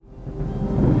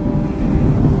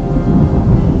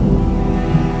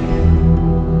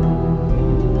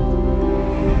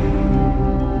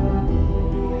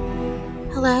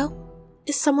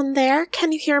someone there?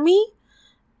 Can you hear me?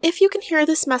 If you can hear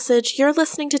this message, you're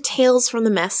listening to Tales from the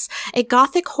Mists, a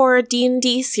gothic horror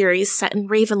D&D series set in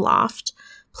Ravenloft.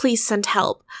 Please send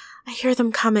help. I hear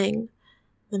them coming.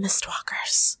 The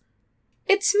Mistwalkers.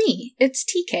 It's me. It's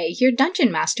TK, your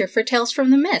dungeon master for Tales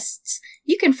from the Mists.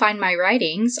 You can find my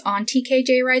writings on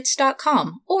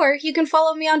tkjwrites.com, or you can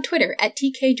follow me on Twitter at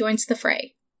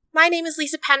tkjoinsthefray. My name is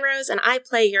Lisa Penrose, and I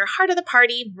play your heart of the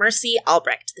party, Mercy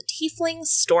Albrecht, the Tiefling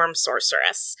Storm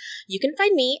Sorceress. You can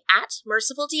find me at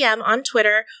MercifulDM on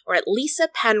Twitter or at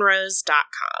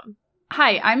lisapenrose.com.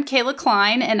 Hi, I'm Kayla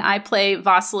Klein, and I play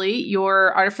Vasily,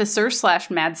 your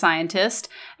artificer/mad scientist.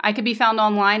 I can be found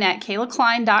online at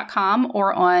kaylaklein.com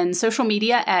or on social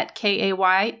media at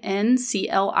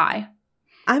KAYNCLI.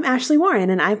 I'm Ashley Warren,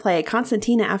 and I play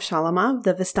Konstantina Avshalomov,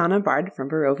 the Vistana Bard from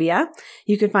Barovia.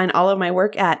 You can find all of my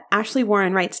work at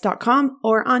ashleywarrenwrites.com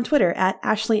or on Twitter at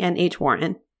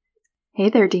AshleyNHWarren. Hey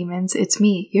there, demons. It's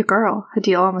me, your girl,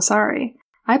 Hadil Almasari.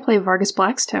 I play Vargas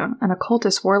Blackstone, an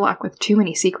occultist warlock with too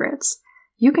many secrets.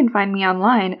 You can find me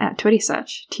online at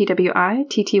Twittysuch,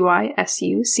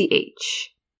 TWITTYSUCH.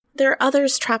 There are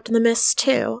others trapped in the mists,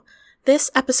 too.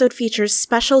 This episode features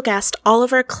special guest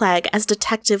Oliver Clegg as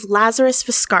Detective Lazarus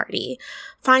Viscardi.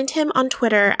 Find him on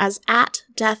Twitter as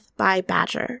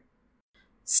 @DeathByBadger.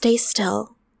 Stay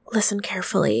still. Listen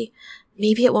carefully.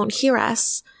 Maybe it won't hear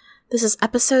us. This is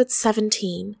episode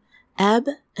 17, Ebb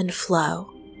and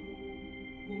Flow.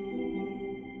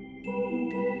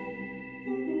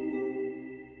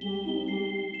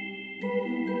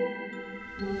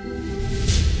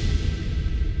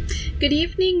 Good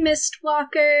evening,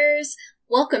 Mistwalkers.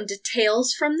 Welcome to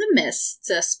Tales from the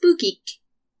Mists, a spooky...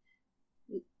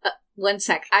 one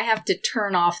sec, I have to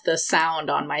turn off the sound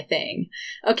on my thing.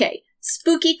 Okay,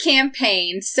 spooky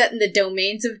campaign set in the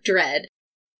domains of dread.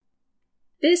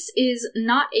 This is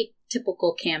not a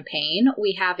typical campaign.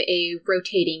 We have a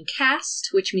rotating cast,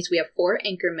 which means we have 4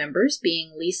 anchor members,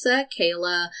 being Lisa,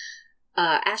 Kayla,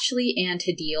 Ashley, and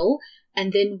Hadil.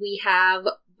 And then we have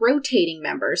rotating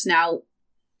members. Now,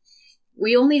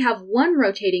 we only have 1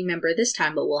 rotating member this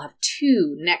time, but we'll have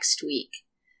 2 next week.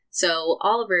 So,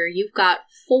 Oliver, you've got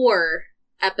 4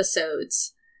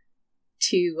 episodes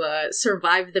to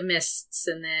survive the mists,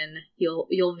 and then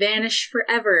you'll vanish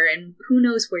forever, and who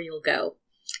knows where you'll go.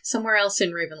 Somewhere else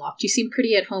in Ravenloft. You seem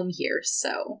pretty at home here,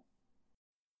 so...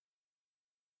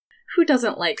 Who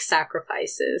doesn't like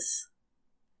sacrifices?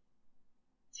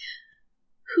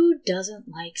 Who doesn't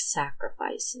like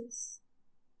sacrifices?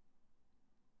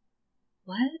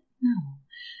 What? No.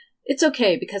 It's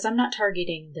okay, because I'm not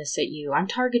targeting this at you. I'm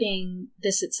targeting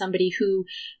this at somebody who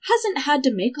hasn't had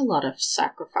to make a lot of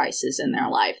sacrifices in their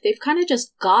life. They've kind of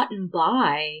just gotten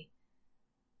by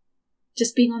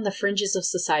just being on the fringes of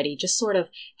society, just sort of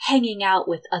hanging out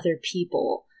with other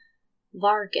people.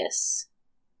 Vargas,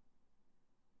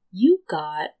 you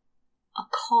got a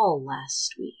call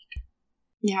last week.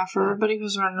 Yeah, for everybody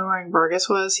who's wondering where Vargas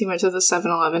was, he went to the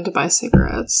 7-Eleven to buy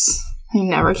cigarettes. He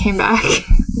never came back.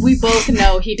 We both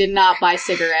know he did not buy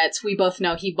cigarettes. We both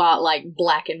know he bought, like,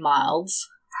 Black and Milds.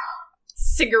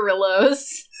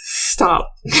 Cigarillos.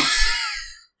 Stop.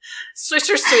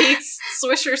 Swisher Sweets.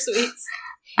 Swisher Sweets.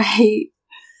 I hate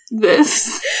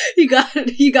this. You got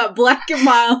Black and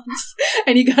Milds,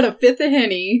 and you got a 5th of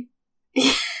Henny.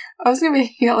 I was gonna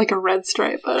make you got, like, a red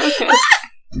stripe, but okay.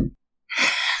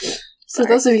 So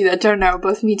those of you that don't know,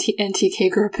 both me and TK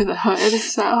grew up in the hood,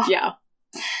 so... Yeah.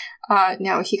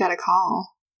 No, he got a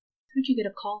call. Who'd you get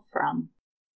a call from?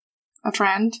 A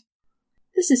friend.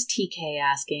 This is TK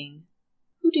asking.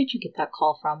 Who did you get that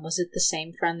call from? Was it the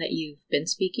same friend that you've been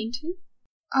speaking to?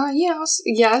 Yes.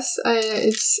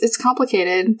 It's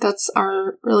complicated. That's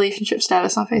our relationship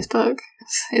status on Facebook.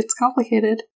 It's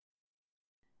complicated.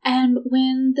 And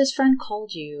when this friend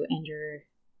called you and your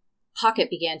pocket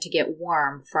began to get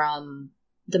warm from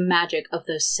the magic of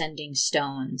those sending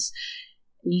stones,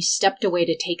 and you stepped away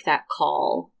to take that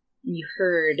call, and you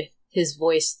heard his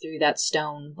voice through that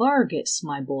stone, "Vargas,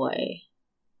 my boy,"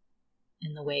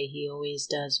 in the way he always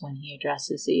does when he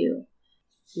addresses you.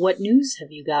 What news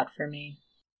have you got for me?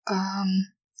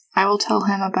 I will tell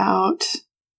him about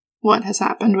what has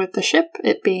happened with the ship,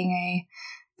 it being a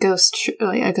ghost ship,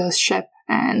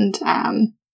 and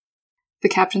the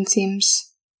captain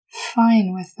seems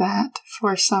fine with that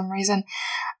for some reason.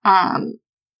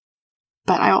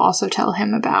 But I will also tell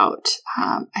him about,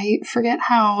 I forget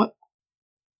how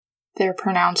they're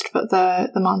pronounced, but the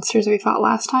monsters we fought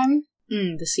last time.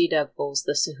 The Sea Devils,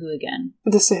 the Sahuagin.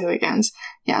 The Sahuagins.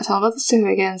 Yeah, tell him about the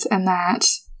Sahuagins, and that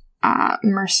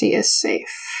Mercy is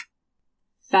safe.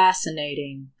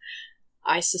 Fascinating.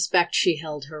 I suspect she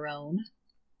held her own.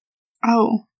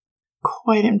 Oh,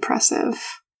 quite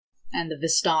impressive. And the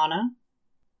Vistana?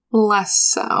 Less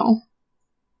so.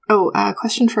 Oh,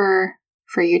 question for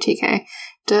you, TK.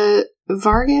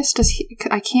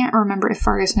 I can't remember if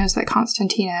Vargas knows that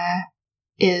Constantina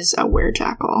is a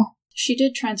werejackal. She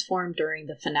did transform during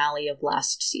the finale of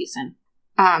last season.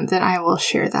 Then I will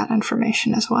share that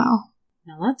information as well.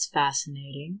 Now that's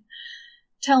fascinating.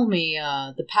 Tell me,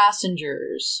 the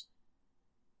passengers,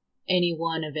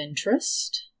 anyone of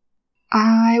interest?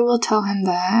 I will tell him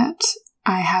that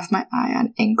I have my eye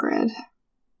on Ingrid.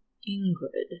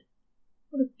 Ingrid.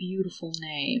 What a beautiful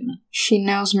name. She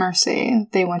knows Mercy.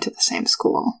 They went to the same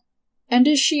school. And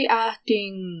is she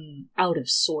acting out of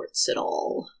sorts at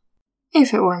all?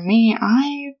 If it were me,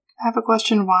 I have a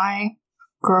question why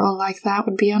a girl like that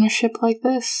would be on a ship like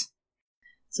this.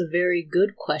 It's a very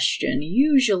good question.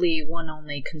 Usually one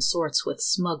only consorts with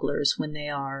smugglers when they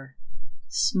are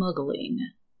smuggling.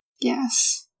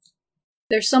 Yes.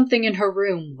 There's something in her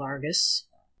room, Vargas.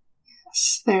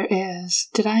 Yes, there is.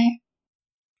 I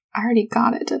already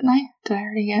got it, didn't I? Did I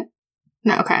already get...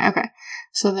 No, okay.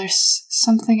 So there's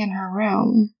something in her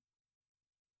room.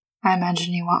 I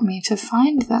imagine you want me to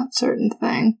find that certain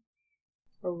thing.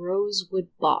 A rosewood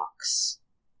box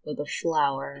with a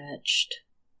flower etched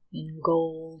in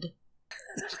gold.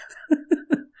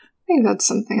 I think that's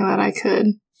something that I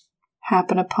could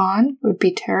happen upon. It would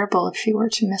be terrible if she were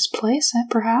to misplace it,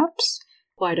 perhaps.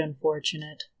 Quite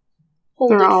unfortunate.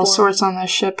 There are all sorts on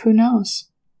this ship, who knows?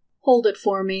 Hold it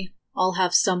for me. I'll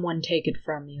have someone take it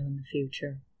from you in the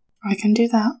future. I can do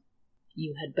that.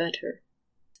 You had better.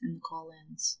 And the call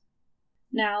ends.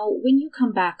 Now, when you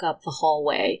come back up the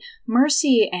hallway,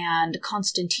 Mercy and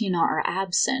Constantina are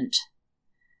absent.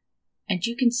 And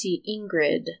you can see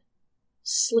Ingrid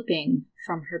slipping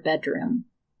from her bedroom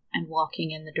and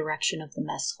walking in the direction of the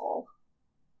mess hall.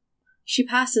 She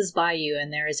passes by you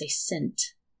and there is a scent.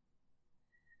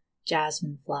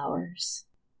 Jasmine flowers.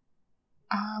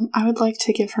 I would like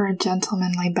to give her a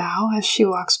gentlemanly bow as she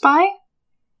walks by,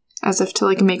 as if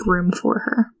to, make room for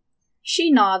her. She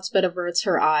nods but averts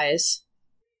her eyes.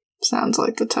 Sounds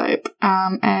like the type.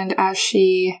 And as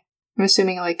she, I'm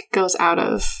assuming, goes out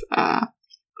of,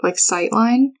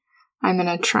 sightline, I'm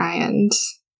gonna try and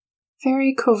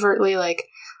very covertly, I'll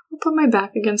put my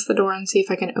back against the door and see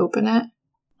if I can open it.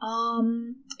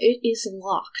 It is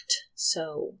locked,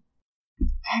 so...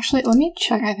 Actually, let me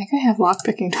check. I think I have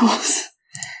lockpicking tools.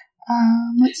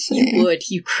 Let's see. You would,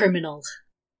 you criminal.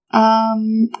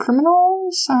 Criminal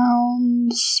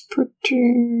sounds pretty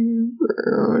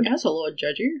rude. As a Lord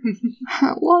Judgy.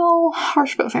 Well,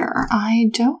 harsh but fair. I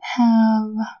don't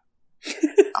have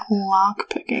a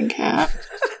lockpicking kit,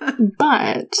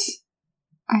 but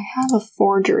I have a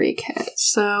forgery kit.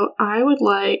 So I would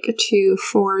like to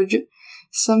forge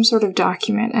some sort of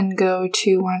document and go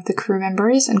to one of the crew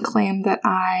members and claim that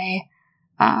I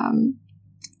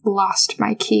lost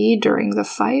my key during the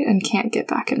fight and can't get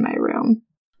back in my room.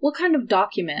 What kind of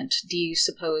document do you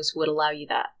suppose would allow you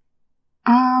that?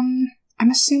 I'm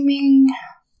assuming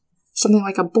something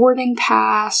like a boarding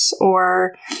pass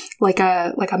or like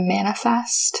a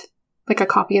manifest, like a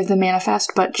copy of the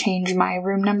manifest, but change my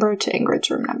room number to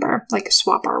Ingrid's room number,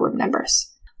 swap our room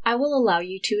numbers. I will allow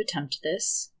you to attempt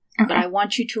this, okay. But I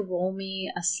want you to roll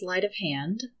me a sleight of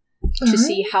hand to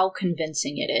see how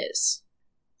convincing it is.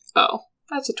 Oh,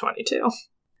 that's a 22.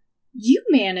 You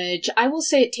manage, I will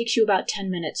say it takes you about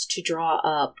 10 minutes to draw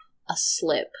up a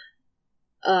slip,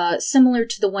 similar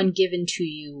to the one given to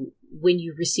you when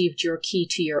you received your key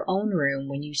to your own room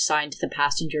when you signed the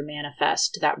passenger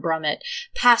manifest that Brummett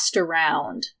passed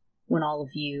around when all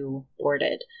of you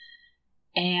boarded.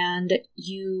 And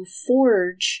you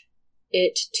forge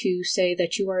it to say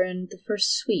that you are in the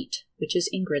first suite, which is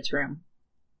Ingrid's room.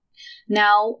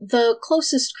 Now, the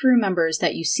closest crew members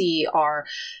that you see are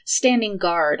standing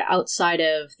guard outside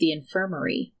of the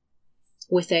infirmary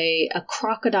with a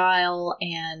crocodile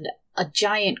and a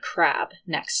giant crab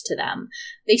next to them.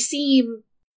 They seem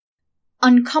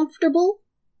uncomfortable,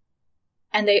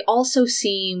 and they also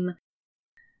seem,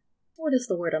 what is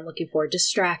the word I'm looking for?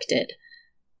 Distracted.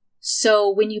 So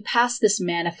when you pass this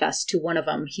manifest to one of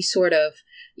them, he sort of,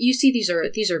 you see these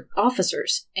are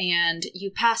officers, and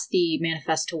you pass the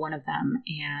manifest to one of them,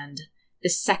 and the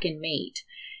second mate,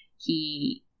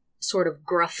 he sort of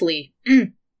gruffly,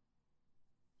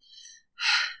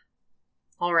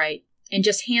 all right, and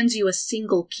just hands you a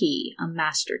single key, a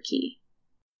master key.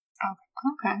 Oh,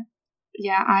 okay.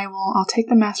 Yeah, I'll take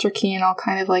the master key and I'll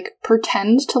kind of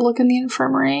pretend to look in the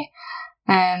infirmary,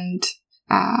 and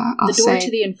I'll the door say, to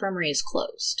the infirmary is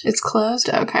closed. It's closed?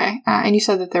 Okay. And you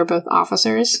said that they're both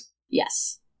officers?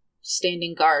 Yes.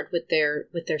 Standing guard with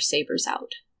their sabers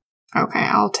out. Okay,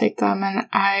 I'll take them, and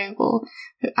I will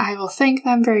thank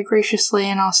them very graciously,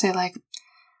 and I'll say, like,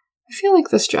 I feel like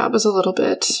this job is a little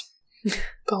bit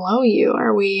below you.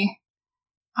 Are we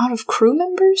out of crew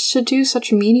members to do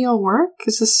such menial work?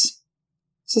 Is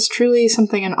this truly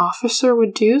something an officer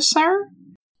would do, sir?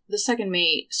 The second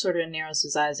mate sort of narrows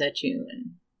his eyes at you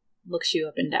and looks you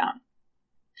up and down.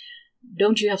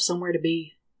 Don't you have somewhere to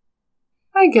be?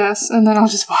 I guess, and then I'll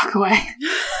just walk away.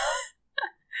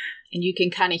 And you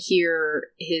can kind of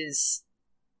hear his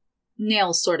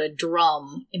nails sort of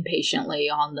drum impatiently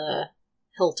on the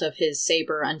hilt of his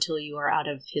saber until you are out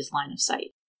of his line of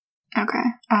sight. Okay.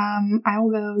 I will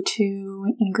go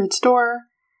to Ingrid's door.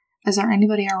 Is there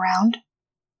anybody around?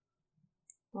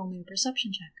 Roll me a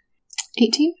perception check.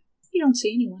 18? You don't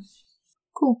see anyone.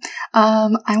 Cool.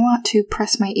 I want to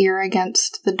press my ear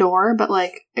against the door, but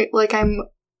like I'm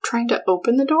trying to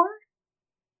open the door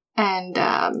and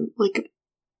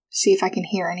see if I can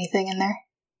hear anything in there.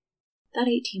 That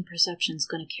 18 perception's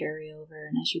going to carry over,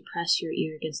 and as you press your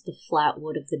ear against the flat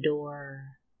wood of the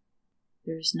door,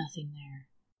 there's nothing there.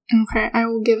 Okay, I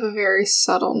will give a very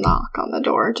subtle knock on the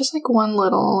door, just like one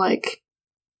little,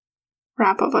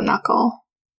 rap of a knuckle.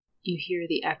 You hear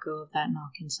the echo of that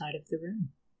knock inside of the room.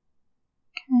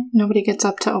 Okay, nobody gets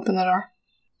up to open the door.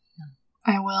 No.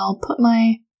 I will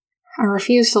I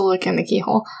refuse to look in the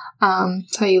keyhole.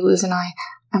 Tell you lose an eye.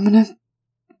 I'm gonna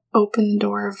open the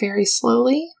door very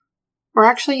slowly. Or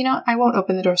actually, I won't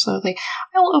open the door slowly.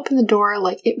 I will open the door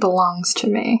like it belongs to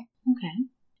me. Okay.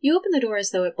 You open the door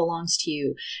as though it belongs to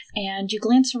you, and you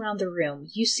glance around the room.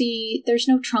 You see there's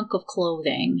no trunk of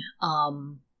clothing.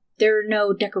 There are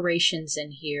no decorations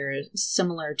in here,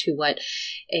 similar to what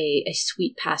a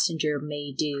suite passenger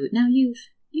may do. Now,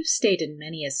 you've stayed in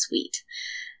many a suite,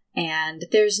 and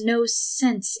there's no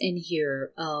sense in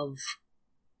here of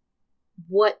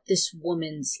what this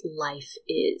woman's life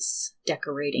is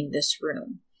decorating this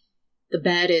room. The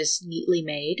bed is neatly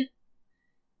made.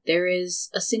 There is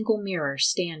a single mirror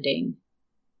standing,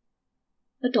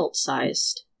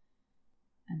 adult-sized,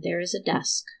 and there is a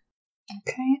desk.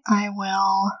 Okay, I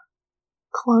will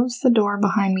close the door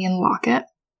behind me and lock it,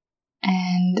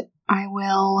 and I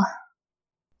will...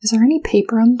 Is there any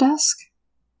paper on the desk?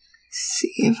 Let's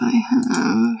see if I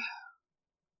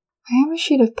have a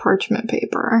sheet of parchment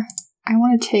paper. I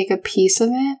want to take a piece of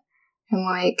it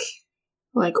and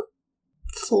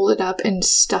fold it up and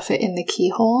stuff it in the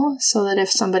keyhole so that if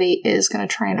somebody is going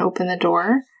to try and open the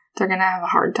door, they're going to have a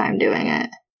hard time doing it.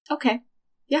 Okay.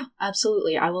 Yeah,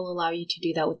 absolutely. I will allow you to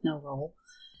do that with no roll.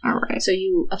 All right. So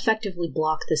you effectively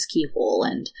block this keyhole,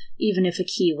 and even if a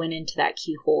key went into that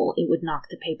keyhole, it would knock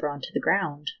the paper onto the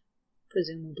ground.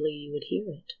 Presumably you would hear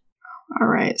it. All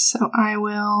right, so I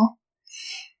will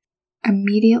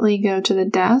immediately go to the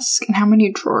desk. And how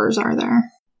many drawers are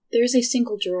there? There's a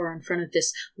single drawer in front of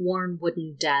this worn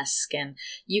wooden desk, and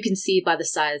you can see by the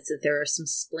sides that there are some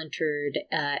splintered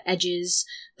edges.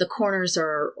 The corners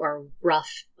are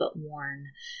rough but worn.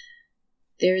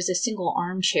 There is a single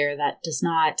armchair that does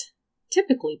not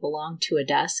typically belong to a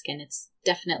desk, and it's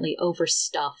definitely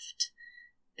overstuffed.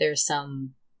 There's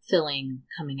some filling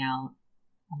coming out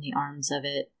on the arms of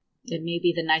it. It may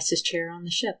be the nicest chair on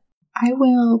the ship. I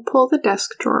will pull the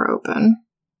desk drawer open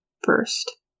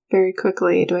first. Very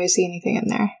quickly. Do I see anything in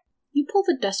there? You pull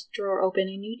the desk drawer open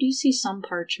and you do see some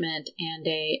parchment and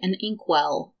an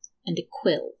inkwell and a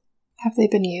quill. Have they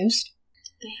been used?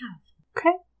 They have.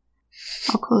 Okay.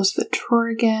 I'll close the drawer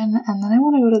again, and then I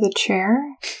want to go to the chair,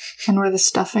 and where the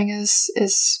stuffing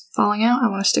is falling out, I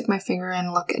want to stick my finger in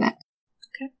and look in it.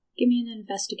 Okay. Give me an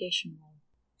investigation roll.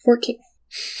 14.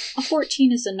 A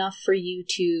 14 is enough for you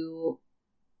to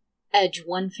edge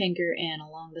one finger in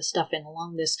along the stuffing,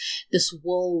 along this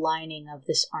wool lining of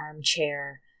this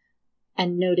armchair,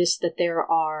 and notice that there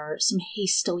are some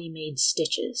hastily made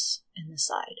stitches in the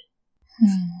side.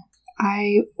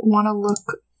 I want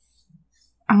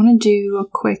to do a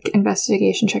quick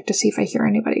investigation check to see if I hear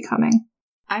anybody coming.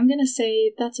 I'm going to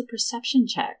say that's a perception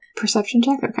check. Perception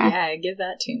check? Okay. Yeah, give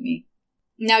that to me.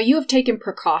 Now, you have taken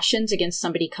precautions against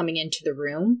somebody coming into the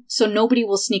room, so nobody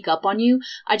will sneak up on you.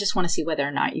 I just want to see whether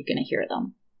or not you're going to hear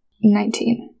them.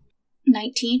 19.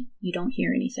 19? You don't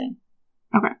hear anything.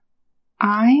 Okay.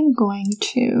 I'm going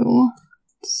to...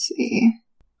 Let's see.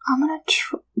 I'm going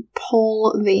to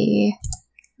pull the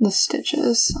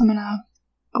stitches. I'm going to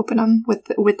open them with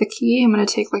the key. I'm going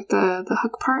to take the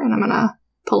hook part and I'm going to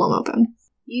pull them open.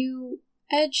 You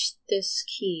edge this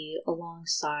key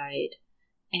alongside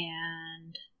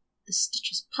and the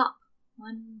stitches pop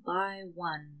one by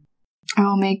one. I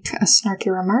will make a snarky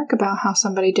remark about how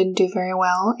somebody didn't do very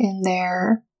well in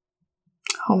their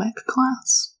home ec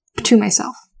class. To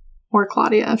myself. Or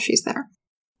Claudia, if she's there.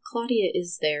 Claudia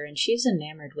is there, and she's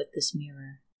enamored with this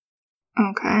mirror.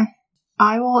 Okay.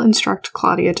 I will instruct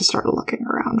Claudia to start looking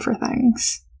around for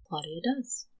things. Claudia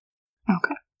does.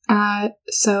 Okay.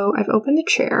 So I've opened the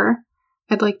chair.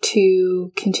 I'd like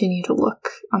to continue to look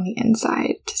on the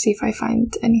inside to see if I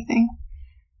find anything.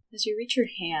 As you reach your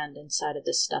hand inside of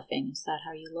the stuffing, is that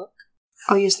how you look?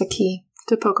 I'll use the key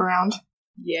to poke around.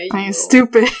 Yeah, you I am will.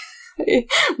 stupid.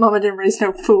 Mama didn't raise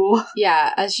no fool.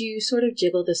 Yeah, as you sort of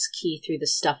jiggle this key through the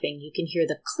stuffing, you can hear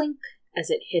the clink as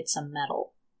it hits a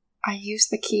metal. I use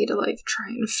the key to, try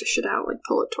and fish it out,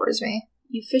 pull it towards me.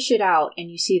 You fish it out,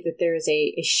 and you see that there is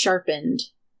a sharpened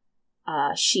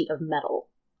sheet of metal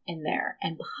in there,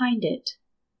 and behind it,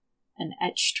 an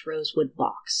etched rosewood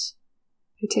box.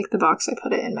 I take the box, I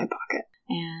put it in my pocket.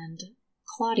 And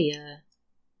Claudia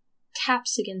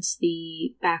taps against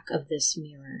the back of this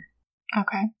mirror.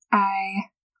 Okay.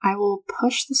 I will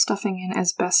push the stuffing in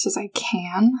as best as I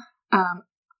can. I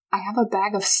have a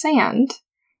bag of sand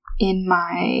in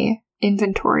my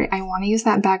inventory. I want to use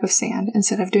that bag of sand.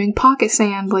 Instead of doing pocket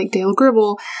sand like Dale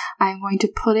Gribble, I'm going to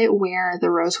put it where the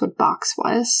rosewood box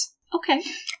was. Okay.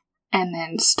 And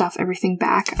then stuff everything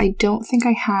back. I don't think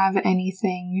I have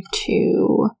anything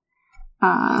to...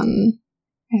 Well,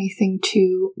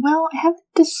 I have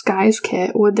a disguise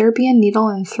kit. Would there be a needle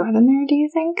and thread in there, do you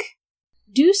think?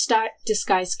 Do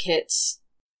disguise kits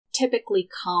typically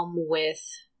come with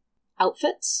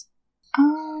outfits?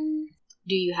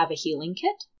 Do you have a healing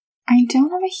kit? I don't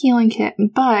have a healing kit,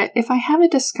 but if I have a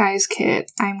disguise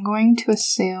kit, I'm going to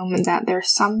assume that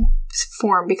there's some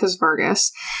form, because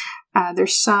Vargas,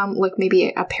 there's some,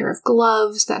 maybe a pair of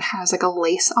gloves that has, a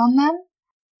lace on them,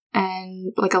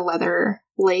 and, a leather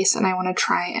lace, and I want to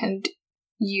try and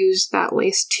use that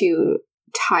lace to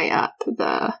tie up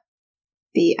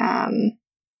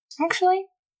actually,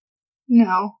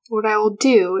 no. What I will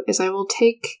do is I will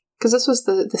take, because this was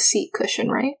the seat cushion,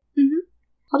 right? Mm-hmm.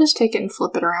 I'll just take it and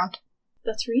flip it around.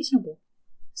 That's reasonable.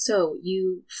 So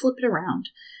you flip it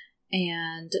around,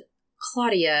 and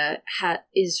Claudia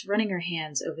is running her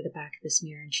hands over the back of this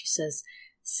mirror, and she says,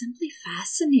 "Simply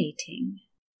fascinating."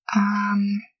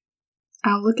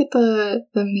 I'll look at the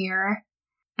mirror,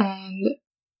 and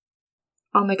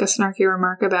I'll make a snarky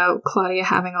remark about Claudia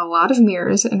having a lot of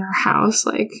mirrors in her house,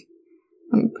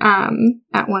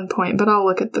 at one point, but I'll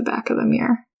look at the back of the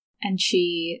mirror. And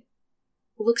she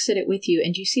looks at it with you,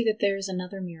 and you see that there's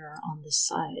another mirror on this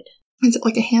side. Is it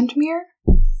like a hand mirror?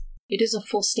 It is a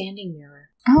full standing mirror.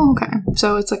 Oh, okay.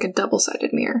 So it's like a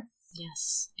double-sided mirror.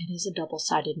 Yes, it is a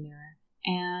double-sided mirror.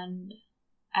 And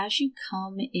as you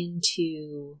come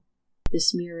into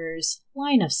this mirror's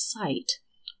line of sight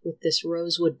with this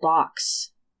rosewood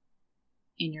box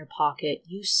in your pocket,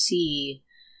 you see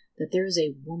that there is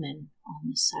a woman on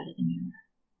this side of the mirror.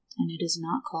 And it is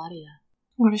not Claudia.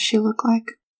 What does she look like?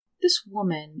 This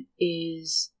woman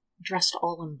is dressed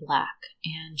all in black,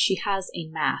 and she has a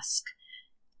mask.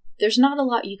 There's not a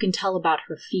lot you can tell about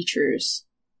her features.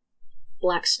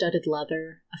 Black studded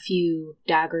leather, a few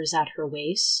daggers at her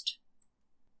waist,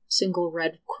 single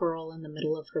red curl in the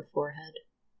middle of her forehead.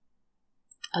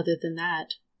 Other than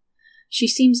that, she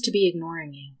seems to be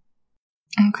ignoring you.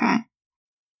 Okay.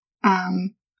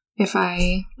 If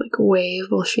I,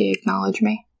 wave, will she acknowledge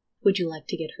me? Would you like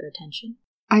to get her attention?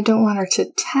 I don't want her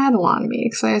to tattle on me,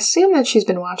 because I assume that she's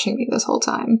been watching me this whole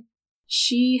time.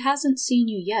 She hasn't seen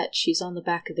you yet. She's on the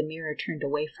back of the mirror turned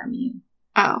away from you.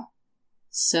 Oh.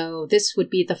 So this would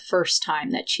be the first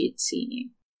time that she'd seen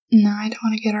you. No, I don't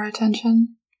want to get her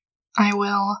attention. I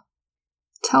will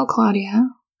tell Claudia.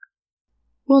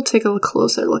 We'll take a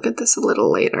closer look at this a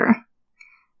little later.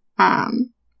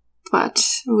 But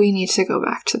we need to go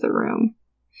back to the room.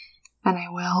 And I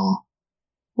will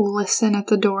listen at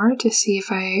the door to see if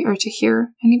to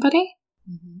hear anybody.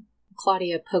 Mm-hmm.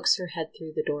 Claudia pokes her head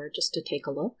through the door just to take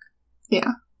a look.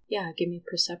 Yeah. Yeah, give me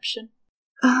perception.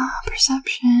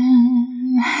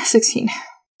 Perception. 16.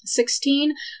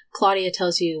 16. Claudia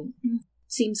tells you,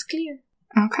 seems clear.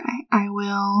 Okay. I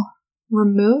will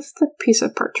remove the piece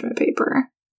of parchment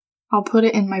paper. I'll put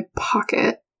it in my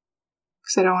pocket,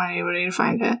 because I don't want anybody to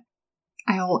find it.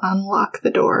 I will unlock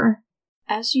the door.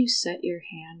 As you set your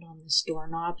hand on this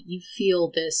doorknob, you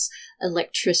feel this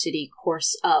electricity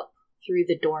course up through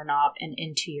the doorknob and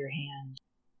into your hand.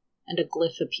 And a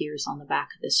glyph appears on the back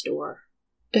of this door.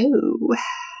 Ooh.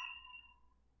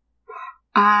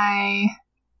 I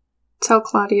tell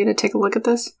Claudia to take a look at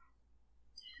this.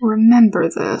 Remember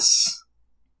this.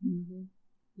 Mm-hmm.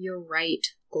 Your right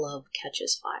glove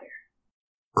catches fire.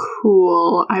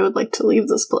 Cool. I would like to leave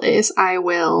this place. I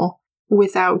will,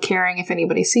 without caring if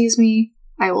anybody sees me,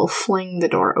 I will fling the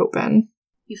door open.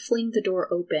 You fling the door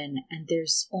open, and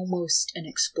there's almost an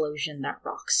explosion that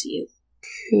rocks you.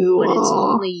 Cool. But it's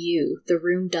only you. The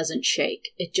room doesn't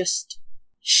shake. It just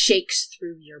shakes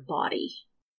through your body.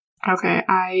 Okay,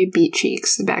 I beat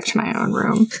Cheeks back to my own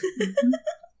room.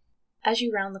 As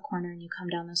you round the corner and you come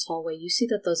down this hallway, you see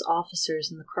that those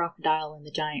officers and the crocodile and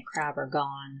the giant crab are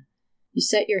gone. You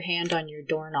set your hand on your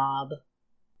doorknob.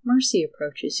 Mercy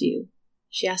approaches you.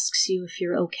 She asks you if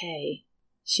you're okay.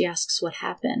 She asks what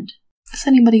happened. Is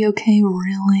anybody okay,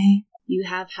 really? You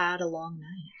have had a long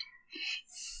night.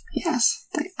 Yes,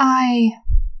 but I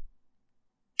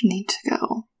need to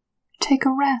go. Take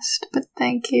a rest, but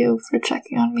thank you for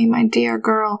checking on me, my dear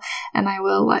girl. And I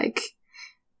will,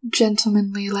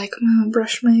 gentlemanly,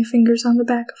 brush my fingers on the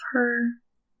back of her,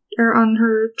 or on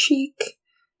her cheek,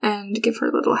 and give her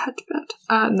a little headbutt.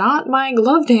 Not my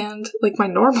gloved hand, like my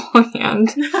normal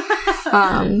hand.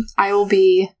 I will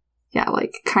be,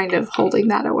 kind of holding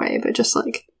that away, but just,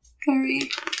 very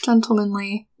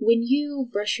gentlemanly. When you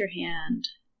brush your hand,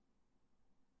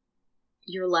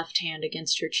 your left hand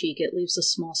against her cheek, it leaves a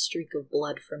small streak of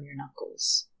blood from your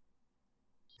knuckles.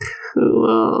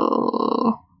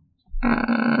 Cool.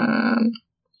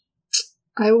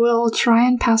 I will try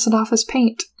and pass it off as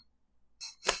paint.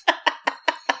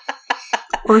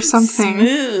 Or something.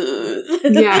 Smooth.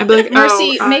 Yeah, I'd be like,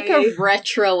 Mercy, make a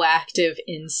retroactive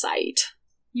insight.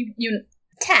 You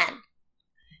 10.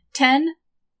 10?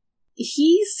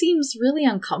 He seems really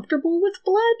uncomfortable with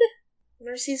blood.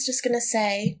 Mercy's just gonna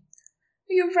say,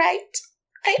 "You're right.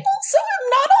 I also am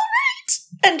not alright."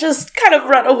 And just kind of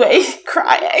run away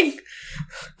crying.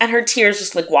 And her tears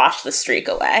just wash the streak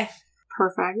away.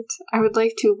 Perfect. I would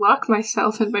like to lock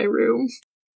myself in my room.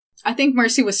 I think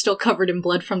Mercy was still covered in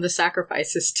blood from the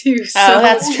sacrifices, too. So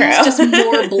that's true. It's just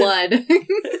more blood.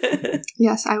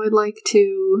 Yes, I would like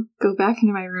to go back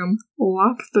into my room,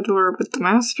 lock the door with the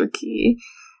master key,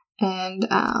 and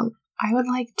I will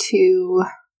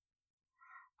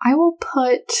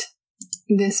put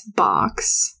this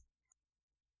box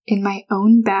in my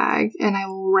own bag, and I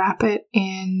will wrap it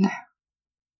in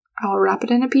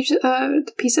a piece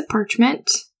of parchment,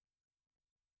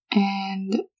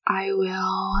 and I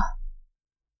will...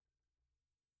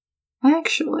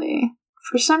 Actually,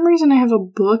 for some reason I have a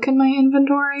book in my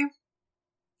inventory.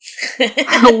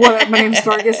 What? My name's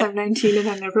Vargas, I'm 19, and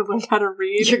I never learned how to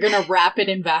read. You're gonna wrap it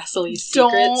in Vasily's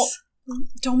secrets?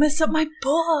 don't mess up my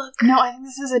book. No, I think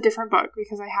this is a different book,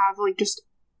 because I have, just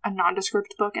a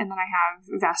nondescript book, and then I have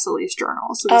Vasily's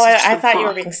journal. So this is I just thought a you were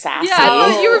book. being sassy. Yeah, I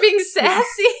thought you were being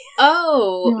sassy.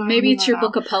 Oh, No, maybe it's your no.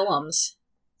 book of poems.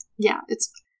 Yeah, this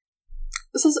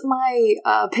is my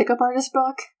pickup artist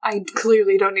book. I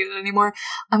clearly don't need it anymore.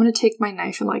 I'm gonna take my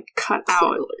knife and cut out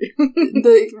I don't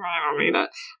need it.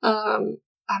 I'm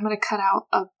gonna cut out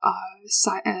a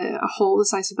hole the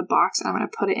size of the box, and I'm gonna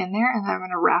put it in there, and then I'm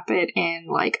gonna wrap it in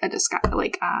a disguise,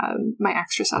 my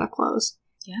extra set of clothes.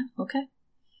 Yeah, okay.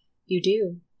 You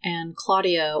do. And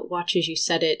Claudia watches you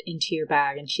set it into your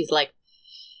bag, and she's like,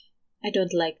 "I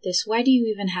don't like this. Why do you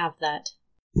even have that?"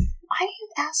 Why do you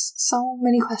ask so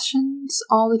many questions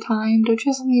all the time? Don't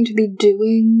you have something to be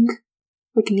doing?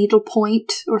 Like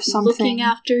needlepoint or something? Looking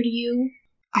after you?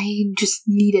 I just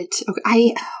need it.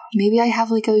 Okay, maybe I have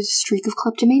a streak of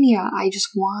kleptomania. I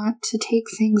just want to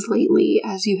take things lately,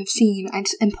 as you have seen. I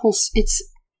just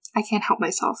I can't help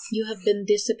myself. You have been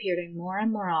disappearing more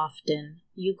and more often.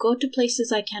 You go to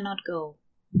places I cannot go.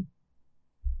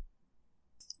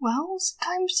 Well,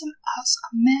 sometimes a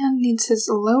man needs his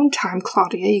alone time,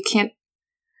 Claudia. You can't...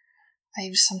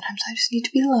 Sometimes I just need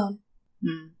to be alone.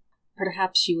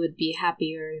 Perhaps you would be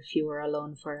happier if you were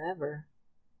alone forever.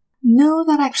 No,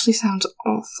 that actually sounds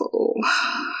awful.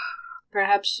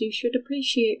 Perhaps you should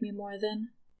appreciate me more then.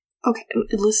 Okay,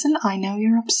 listen, I know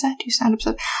you're upset. You sound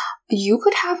upset. You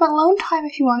could have alone time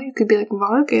if you want. You could be like,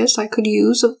 Vargas, I could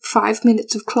use 5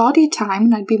 minutes of Claudia time,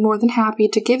 and I'd be more than happy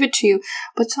to give it to you.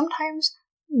 But sometimes...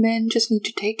 men just need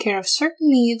to take care of certain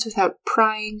needs without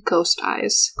prying ghost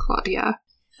eyes, Claudia.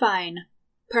 Fine.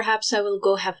 Perhaps I will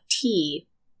go have tea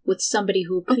with somebody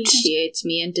who appreciates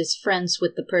me and is friends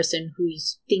with the person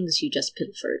whose things you just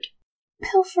pilfered.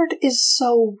 Pilfered is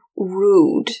so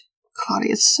rude,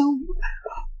 Claudia. It's so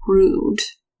rude.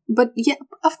 But yeah,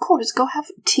 of course, go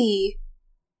have tea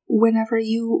whenever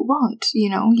you want.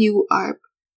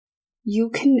 You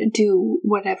can do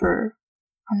whatever.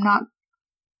 I'm not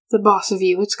the boss of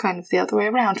you, it's kind of the other way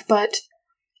around, but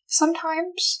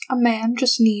sometimes a man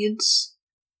just needs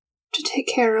to take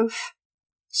care of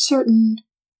certain...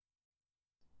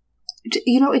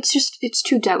 it's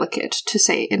too delicate to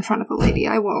say in front of a lady.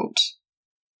 I won't.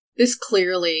 This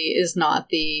clearly is not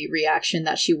the reaction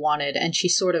that she wanted, and she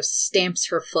sort of stamps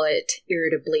her foot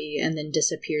irritably and then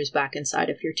disappears back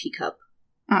inside of your teacup.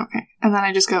 Okay. And then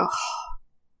I just go,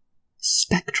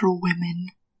 spectral women.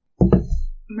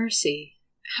 Mercy,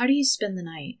 how do you spend the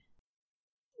night?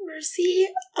 Mercy,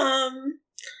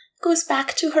 goes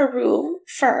back to her room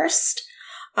first,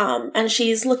 and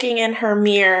she's looking in her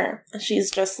mirror, and she's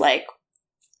just like,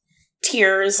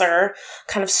 tears are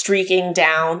kind of streaking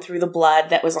down through the blood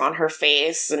that was on her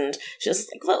face, and she's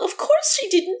like, well, of course she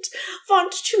didn't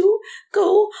want to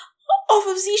go off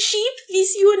of the sheep.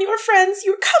 These you and your friends,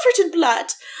 you're covered in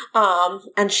blood.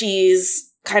 And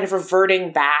she's kind of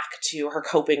reverting back to her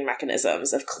coping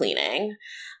mechanisms of cleaning.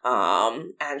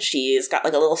 And she's got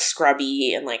like a little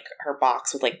scrubby in like her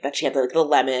box with like that she had like the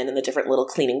lemon and the different little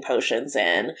cleaning potions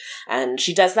in. And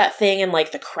she does that thing in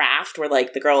like The Craft where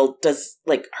like the girl does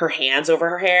like her hands over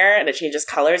her hair and it changes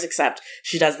colors, except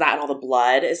she does that and all the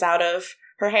blood is out of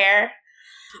her hair.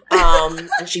 And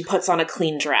she puts on a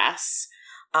clean dress.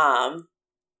 And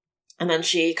then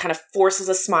she kind of forces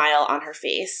a smile on her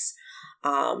face.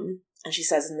 And she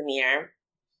says in the mirror,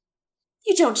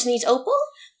 "You don't need Opal.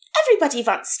 Everybody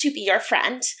wants to be your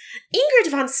friend.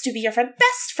 Ingrid wants to be your friend.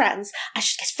 Best friends. I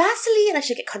should get Vasily and I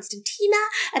should get Konstantina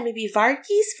and maybe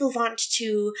Varghese will want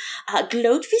to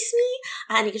gloat with me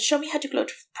and you can show me how to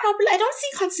gloat properly. I don't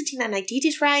see Konstantina and I did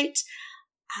it right.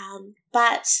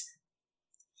 But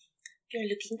you're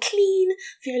looking clean.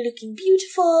 You're looking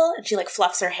beautiful." And she like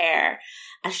fluffs her hair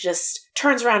and she just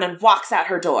turns around and walks out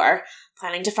her door,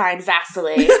 planning to find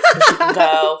Vasily so she can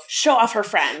go show off her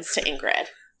friends to Ingrid.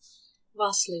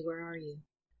 Vasily, where are you?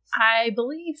 I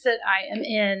believe that I am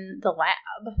in the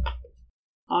lab.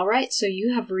 All right, so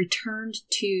you have returned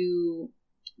to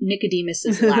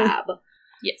Nicodemus's lab.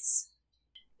 Yes.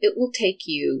 It will take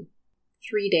you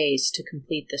 3 days to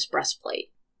complete this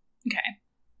breastplate. Okay.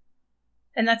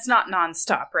 And that's not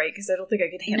nonstop, right? Because I don't think I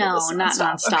could handle this. No, not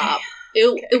nonstop.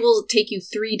 Okay. It will take you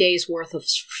 3 days worth of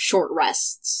short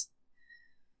rests.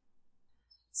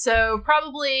 So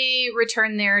probably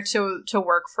return there to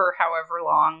work for however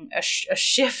long a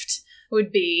shift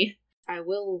would be. I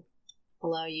will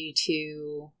allow you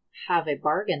to have a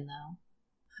bargain,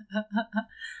 though.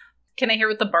 Can I hear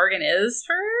what the bargain is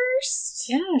first?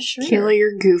 Yeah, sure. Kayla,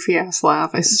 your goofy ass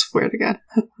laugh, I swear to God.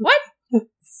 What?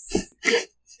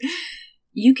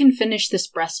 You can finish this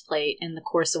breastplate in the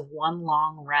course of one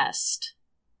long rest.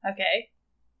 Okay.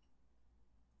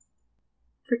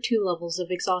 For 2 levels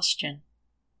of exhaustion.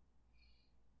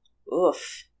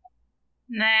 Oof.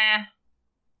 Nah.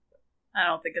 I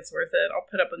don't think it's worth it. I'll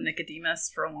put up with Nicodemus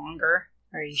for longer.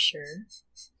 Are you sure?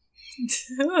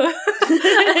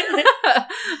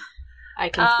 I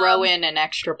can throw in an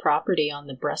extra property on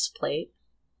the breastplate.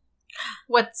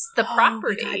 What's the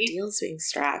property? Oh my God, deal's being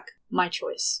struck. My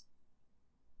choice.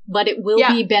 But it will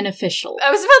be beneficial.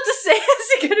 I was about to say, is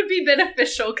it going to be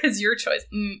beneficial? Because your choice.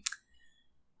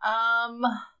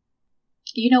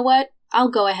 You know what? I'll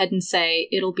go ahead and say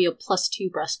it'll be a +2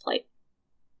 breastplate.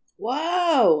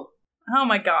 Whoa. Oh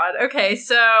my God. Okay,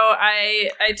 so I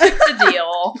took the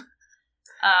deal.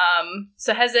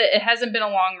 So it hasn't been a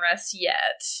long rest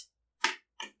yet.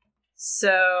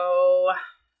 So,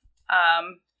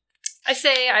 I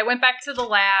say I went back to the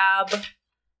lab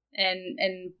and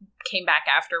came back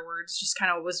afterwards. Just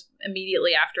kind of was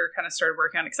immediately after kind of started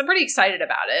working on it because I'm pretty excited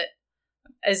about it.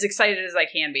 As excited as I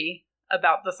can be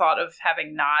about the thought of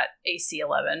having not AC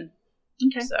 11.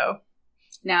 Okay. So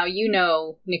now you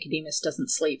know Nicodemus doesn't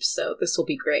sleep, so this will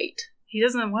be great. he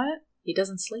doesn't what? He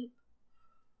doesn't sleep.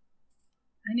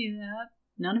 I knew that.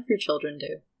 None of your children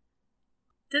do.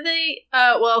 Did they?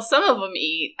 Well, some of them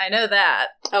eat. I know that.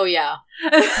 Oh, yeah.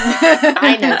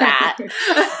 I know that.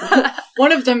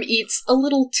 One of them eats a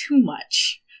little too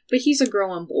much, but he's a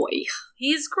growing boy.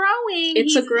 He's growing.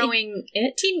 It's a growing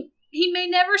it. He may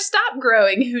never stop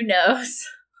growing. Who knows?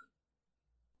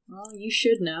 Well, you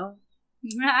should know.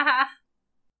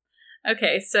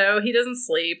 Okay, so he doesn't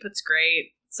sleep. It's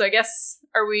great. So I guess,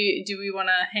 do we want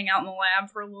to hang out in the lab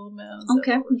for a little bit?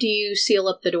 Okay. Do you seal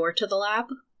up the door to the lab?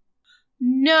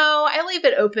 No, I leave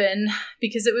it open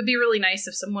because it would be really nice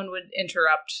if someone would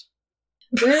interrupt.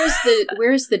 Where's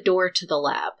the door to the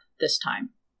lab this time?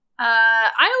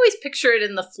 I always picture it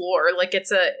in the floor, like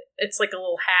it's like a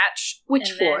little hatch.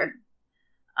 Which floor?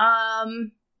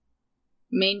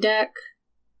 Main deck,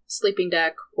 sleeping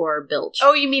deck, or bilge?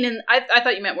 Oh, you mean in? I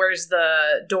thought you meant where's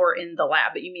the door in the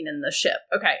lab, but you mean in the ship.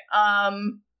 Okay.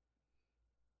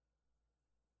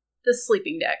 The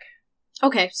sleeping deck.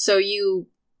 Okay, so you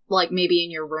like maybe in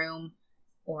your room,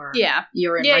 or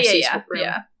you're in Mercy's room.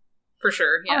 Yeah, for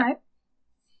sure. Yeah. All right.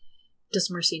 Does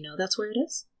Mercy know that's where it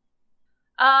is?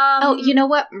 Oh, you know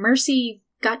what? Mercy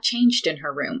got changed in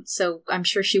her room, so I'm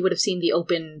sure she would have seen the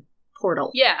open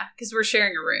portal. Yeah, because we're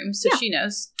sharing a room, so Yeah. she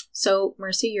knows. So,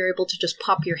 Mercy, you're able to just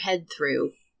pop your head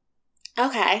through.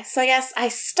 Okay, so I guess I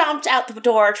stomped out the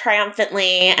door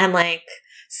triumphantly and like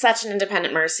such an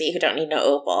independent Mercy who don't need no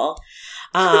opal.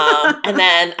 And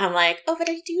then I'm like, oh, but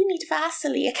I do need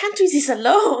Vasily. I can't do this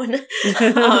alone.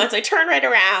 So I turn right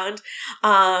around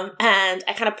and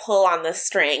I kind of pull on the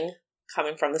string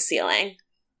coming from the ceiling.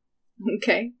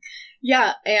 Okay.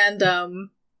 Yeah, and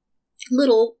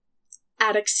little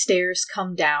attic stairs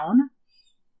come down.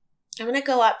 I'm going to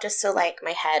go up just so like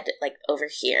my head like over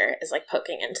here is like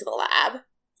poking into the lab.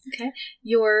 Okay.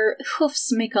 Your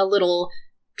hoofs make a little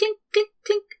clink, clink,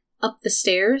 clink up the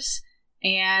stairs,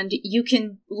 and you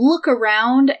can look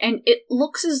around, and it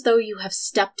looks as though you have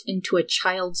stepped into a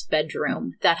child's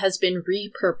bedroom that has been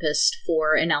repurposed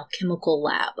for an alchemical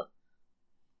lab.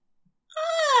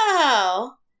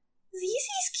 Oh, this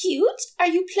is cute. Are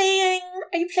you playing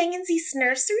in this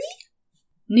nursery?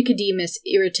 Nicodemus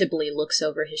irritably looks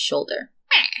over his shoulder.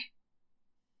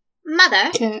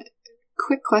 Mother?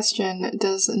 Quick question.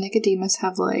 Does Nicodemus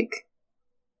have, like,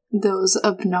 those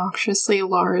obnoxiously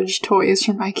large toys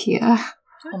from IKEA?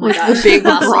 Oh my Like gosh. the big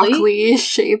Vasily?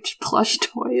 broccoli-shaped plush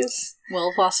toys?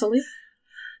 Well, Vasily?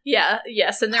 Yeah,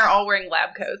 yes, and they're all wearing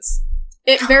lab coats.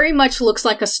 It very much looks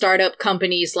like a startup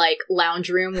company's, like, lounge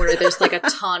room where there's, like, a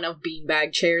ton of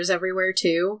beanbag chairs everywhere,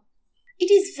 too.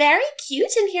 It is very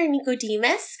cute in here,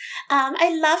 Nicodemus.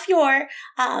 I love your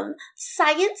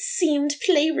science-themed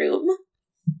playroom.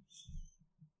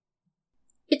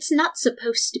 It's not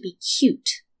supposed to be cute.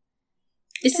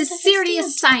 This don't is serious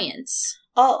understand. science.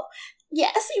 Oh,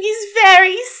 yes, it is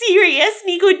very serious,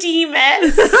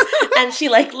 Nicodemus. And she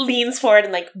like leans forward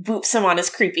and like boops him on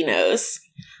his creepy nose.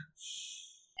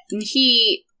 And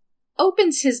he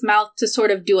opens his mouth to sort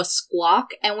of do a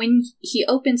squawk, and when he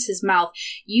opens his mouth,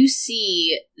 you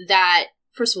see that,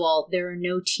 first of all, there are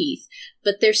no teeth,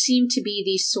 but there seem to be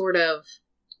these sort of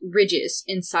ridges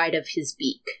inside of his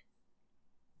beak.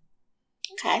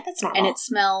 Okay, that's normal. And it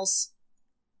smells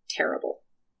terrible.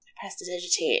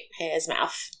 Prestidigitate his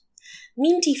mouth.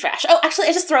 Minty fresh. Oh, actually,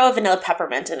 I just throw a vanilla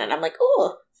peppermint in it. I'm like,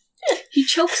 ooh. He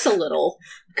chokes a little,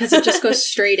 because it just goes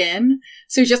straight in,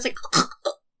 so he's just like...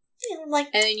 And I'm like,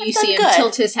 And then you I've see him done good.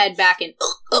 tilt his head back and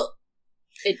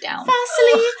it down. Vasily,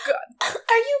 Oh, God.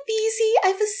 are you busy?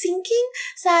 I was thinking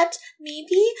that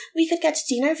maybe we could get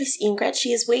dinner with Ingrid.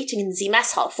 She is waiting in the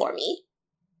mess hall for me.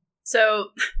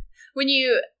 So, when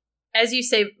you, as you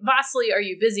say, Vasily, are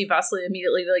you busy? Vasily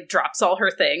immediately, like, drops all her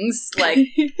things, like,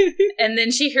 and then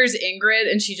she hears Ingrid,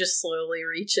 and she just slowly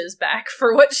reaches back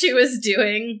for what she was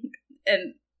doing,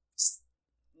 and just,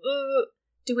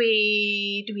 do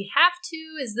we have to?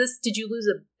 Did you lose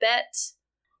a bet?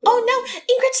 Oh no,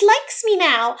 Ingrid likes me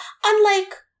now.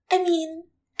 Unlike,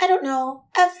 I don't know.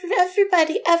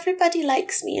 Everybody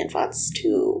likes me and wants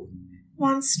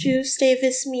to stay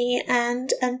with me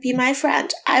and be my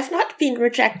friend. I've not been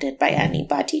rejected by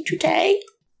anybody today.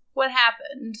 What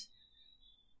happened?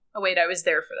 Oh wait, I was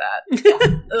there for that. You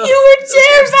were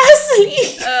there,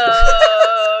 Vasily!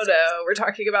 Oh no, we're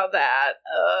talking about that.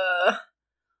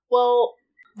 Well,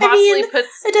 I Vasily mean,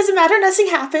 puts. It doesn't matter, nothing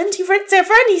happened. You weren't there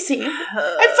for anything.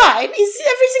 I'm fine.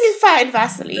 Everything is fine,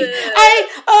 Vasily. I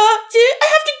have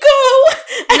to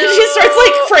go! And No. she starts,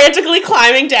 like, frantically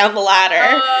climbing down the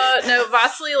ladder. No,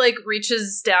 Vasily, like,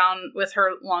 reaches down with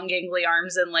her long gangly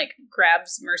arms and, like,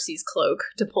 grabs Mercy's cloak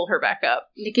to pull her back up.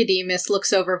 Nicodemus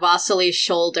looks over Vasily's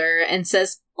shoulder and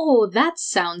says, "Oh, that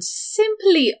sounds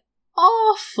simply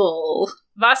awful."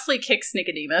 Vasily kicks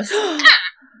Nicodemus.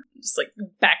 Just, like,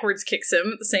 backwards kicks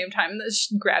him at the same time as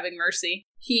she's grabbing Mercy.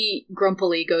 He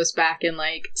grumpily goes back and,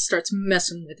 like, starts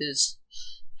messing with his...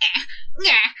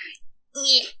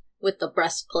 with the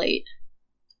breastplate.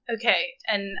 Okay,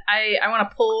 and I want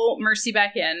to pull Mercy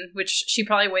back in, which she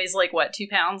probably weighs, like, what, 2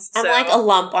 pounds? I'm like a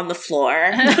lump on the floor.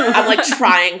 I'm like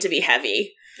trying to be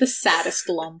heavy. The saddest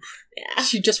lump. Yeah.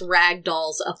 She just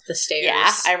ragdolls up the stairs.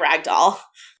 Yeah, I ragdoll.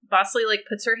 Vasily, like,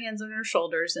 puts her hands on her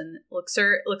shoulders and looks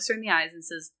her in the eyes and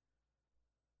says,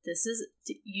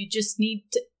 you just need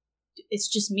to, it's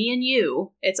just me and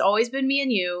you. It's always been me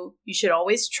and you. You should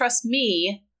always trust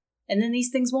me, and then these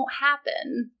things won't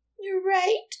happen. You're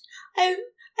right. I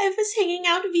was hanging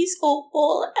out with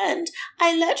Opal, and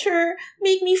I let her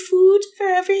make me food for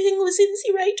everything was in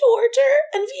the right order,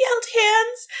 and we held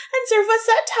hands, and there was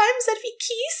that time that we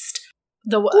kissed.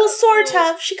 Well, sort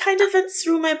of. She kind of went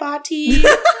through my body.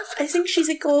 I think she's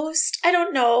a ghost. I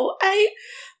don't know.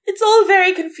 It's all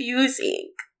very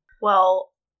confusing.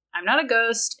 Well, I'm not a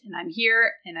ghost, and I'm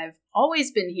here, and I've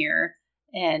always been here,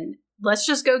 and let's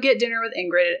just go get dinner with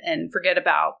Ingrid and forget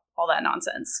about all that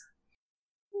nonsense.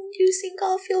 You think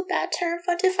I'll feel better?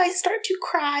 What if I start to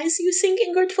cry? So you think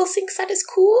Ingrid will think that is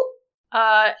cool?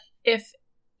 If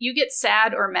you get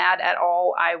sad or mad at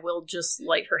all, I will just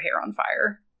light her hair on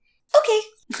fire. Okay.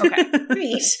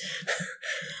 Great.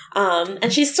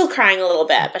 And she's still crying a little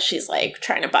bit, but she's like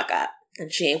trying to buck up.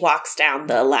 And she walks down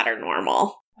the ladder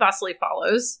normal. Vasily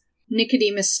follows.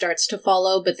 Nicodemus starts to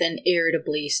follow, but then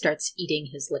irritably starts eating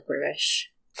his licorice.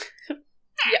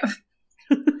 Yeah.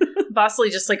 Vasily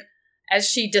just like, as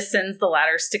she descends the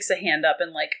ladder, sticks a hand up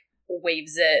and like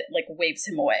waves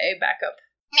him away, back up.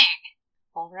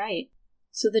 All right.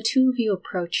 So the two of you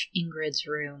approach Ingrid's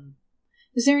room.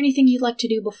 Is there anything you'd like to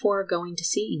do before going to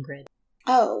see Ingrid?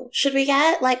 Oh, should we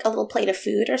get like a little plate of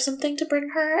food or something to bring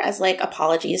her as like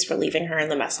apologies for leaving her in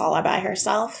the mess hall by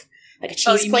herself? Like a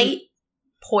cheese plate?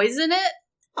 Poison it?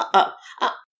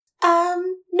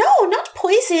 No, not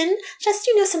poison. Just,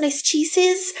 some nice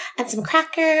cheeses and some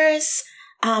crackers.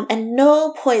 And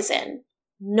no poison.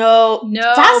 No.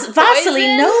 Poison? Vasily,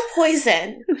 no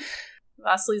poison.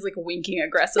 Vasily's like winking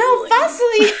aggressively. No,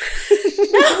 Vasily.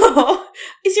 No.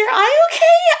 Is your eye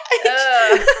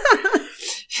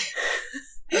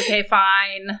okay? Okay,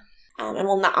 fine.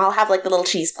 And I'll have like the little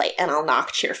cheese plate and I'll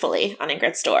knock cheerfully on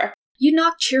Ingrid's door. You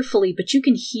knock cheerfully, but you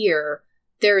can hear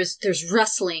there's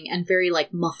rustling and very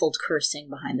like muffled cursing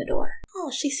behind the door.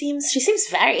 Oh, she seems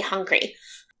very hungry.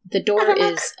 The door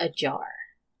is ajar.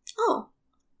 Oh.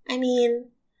 I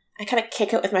mean, I kind of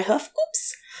kick it with my hoof.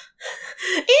 Oops.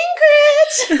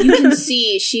 Ingrid! You can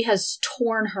see she has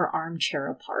torn her armchair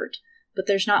apart, but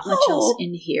there's not much else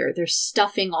in here. There's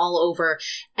stuffing all over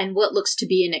and what looks to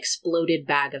be an exploded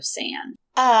bag of sand.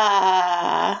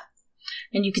 And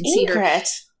you can see Ingrid. her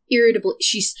irritably.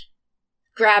 She's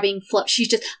grabbing Fluff. She's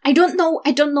just, I don't know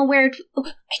where it.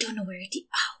 Oh,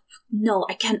 no,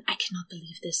 I cannot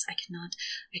believe this. I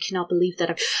cannot believe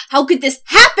that. How could this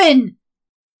happen?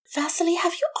 Vasily,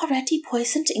 have you already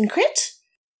poisoned Ingrid?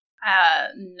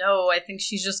 No, I think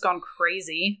she's just gone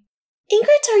crazy.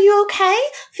 Ingrid, are you okay?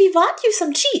 We want you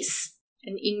some cheese.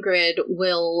 And Ingrid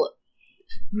will...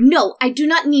 No, I do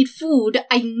not need food.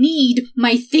 I need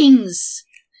my things.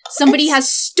 Somebody has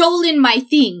stolen my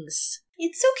things.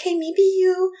 It's okay. Maybe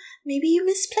you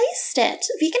misplaced it.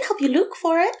 We can help you look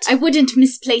for it. I wouldn't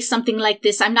misplace something like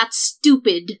this. I'm not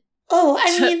stupid. Oh,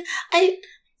 I mean,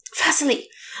 Vasily,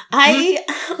 I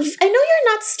know you're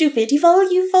not stupid. You've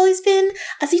always been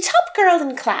the top girl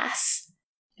in class.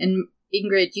 And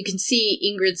Ingrid, you can see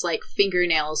Ingrid's like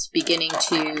fingernails beginning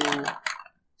to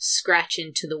scratch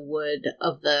into the wood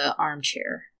of the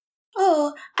armchair.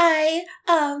 Oh,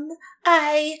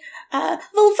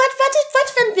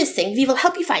 what went missing? We will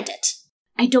help you find it.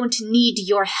 I don't need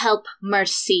your help,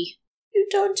 Mercy. You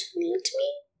don't need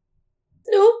me?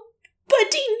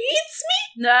 Nobody needs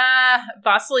me? Nah,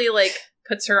 Vasily like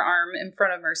puts her arm in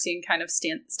front of Mercy and kind of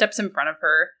steps in front of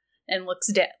her and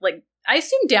looks down, like, I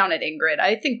assume down at Ingrid.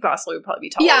 I think Vasily would probably be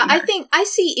taller than her. I think I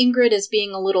see Ingrid as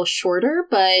being a little shorter,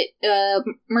 but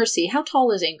Mercy, how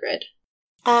tall is Ingrid?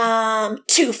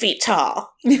 2 feet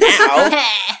tall.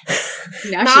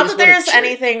 Now Not that there's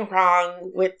anything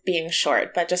wrong with being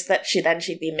short, but just that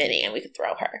she'd be mini and we could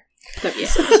throw her.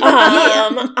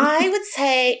 I would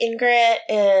say Ingrid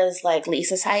is like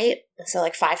Lisa's height, so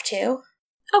like 5'2".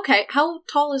 Okay, how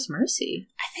tall is Mercy?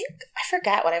 I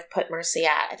forget what I've put Mercy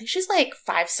at. I think she's like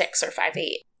 5'6" or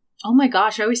 5'8". Oh my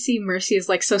gosh, I always see Mercy as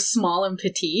like so small and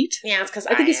petite. Yeah, it's because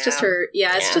I think it's just her.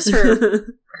 Yeah, it's just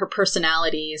her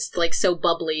personality is like so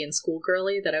bubbly and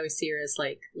schoolgirly that I always see her as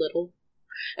like little.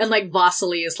 And like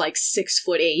Vasily is like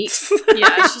 6'8".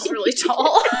 Yeah, she's really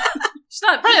tall. She's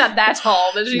probably not that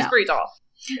tall, but she's pretty tall.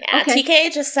 Yeah, okay.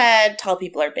 TK just said tall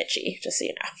people are bitchy, just so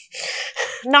you know.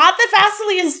 Not that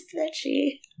Vasily is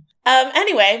bitchy.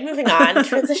 Anyway, moving on.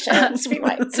 Transitions.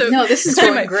 No, this is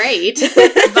going great.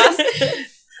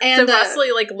 And so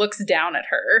Vasily like looks down at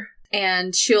her.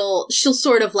 And she'll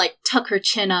sort of like tuck her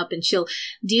chin up and do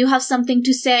you have something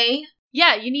to say?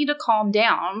 Yeah, you need to calm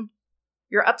down.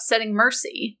 You're upsetting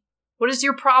Mercy. What is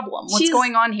your problem? What's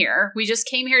going on here? We just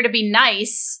came here to be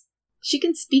nice. She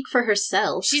can speak for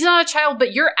herself. She's not a child,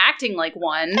 but you're acting like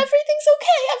one. Everything's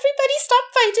okay. Everybody stop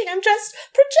fighting. I'm just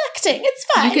projecting. It's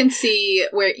fine. You can see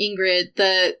where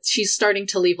Ingrid, she's starting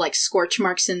to leave like scorch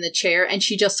marks in the chair, and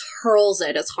she just hurls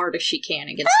it as hard as she can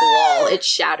against the wall. It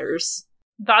shatters.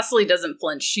 Vasily doesn't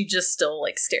flinch. She's just still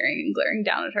like staring and glaring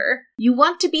down at her. You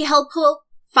want to be helpful?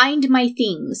 Find my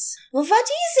things. Well, what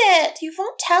is it? You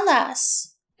won't tell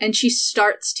us. And she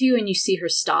starts to, and you see her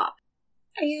stop.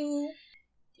 Are you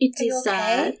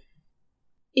okay?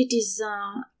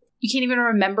 You can't even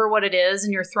remember what it is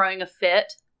and you're throwing a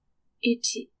fit?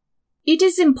 It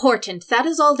is important. That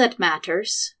is all that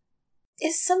matters.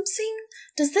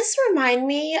 Does this remind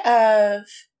me of,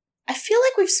 I feel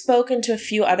like we've spoken to a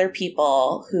few other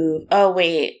people who, I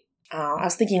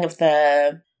was thinking of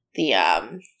the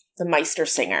Meister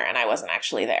singer, and I wasn't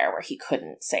actually there, where he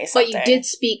couldn't say something. But you did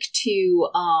speak to,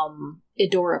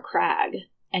 Edora Cragg,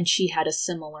 and she had a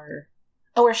similar...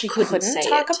 Oh, where she couldn't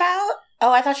talk it. about?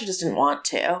 Oh, I thought she just didn't want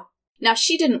to. Now,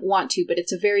 she didn't want to, but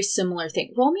it's a very similar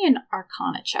thing. Roll me an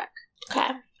Arcana check.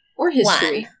 Okay. Or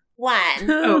History. One.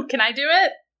 Oh, can I do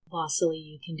it? Vasily,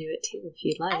 you can do it too if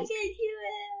you'd like. I can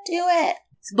do it.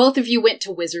 So both of you went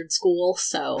to wizard school,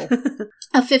 so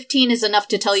a 15 is enough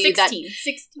to tell you 16.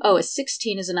 a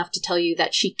 16 is enough to tell you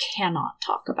that she cannot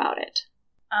talk about it.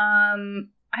 I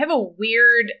have a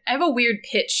weird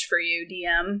pitch for you,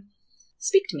 DM.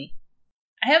 Speak to me.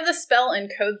 I have the spell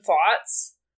Encode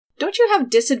Thoughts. Don't you have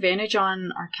disadvantage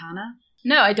on Arcana?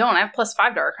 No, I don't. I have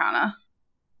 +5 to Arcana.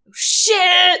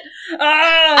 Shit!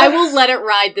 I will let it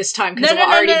ride this time because I've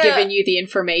already given you the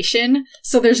information,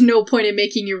 so there's no point in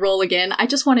making you roll again. I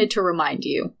just wanted to remind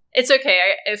you. It's okay.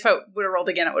 If I would have rolled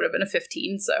again, it would have been a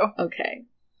 15, so. Okay.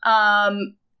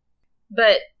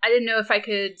 But I didn't know if I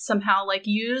could somehow,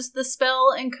 use the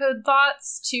spell Encode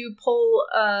Thoughts to pull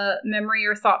a memory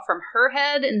or thought from her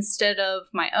head instead of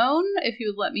my own, if you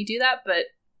would let me do that, but...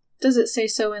 Does it say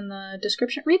so in the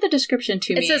description? Read the description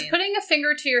to me. It says, putting a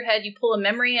finger to your head, you pull a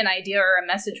memory, an idea, or a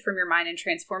message from your mind and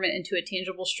transform it into a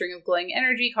tangible string of glowing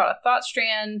energy called a thought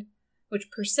strand, which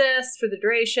persists for the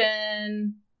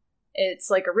duration.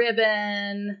 It's like a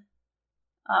ribbon.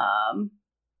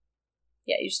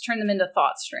 You just turn them into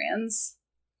thought strands.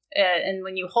 And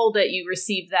when you hold it, you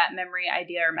receive that memory,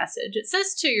 idea, or message. It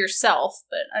says to yourself,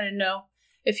 but I didn't know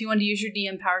if you wanted to use your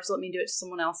DM powers, let me do it to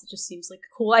someone else. It just seems like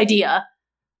a cool idea.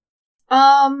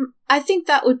 I think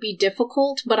that would be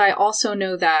difficult, but I also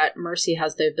know that Mercy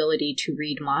has the ability to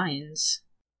read minds.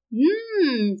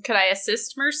 Could I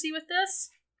assist Mercy with this?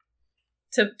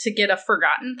 To get a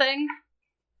forgotten thing?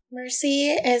 Mercy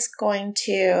is going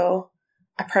to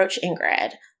approach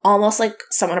Ingrid, almost like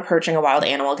someone approaching a wild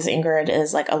animal, because Ingrid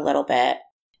is a little bit...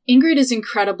 Ingrid is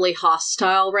incredibly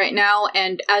hostile right now,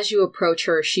 and as you approach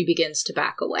her, she begins to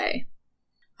back away.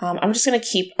 I'm just going to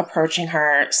keep approaching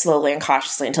her slowly and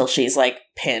cautiously until she's,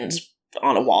 pinned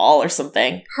on a wall or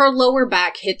something. Her lower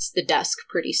back hits the desk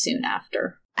pretty soon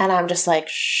after. And I'm just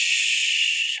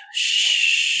shh,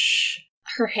 shh.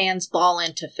 Her hands ball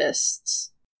into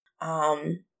fists.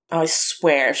 I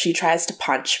swear, if she tries to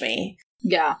punch me...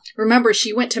 Yeah. Remember,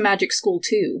 she went to magic school,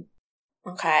 too.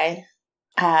 Okay.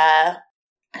 And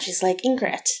she's like,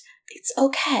 Ingrid, it's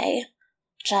okay.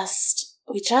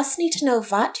 We just need to know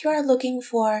what you are looking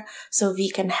for so we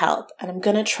can help. And I'm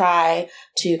going to try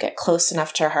to get close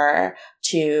enough to her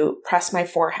to press my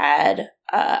forehead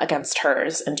against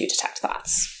hers and do detect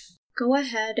thoughts. Go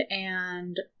ahead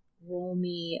and roll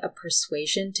me a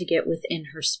persuasion to get within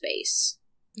her space.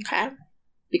 Okay.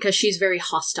 Because she's very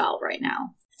hostile right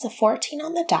now. It's a 14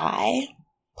 on the die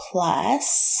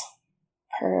plus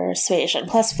persuasion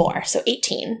plus 4, so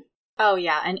 18. Oh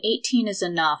yeah, an 18 is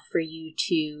enough for you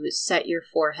to set your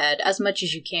forehead as much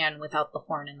as you can without the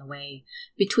horn in the way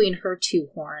between her two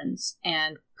horns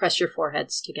and press your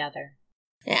foreheads together.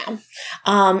 Yeah.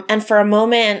 And for a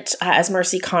moment, as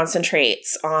Mercy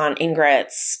concentrates on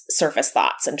Ingrid's surface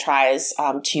thoughts and tries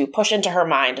to push into her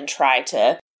mind and try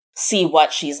to see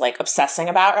what she's obsessing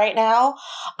about right now,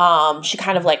 she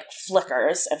kind of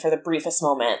flickers and for the briefest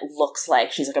moment looks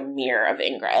like she's a mirror of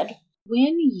Ingrid.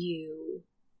 When you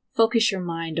focus your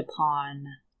mind upon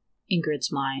Ingrid's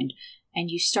mind,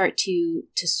 and you start to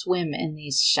swim in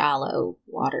these shallow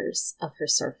waters of her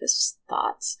surface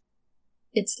thoughts.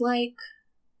 It's like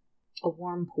a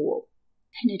warm pool,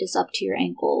 and it is up to your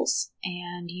ankles,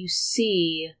 and you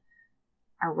see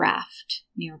a raft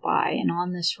nearby, and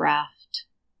on this raft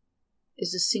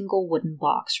is a single wooden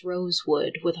box,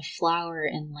 rosewood, with a flower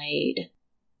inlaid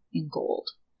in gold.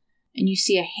 And you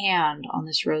see a hand on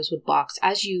this rosewood box.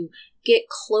 As you get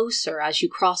closer, as you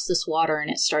cross this water and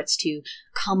it starts to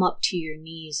come up to your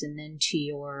knees and then to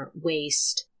your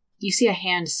waist, you see a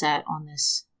hand set on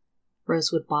this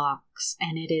rosewood box,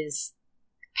 and it is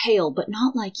pale, but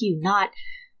not like you, not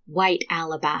white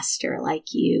alabaster like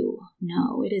you.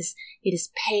 No, it is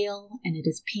pale, and it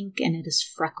is pink, and it is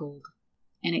freckled,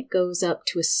 and it goes up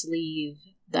to a sleeve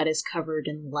that is covered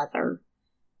in leather,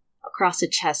 across a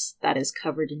chest that is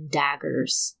covered in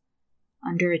daggers,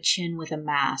 under a chin with a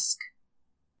mask,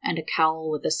 and a cowl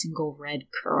with a single red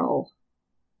curl,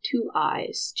 2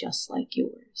 eyes just like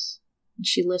yours. And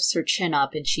she lifts her chin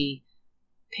up and she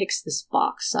picks this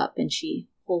box up and she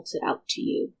holds it out to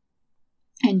you.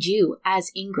 And you,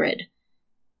 as Ingrid,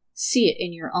 see it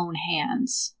in your own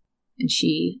hands. And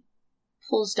she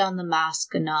pulls down the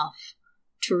mask enough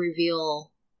to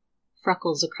reveal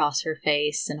freckles across her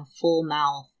face and a full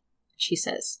mouth. She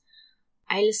says,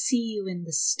 "I'll see you in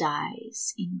the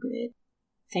skies, Ingrid.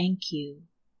 Thank you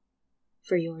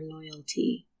for your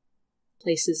loyalty."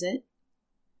 Places it,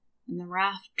 and the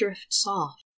raft drifts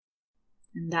off.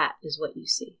 And that is what you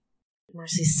see.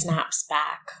 Mercy snaps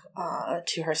back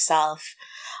to herself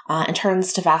and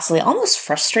turns to Vasily, almost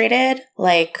frustrated.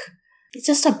 Like, it's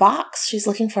just a box. She's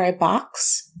looking for a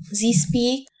box. Sie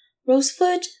speak.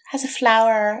 Rosewood has a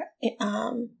flower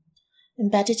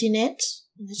embedded in it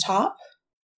on the top.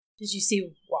 Did you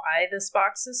see why this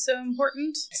box is so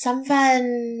important?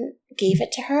 Someone gave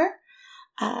it to her.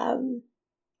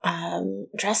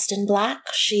 Dressed in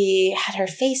black. She had her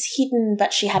face hidden,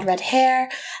 but she had red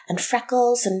hair and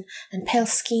freckles and pale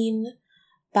skin.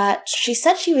 But she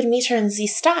said she would meet her in the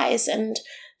skies. And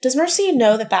does Mercy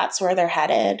know that that's where they're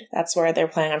headed? That's where they're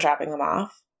planning on dropping them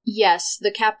off? Yes,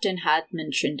 the captain had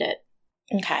mentioned it.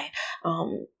 Okay.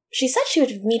 She said she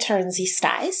would meet her in the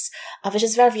skies, which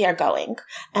is where we are going.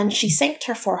 And she thanked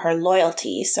her for her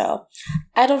loyalty, so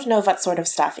I don't know what sort of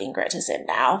stuff Ingrid is in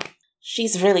now.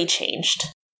 She's really changed.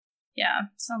 Yeah,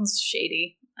 sounds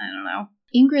shady. I don't know.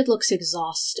 Ingrid looks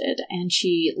exhausted, and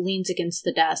she leans against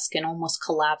the desk and almost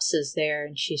collapses there,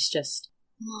 and she's just,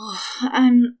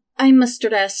 I must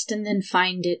rest and then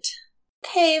find it.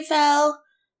 Okay, well,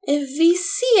 if we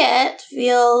see it,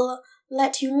 we'll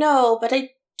let you know, but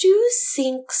I do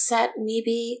think that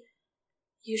maybe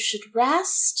you should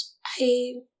rest.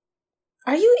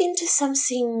 Are you into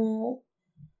something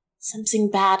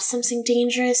bad, something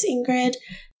dangerous, Ingrid?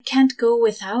 I can't go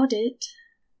without it.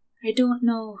 I don't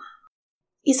know.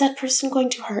 Is that person going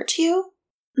to hurt you?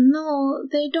 No,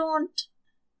 they don't.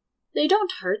 They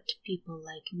don't hurt people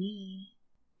like me.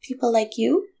 People like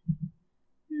you?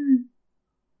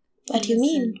 What do you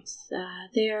mean?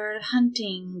 They're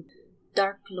hunting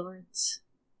Dark Lords.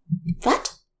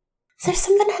 What? There's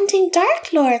someone hunting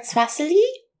Dark Lords, Vasily?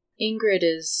 Ingrid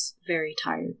is very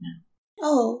tired now.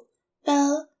 Oh,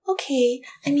 well, okay.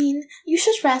 I mean, you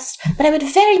should rest, but I would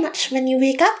very much, when you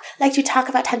wake up, like to talk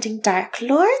about hunting Dark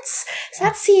Lords. So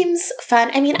that seems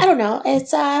fun. I mean, I don't know. It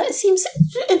seems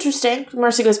interesting.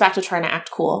 Mercy goes back to trying to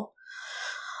act cool.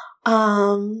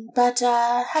 But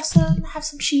have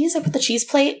some cheese. I put the cheese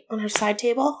plate on her side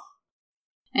table.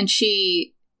 And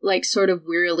she, sort of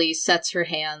wearily sets her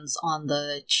hands on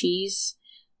the cheese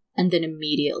and then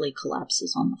immediately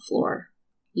collapses on the floor.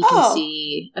 You can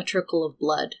see a trickle of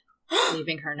blood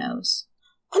leaving her nose.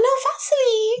 Oh no,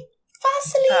 Vasily!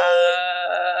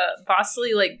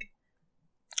 Vasily,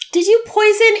 Did you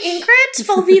poison Ingrid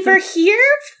while we were here?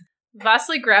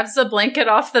 Vasily grabs the blanket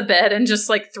off the bed and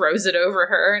just throws it over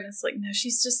her, and it's no,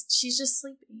 she's just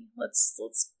sleepy. Let's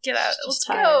get out. Let's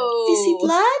go. Do you see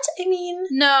blood? I mean,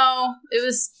 no,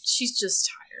 she's just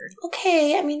tired.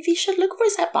 Okay, I mean, we should look for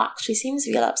that box. She seems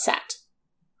real upset.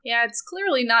 Yeah, it's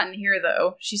clearly not in here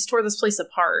though. She's tore this place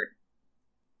apart.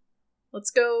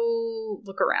 Let's go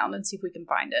look around and see if we can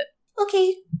find it.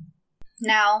 Okay.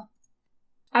 Now,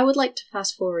 I would like to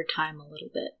fast forward time a little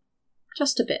bit.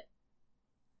 Just a bit.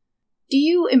 Do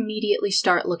you immediately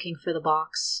start looking for the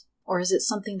box, or is it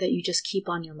something that you just keep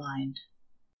on your mind?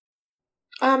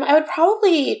 I would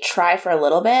probably try for a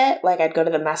little bit. I'd go to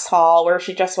the mess hall where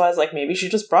she just was. Maybe she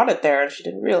just brought it there and she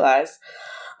didn't realize.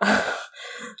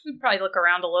 We'd probably look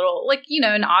around a little,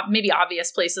 in maybe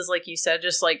obvious places, like you said,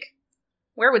 just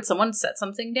where would someone set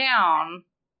something down?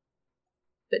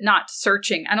 But not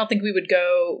searching. I don't think we would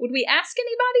go. Would we ask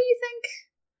anybody, you think?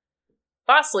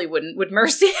 Vasily wouldn't. Would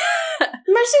Mercy?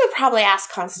 Mercy would probably ask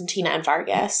Constantina and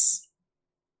Vargas.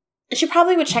 And she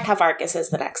probably would check how Vargas is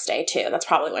the next day, too. That's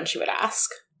probably when she would ask.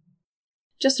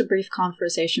 Just a brief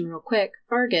conversation real quick.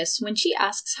 Vargas, when she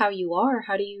asks how you are,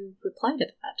 how do you reply to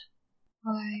that?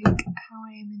 How I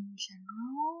am in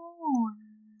general?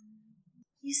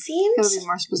 You seemed... It would be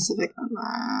more specific than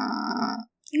that.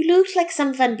 You looked like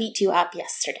someone beat you up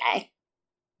yesterday.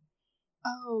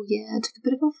 Oh, yeah, I took a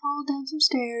bit of a fall down some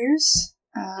stairs.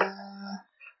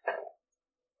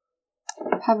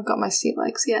 Haven't got my sea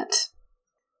legs yet.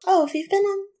 Oh, we've been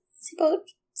on the boat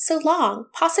so long.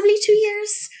 Possibly 2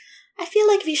 years? I feel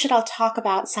like we should all talk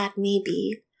about that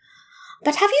maybe.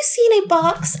 But have you seen a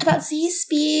box about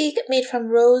Z-Speak made from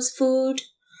rose food?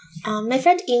 My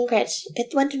friend Ingrid,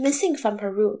 it went missing from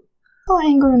her room. Oh,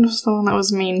 Ingrid was the one that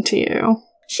was mean to you.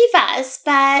 She was,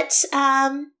 but,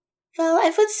 well,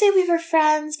 I would say we were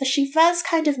friends, but she was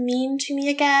kind of mean to me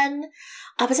again.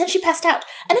 But then she passed out.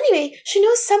 And anyway, she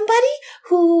knows somebody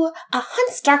who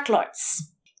hunts Dark Lords.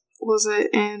 Was it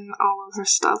in all of her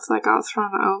stuff that got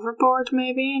thrown overboard,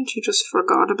 maybe, and she just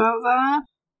forgot about that?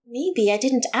 Maybe I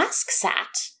didn't ask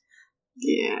Sat.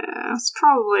 Yeah, it's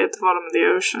probably at the bottom of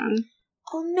the ocean.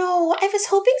 Oh no, I was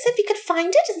hoping that we could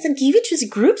find it and then give it to the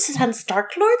groups and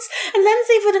Stark Lords, and then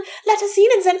they would let us in,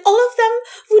 and then all of them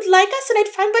would like us, and I'd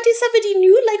find somebody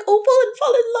new like Opal and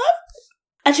fall in love.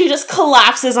 And she just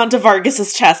collapses onto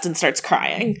Vargas's chest and starts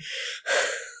crying.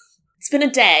 It's been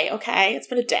a day, okay? It's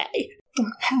been a day.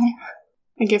 Okay.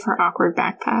 I give her awkward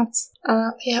back pats.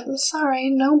 Yeah, I'm sorry,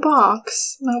 no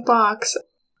box. No box.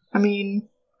 I mean,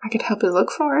 I could help you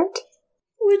look for it.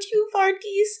 Would you,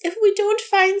 Vargas? If we don't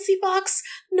find the box,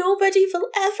 nobody will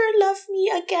ever love me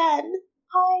again.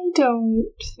 I don't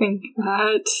think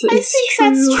that I think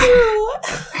that's true.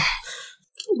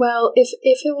 Well, if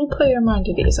it will put your mind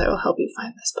at ease, I will help you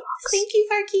find this box. Thank you,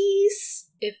 Vargas.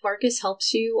 If Vargas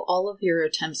helps you, all of your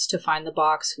attempts to find the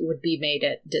box would be made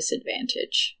at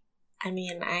disadvantage. I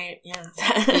mean, yeah.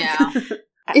 Yeah.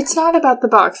 It's not about the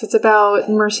box, it's about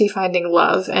Mercy finding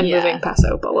love and moving past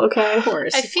Opal, okay? Of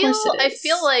course, I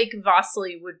feel like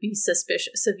Vasily would be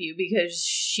suspicious of you because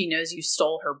she knows you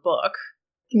stole her book.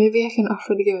 Maybe I can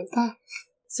offer to give it back.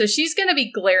 So she's going to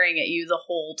be glaring at you the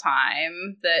whole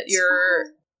time that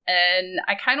you're... And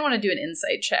I kind of want to do an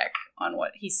insight check on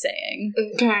what he's saying.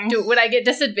 Okay. Would I get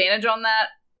disadvantage on that?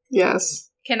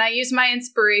 Yes. Can I use my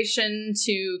inspiration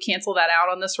to cancel that out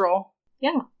on this roll?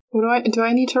 Yeah. Do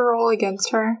I need to roll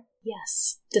against her?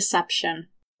 Yes. Deception.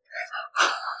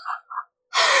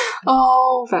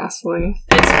 Oh, Vasily.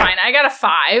 It's fine. I got a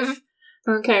 5.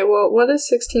 Okay, well, what is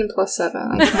 16 plus 7?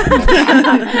 I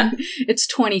can't It's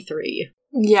 23.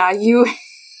 Yeah, you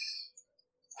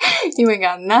ain't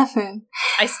got nothing.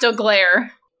 I still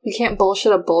glare. You can't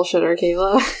bullshit a bullshitter,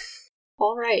 Kayla.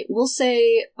 All right, we'll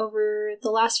say over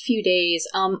the last few days,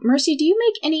 Mercy, do you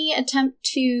make any attempt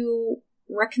to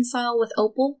reconcile with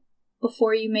Opal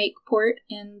before you make port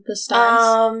in the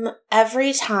stars?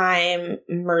 Every time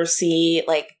Mercy,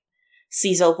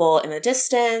 sees Opal in the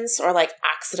distance or,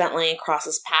 accidentally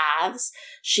crosses paths,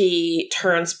 she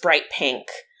turns bright pink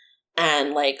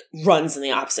and, runs in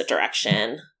the opposite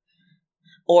direction.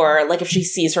 Or, if she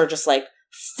sees her, just,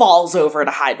 falls over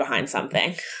to hide behind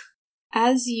something.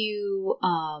 As you,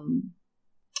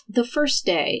 the first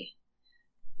day,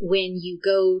 when you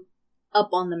go up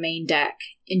on the main deck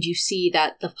and you see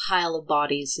that the pile of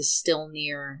bodies is still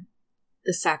near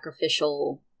the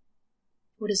sacrificial,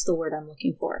 what is the word I'm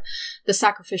looking for? The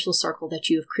sacrificial circle that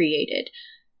you have created.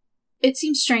 It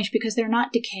seems strange because they're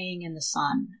not decaying in the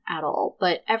sun at all,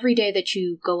 but every day that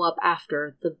you go up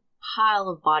after, the pile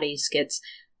of bodies gets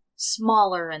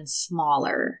smaller and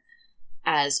smaller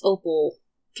as Opal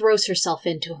throws herself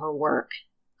into her work,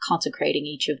 consecrating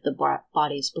each of the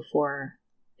bodies before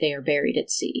they are buried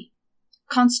at sea.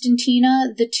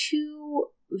 Constantina, the 2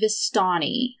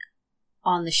 Vistani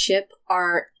on the ship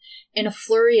are in a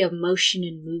flurry of motion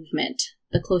and movement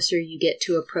the closer you get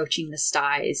to approaching the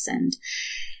skies, and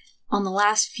on the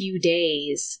last few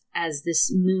days, as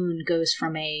this moon goes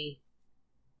from a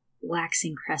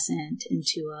waxing crescent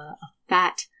into a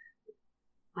fat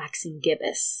waxing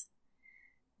gibbous,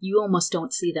 you almost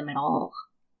don't see them at all.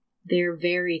 They're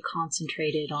very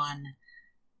concentrated on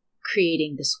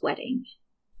creating this wedding,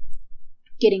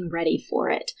 getting ready for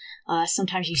it.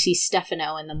 Sometimes you see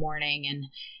Stefano in the morning, and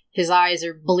his eyes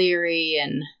are bleary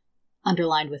and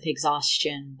underlined with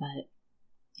exhaustion, but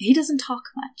he doesn't talk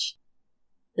much.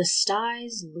 The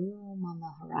stars loom on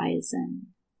the horizon,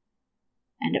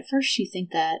 and at first you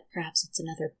think that perhaps it's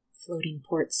another floating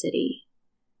port city.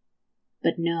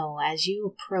 But no, as you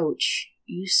approach,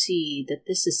 you see that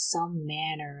this is some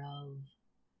manner of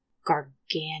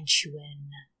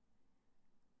gargantuan,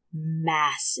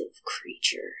 massive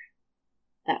creature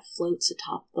that floats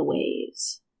atop the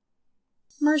waves.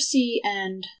 Mercy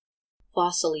and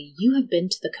Vasily, you have been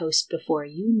to the coast before.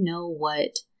 You know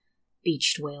what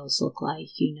beached whales look like.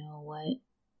 You know what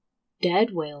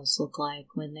dead whales look like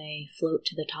when they float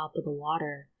to the top of the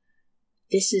water.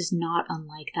 This is not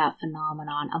unlike that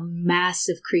phenomenon. A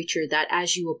massive creature that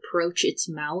as you approach its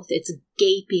mouth, its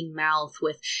gaping mouth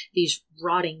with these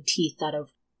rotting teeth that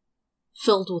have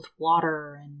filled with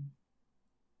water and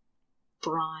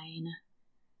brine.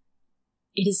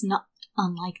 It is not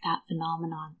unlike that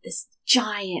phenomenon. This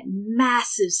giant,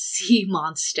 massive sea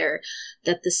monster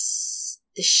that the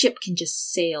ship can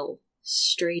just sail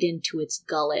straight into its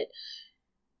gullet.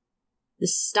 The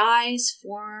skies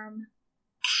form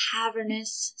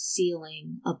cavernous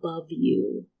ceiling above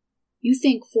you. You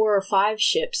think 4 or 5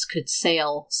 ships could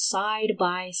sail side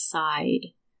by side,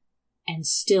 and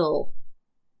still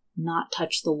not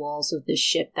touch the walls of this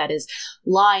ship that is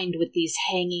lined with these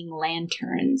hanging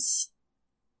lanterns.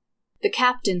 The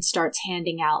captain starts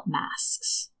handing out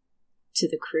masks to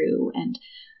the crew and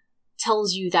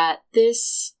tells you that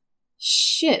this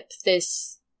ship,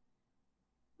 this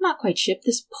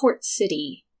port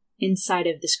city inside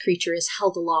of this creature is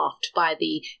held aloft by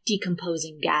the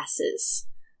decomposing gases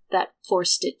that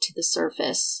forced it to the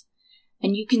surface.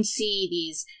 And you can see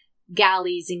these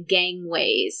galleys and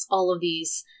gangways, all of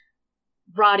these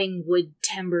rotting wood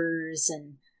timbers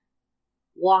and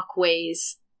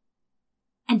walkways,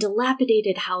 and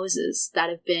dilapidated houses that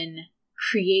have been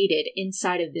created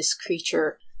inside of this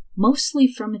creature, mostly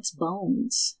from its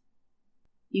bones.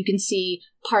 You can see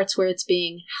parts where it's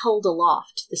being held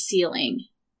aloft, the ceiling,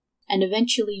 and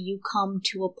eventually you come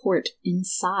to a port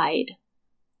inside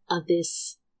of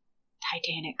this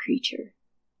titanic creature.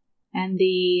 And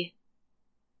the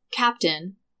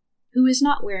captain, who is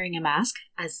not wearing a mask,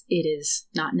 as it is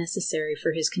not necessary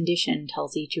for his condition,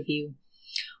 tells each of you,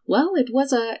 "Well, it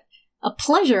was a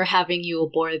pleasure having you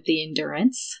aboard the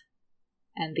Endurance."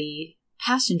 And the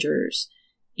passengers,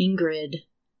 Ingrid,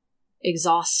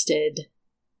 exhausted,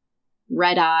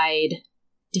 red-eyed,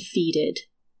 defeated,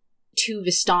 two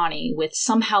Vistani with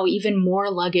somehow even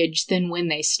more luggage than when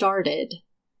they started,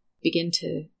 begin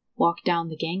to walk down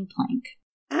the gangplank.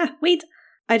 Wait.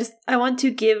 I want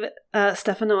to give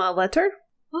Stefano a letter.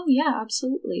 Oh, yeah,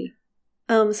 absolutely.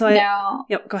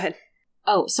 Yep, go ahead.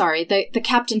 Oh, sorry. The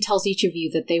captain tells each of you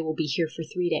that they will be here for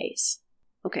 3 days.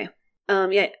 Okay.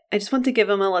 I just want to give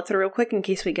him a letter real quick in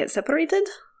case we get separated.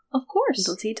 Of course.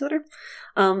 Don't see each other.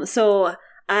 So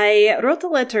I wrote a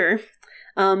letter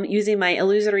using my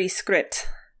illusory script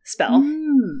spell.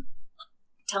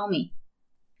 Tell me.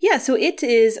 Yeah, so it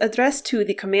is addressed to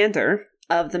the commander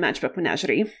of the Matchbook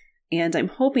Menagerie, and I'm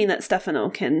hoping that Stefano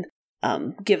can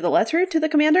give the letter to the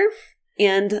commander.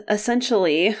 And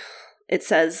essentially, it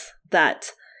says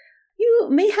that you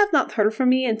may have not heard from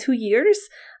me in 2 years,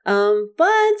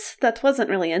 but that wasn't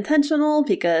really intentional,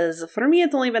 because for me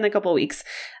it's only been a couple weeks,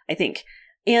 I think.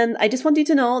 And I just want you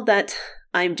to know that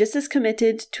I'm just as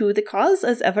committed to the cause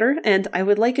as ever, and I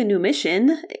would like a new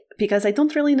mission, because I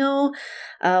don't really know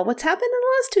what's happened in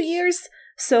the last 2 years.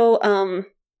 So,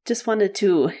 just wanted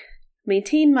to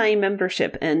maintain my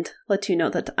membership and let you know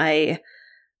that I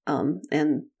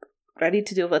am ready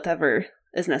to do whatever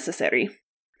is necessary.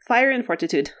 Fire and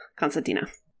fortitude, Constantina.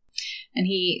 And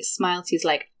he smiles. He's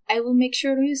like, "I will make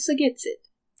sure Rusa gets it."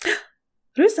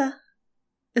 Rusa?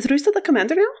 Is Rusa the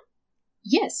commander now?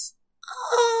 Yes.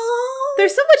 Oh,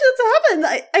 there's so much that's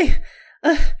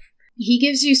happened. He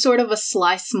gives you sort of a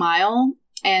sly smile,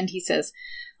 and he says,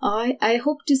 I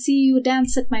hope to see you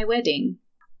dance at my wedding."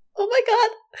 Oh my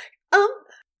god.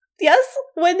 Yes,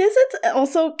 when is it?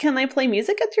 Also, can I play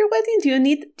music at your wedding?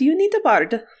 Do you need a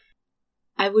bard?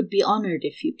 I would be honored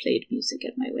if you played music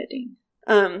at my wedding.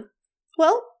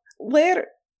 Well, where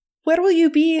will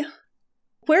you be?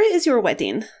 Where is your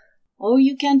wedding? Oh,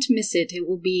 you can't miss it. It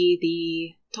will be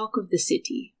the talk of the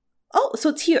city. Oh, so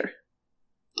it's here.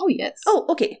 Oh, yes. Oh,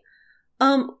 okay.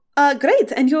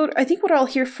 Great. And I think we're all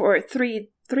here for three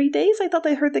days, I thought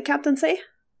I heard the captain say.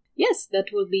 Yes,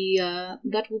 that will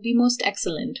be most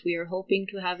excellent. We are hoping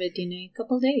to have it in a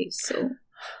couple days, so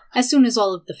as soon as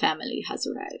all of the family has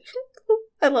arrived.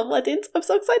 I love weddings. I'm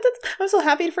so excited. I'm so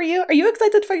happy for you. Are you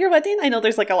excited for your wedding? I know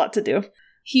there's a lot to do.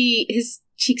 His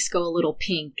cheeks go a little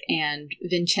pink, and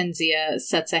Vincenzia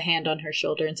sets a hand on her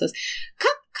shoulder and says,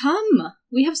 Come!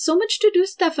 We have so much to do,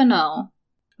 Stefano.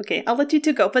 Okay, I'll let you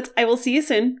two go, but I will see you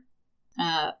soon.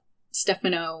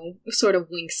 Stefano sort of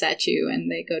winks at you, and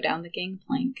they go down the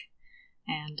gangplank.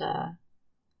 And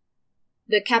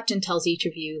the captain tells each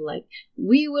of you,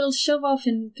 we will shove off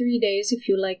in 3 days if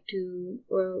you like to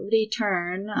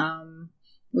return.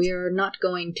 We are not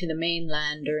going to the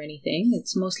mainland or anything.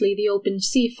 It's mostly the open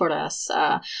sea for us.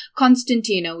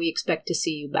 Constantino, we expect to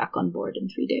see you back on board in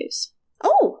 3 days.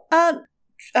 Oh,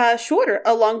 sure.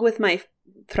 Along with my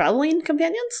traveling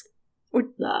companions? Or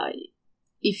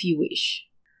if you wish.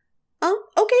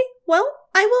 Okay. Well,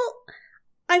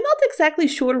 I'm not exactly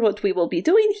sure what we will be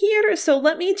doing here, so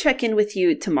let me check in with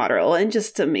you tomorrow, and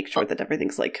just to make sure that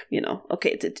everything's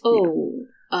okay.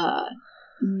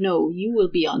 No, you will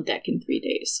be on deck in 3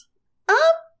 days.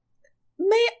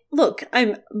 Look,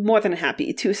 I'm more than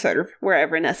happy to serve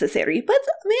wherever necessary, but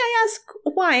may I ask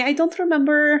why? I don't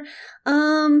remember.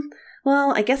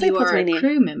 Well, I guess I put my name. You are a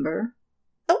crew member.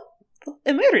 Oh,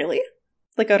 am I really?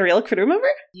 Like a real crew member?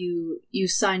 You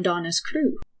signed on as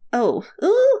crew. Oh,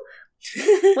 ooh.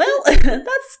 Well,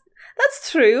 that's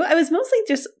That's true. I was mostly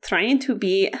just trying to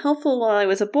be helpful while I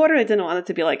was aboard. I didn't want it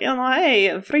to be like,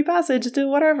 hey, free passage to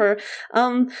whatever.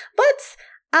 But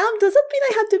does that mean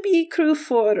I have to be crew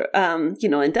for,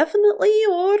 indefinitely?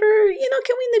 Or,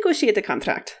 can we negotiate a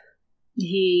contract?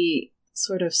 He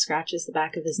sort of scratches the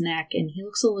back of his neck and he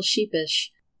looks a little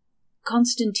sheepish.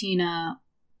 Constantina,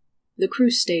 the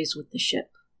crew stays with the ship.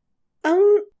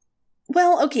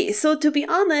 Well, okay, so to be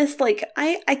honest,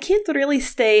 I can't really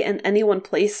stay in any one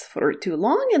place for too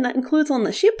long, and that includes on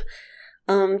the ship.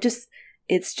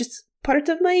 It's just part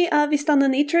of my Vistana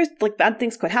nature. Like, bad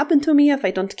things could happen to me if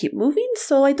I don't keep moving,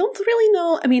 so I don't really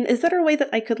know. I mean, is there a way that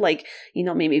I could,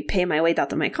 maybe pay my way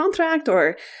out of my contract,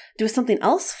 or do something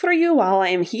else for you while I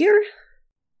am here?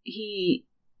 He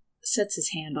sets his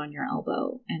hand on your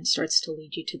elbow and starts to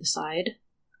lead you to the side.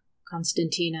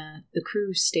 Constantina, the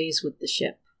crew stays with the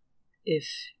ship. If...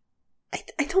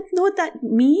 I don't know what that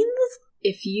means.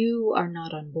 If you are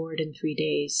not on board in 3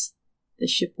 days, the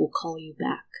ship will call you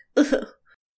back.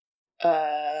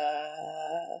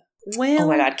 Well... Oh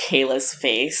my god, Kayla's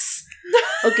face.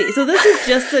 Okay, so this is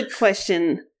just a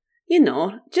question,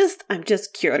 I'm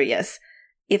just curious.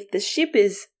 If the ship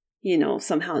is,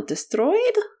 somehow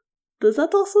destroyed, does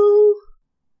that also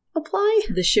apply?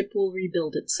 The ship will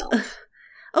rebuild itself.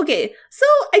 Okay, so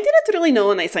I didn't really know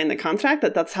when I signed the contract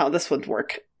that that's how this would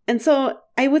work. And so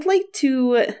I will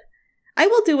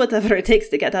do whatever it takes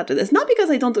to get out of this. Not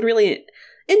because I don't really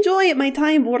enjoy my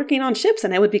time working on ships,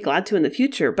 and I would be glad to in the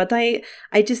future, but I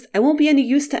won't be any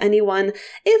use to anyone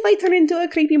if I turn into a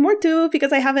creepy Mortu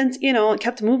because I haven't,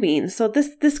 kept moving. So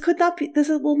this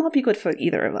will not be good for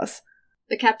either of us.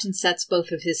 The captain sets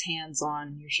both of his hands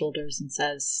on your shoulders and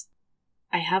says,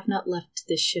 I have not left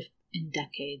this ship in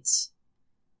decades.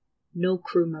 No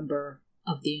crew member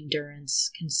of the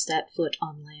Endurance can step foot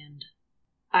on land.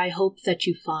 I hope that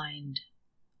you find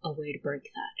a way to break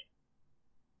that.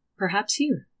 Perhaps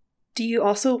here. Do you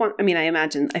also want,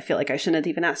 I feel like I shouldn't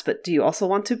even ask, but do you also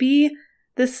want to be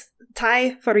this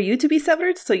tie for you to be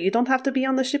severed so you don't have to be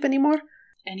on the ship anymore?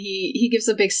 And he gives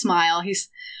a big smile.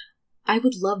 I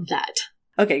would love that.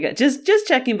 Okay, good. Just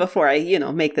checking before I,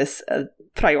 make this a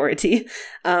priority.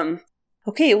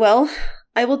 Okay, well,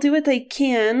 I will do what I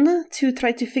can to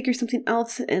try to figure something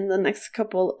else in the next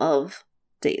couple of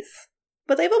days.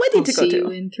 But I have a wedding to go to. I'll see you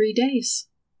in 3 days.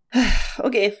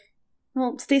 Okay.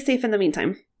 Well, stay safe in the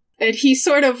meantime. And he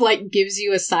sort of, gives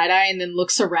you a side-eye and then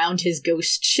looks around his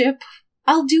ghost ship.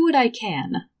 I'll do what I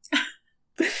can.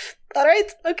 All right,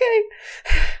 okay.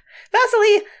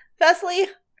 Vasily! Vasily's,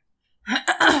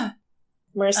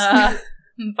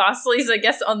 I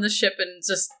guess, on the ship and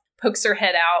just pokes her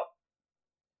head out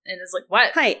and is like,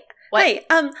 what? Hi. What?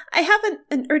 Hi, I have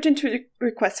an urgent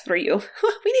request for you.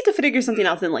 We need to figure something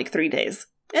out in 3 days.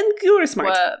 And you were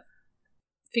smart.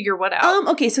 Figure what out?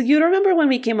 Okay, so you remember when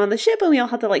we came on the ship and we all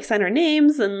had to sign our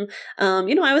names and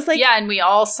I was like, yeah, and we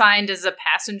all signed as a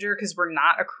passenger because we're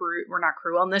not crew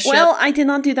on this ship. Well, I did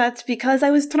not do that because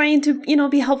I was trying to,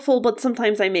 be helpful, but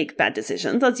sometimes I make bad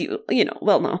decisions, as you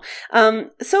well know.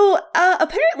 So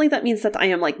apparently that means that I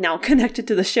am now connected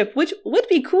to the ship, which would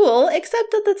be cool,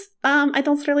 except that that's I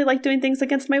don't really like doing things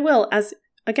against my will, as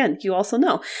again, you also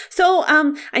know. So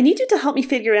I need you to help me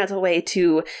figure out a way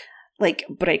to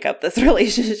break up this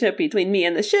relationship between me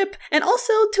and the ship, and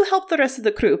also to help the rest of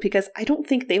the crew, because I don't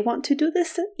think they want to do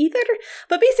this either.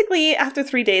 But basically, after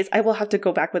 3 days, I will have to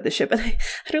go back with the ship, and I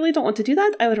really don't want to do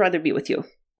that. I would rather be with you.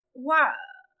 Why?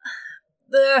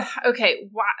 Okay,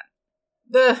 why?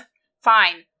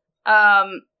 Fine.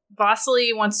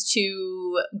 Vasily wants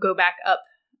to go back up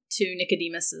to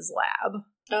Nicodemus's lab.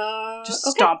 Just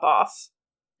stomp off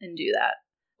and do that.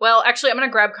 Well, actually, I'm going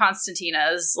to grab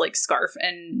Constantina's, scarf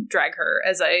and drag her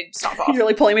as I stomp off. You're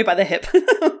really pulling me by the hip.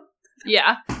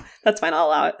 Yeah. That's fine, I'll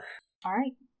allow it. All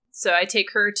right. So I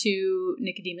take her to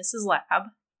Nicodemus's lab,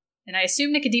 and I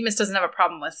assume Nicodemus doesn't have a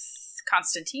problem with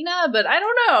Constantina, but I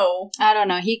don't know. I don't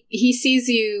know. He sees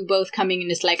you both coming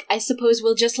and is like, I suppose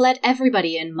we'll just let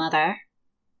everybody in, Mother.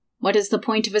 What is the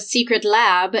point of a secret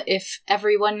lab if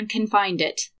everyone can find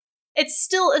it? It's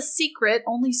still a secret.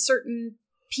 Only certain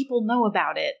people know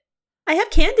about it. I have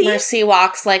candy. Mercy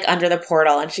walks under the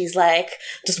portal and she's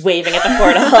just waving at the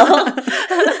portal.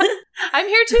 I'm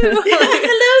here too. Hello,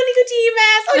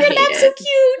 Nicodemus. Oh, your lab's so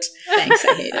cute. Thanks,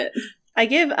 I hate it. I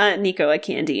give Nico a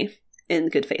candy in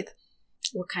good faith.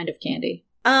 What kind of candy?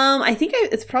 I think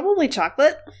it's probably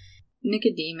chocolate.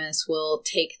 Nicodemus will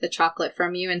take the chocolate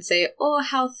from you and say, oh,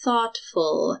 how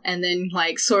thoughtful. And then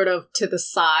sort of to the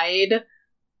side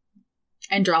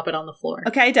and drop it on the floor.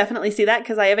 Okay, I definitely see that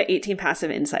because I have an 18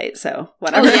 passive insight, so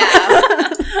whatever. Oh,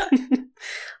 yeah.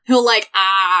 He'll like,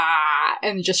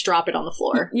 and just drop it on the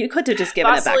floor. You could have just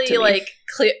given it back to me.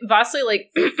 Vasily,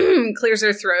 like, clears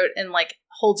her throat and, like,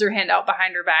 holds her hand out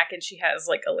behind her back, and she has,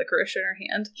 like, a licorice in her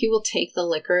hand. He will take the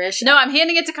licorice. No, I'm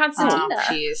handing it to Constantina. Oh,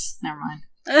 jeez. Never mind.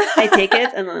 I take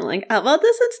it, and then I'm like, how about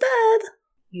this instead?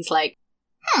 He's like,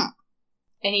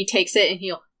 and he takes it, and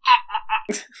he'll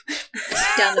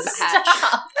down the hatch.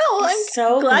 Oh, I'm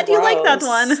so glad you like that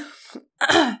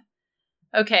one.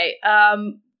 Okay,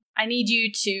 I need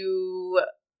you to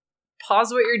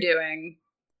pause what you're doing,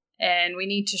 and we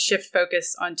need to shift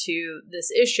focus onto this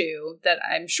issue that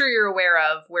I'm sure you're aware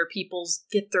of, where people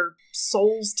get their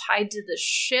souls tied to the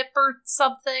ship or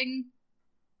something.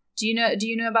 Do you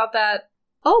know about that?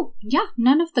 Oh, yeah,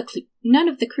 none of the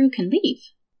crew can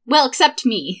leave. Well, except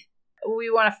me. We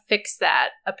want to fix that,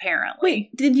 apparently.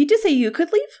 Wait, did you just say you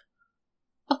could leave?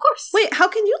 Of course. Wait, how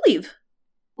can you leave?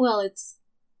 Well, it's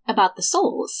about the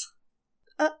souls.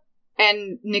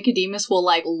 And Nicodemus will,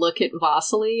 like, look at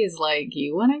Vasily, is like,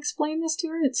 you want to explain this to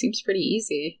her? It seems pretty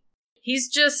easy. He's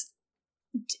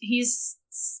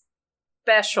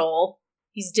special.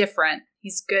 He's different.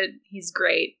 He's good. He's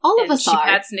great. All of us she are.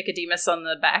 pats Nicodemus on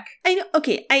the back. I know.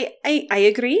 Okay, I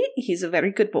agree. He's a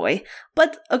very good boy.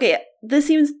 But okay, this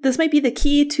might be the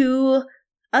key to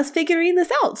us figuring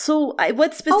this out. So,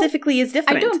 what specifically is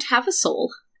different? I don't have a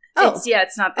soul. Oh,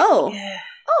 It's not the...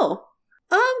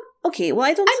 Okay. Well,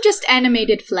 I don't. I'm just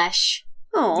animated flesh.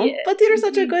 Oh, Yeah. but you're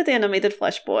such a good animated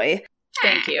flesh boy.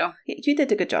 Thank you. You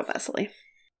did a good job, Vasily.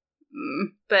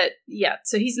 But yeah,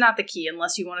 so he's not the key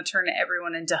unless you want to turn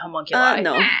everyone into homunculi.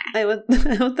 No, I would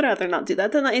rather not do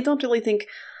that. And I don't really think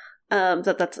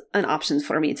that that's an option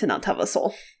for me to not have a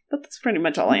soul. But that's pretty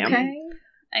much all I am. Okay.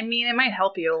 I mean, it might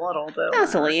help you a little, though.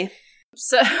 Vasily.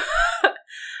 So,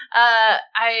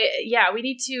 we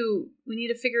need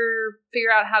to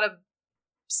figure out how to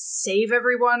save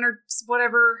everyone or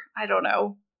whatever. I don't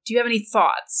know. Do you have any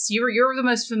thoughts? You're the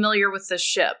most familiar with this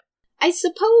ship. I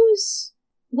suppose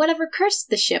whatever cursed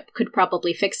the ship could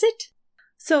probably fix it.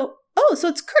 So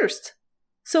it's cursed.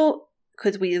 So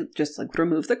could we just like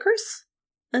remove the curse?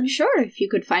 I'm sure if you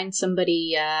could find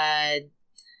somebody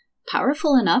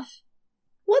powerful enough.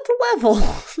 What level?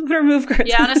 Remove curse.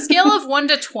 Yeah, on a scale of 1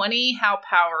 to 20, how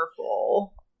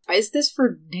powerful? Is this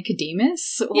for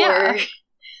Nicodemus? Or Yeah.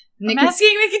 I'm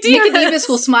asking Nicodemus. Nicodemus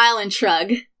will smile and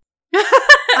shrug.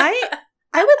 I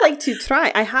would like to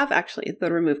try. I have actually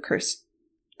the remove curse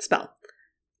spell.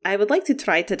 I would like to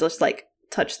try to just like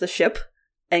touch the ship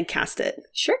and cast it.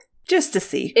 Sure. Just to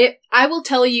see. I will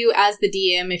tell you as the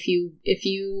DM, if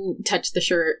you touch the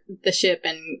ship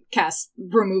and cast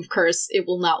remove curse, it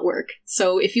will not work.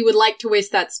 So if you would like to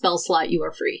waste that spell slot, you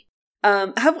are free.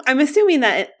 I'm assuming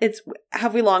that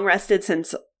have we long rested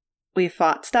since we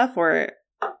fought stuff, or?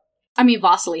 I mean,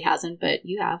 Vasily hasn't, but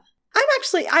you have.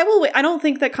 I will wait. I don't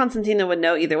think that Constantina would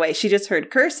know either way. She just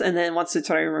heard curse and then wants to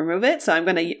try and remove it. So I'm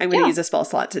gonna use a spell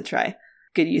slot to try.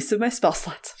 Good use of my spell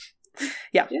slots.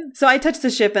 Yeah. So I touch the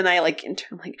ship and I like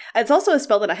it's also a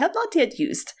spell that I have not yet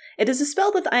used. It is a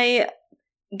spell that I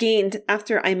gained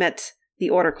after I met the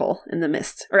Oracle in the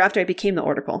Mist, or after I became the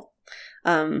Oracle.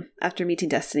 After meeting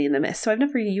Destiny in the Mist. So I've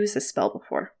never used this spell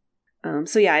before.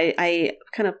 I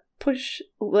kind of push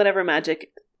whatever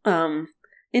magic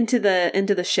into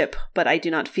the ship, but I do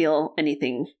not feel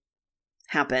anything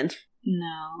happen.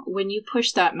 No. When you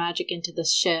push that magic into the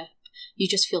ship, you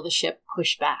just feel the ship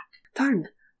push back. Darn.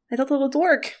 I thought that would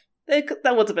work.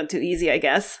 That would have been too easy, I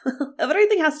guess.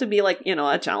 Everything has to be, like,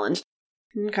 a challenge.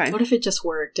 Okay. What if it just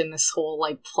worked and this whole,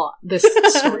 like, plot, this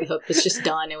story hook was just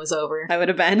done, it was over? I would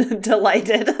have been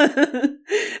delighted.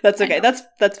 That's okay.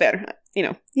 That's fair.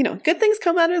 Good things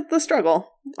come out of the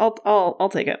struggle. I'll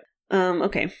take it.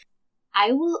 Okay.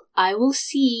 I will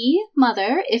see,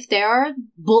 Mother, if there are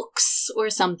books or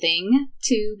something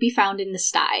to be found in the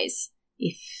styes.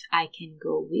 If I can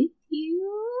go with you.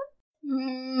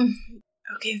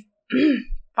 Okay.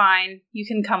 Fine. You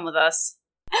can come with us.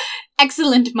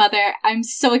 Excellent, Mother. I'm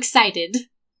so excited.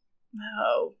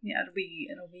 Oh, yeah, it'll be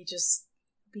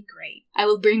great. I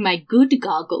will bring my good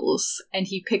goggles. And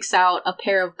he picks out a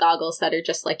pair of goggles that are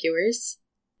just like yours.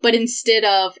 But instead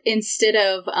of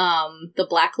the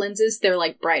black lenses, they're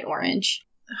like bright orange.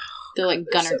 They're like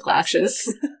gunner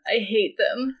glasses. I hate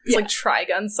them. It's like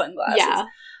Trigun sunglasses. Yeah.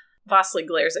 Vasily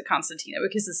glares at Constantina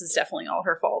because this is definitely all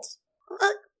her fault.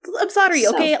 I'm sorry,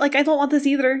 okay? Like, I don't want this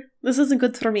either. This isn't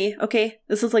good for me, okay?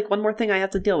 This is like one more thing I have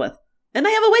to deal with. And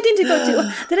I have a wedding to go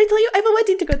to. Did I tell you? I have a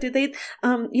wedding to go to. They,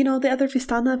 the other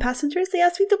Vistana passengers, they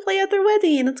asked me to play at their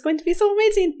wedding, and it's going to be so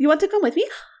amazing. You want to come with me?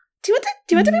 Do you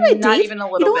want to be my date? Not even a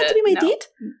little bit. You don't want to be my date?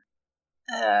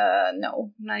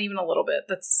 No, not even a little bit.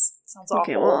 That sounds awful.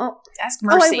 Okay, well, ask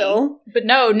Mercy. I will. But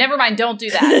no, never mind. Don't do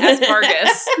that. Ask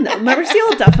Vargas. No, Mercy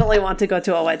will definitely want to go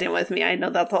to a wedding with me. I know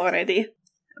that already.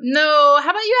 No, how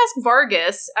about you ask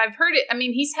Vargas? I've heard it. I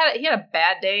mean, he had a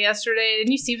bad day yesterday.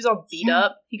 Didn't you see he was all beat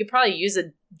up? He could probably use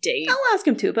a date. I'll ask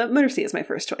him too, but Mercy is my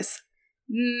first choice.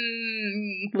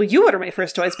 Mm. Well, you were my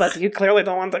first choice, but you clearly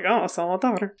don't want to go, so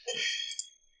whatever.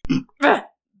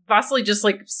 Vasily just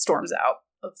storms out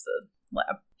of the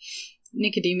lab.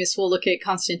 Nicodemus will look at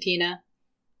Constantina.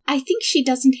 I think she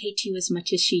doesn't hate you as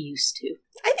much as she used to.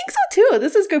 I think so too.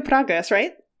 This is good progress,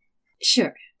 right?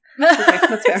 Sure. Okay,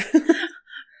 that's fair.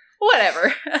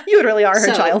 Whatever. You really are her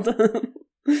So- child.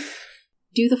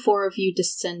 Do the four of you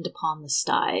descend upon the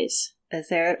styes? Is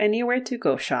there anywhere to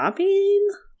go shopping?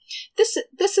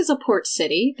 This is a port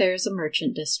city. There's a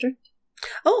merchant district.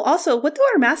 Oh, also, what do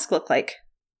our masks look like?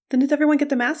 Didn't everyone get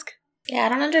the mask? Yeah, I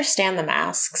don't understand the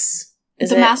masks. Is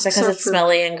The it masks because are it's for-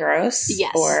 smelly and gross?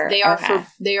 Yes, Or, they are okay.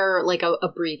 they are like a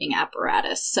breathing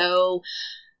apparatus. So,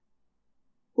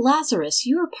 Lazarus,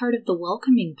 you are part of the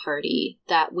welcoming party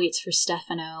that waits for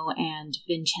Stefano and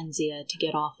Vincenzia to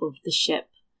get off of the ship.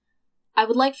 I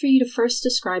would like for you to first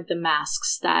describe the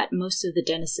masks that most of the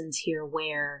denizens here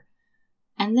wear,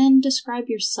 and then describe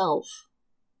yourself.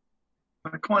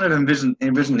 I kind of envision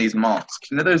these masks.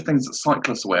 You know those things that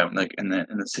cyclists wear in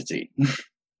the city,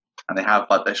 and they have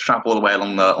they strap all the way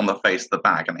along on the face of the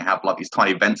back, and they have these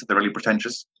tiny vents that they're really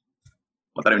pretentious.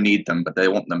 Well, they don't need them, but they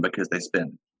want them because they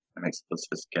spin. It makes it feel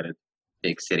sophisticated,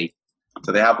 big city.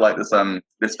 So they have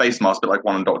this face mask, a bit like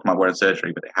one a doctor might wear in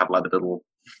surgery, but they have the little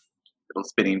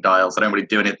spinning dials. They don't really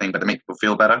do anything, but they make people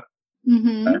feel better.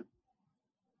 Mm-hmm. Okay.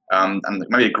 And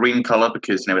maybe a green color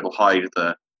because it'll hide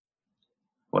the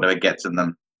whatever gets in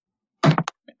them.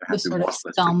 The sort of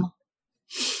scum.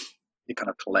 It kind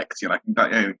of collects, in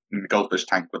the goldfish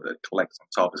tank where it collects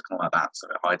on top is kind of like that, so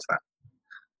it hides that.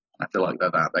 And I feel like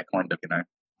they're kind of,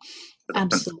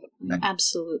 Absolutely.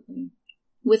 Absolutely.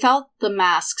 Without the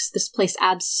masks, this place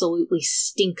absolutely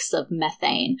stinks of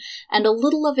methane, and a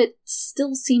little of it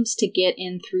still seems to get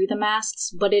in through the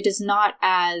masks, but it is not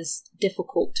as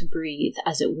difficult to breathe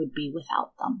as it would be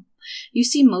without them. You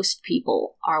see most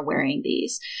people are wearing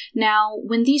these. Now,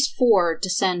 when these four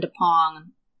descend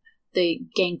upon the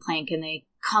gangplank and they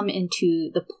come into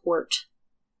the port,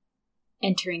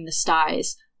 entering the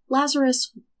styes,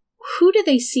 Lazarus, who do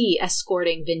they see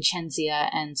escorting Vincenzia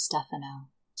and Stefano?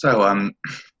 So,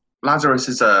 Lazarus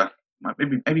is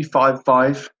maybe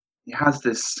 5'5". He has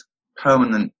this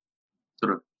permanent,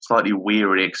 sort of slightly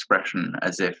weary expression,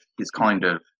 as if he's kind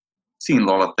of seen a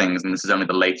lot of things, and this is only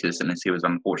the latest in a series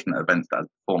of unfortunate events that have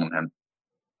befallen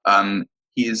him.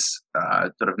 He's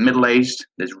sort of middle-aged.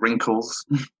 There's wrinkles,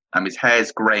 and his hair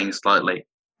is greying slightly,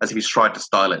 as if he's tried to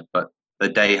style it, but the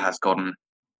day has gotten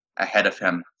ahead of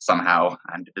him somehow,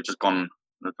 and it's just gone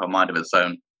into a mind of its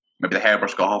own. Maybe the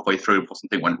hairbrush got halfway through before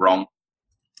something went wrong.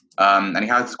 And he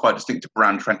has this quite distinctive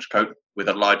brown trench coat with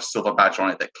a large silver badge on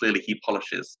it that clearly he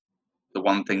polishes. The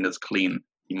one thing that's clean,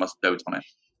 he must dote on it.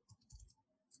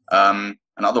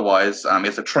 And otherwise, he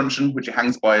has a truncheon, which he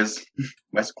hangs by his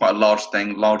waist, quite a large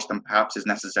thing, larger than perhaps is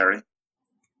necessary.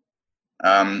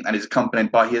 And he's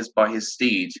accompanied by his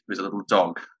steed, who's a little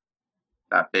dog,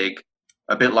 that big,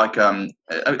 a bit like have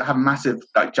a massive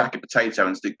jacket potato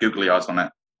and stick googly eyes on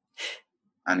it.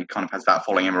 And he kind of has that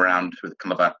following him around with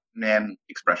kind of a man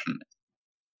expression.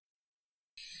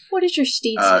 What is your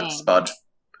steed's name? Spud.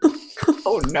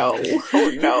 Oh no.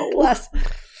 Oh no. Bless.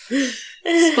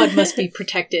 Spud must be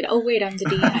protected. Oh wait, I'm the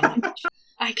DM.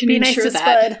 I can Be nice ensure to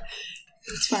that. Spud.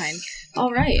 It's fine.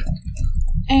 All right.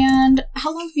 And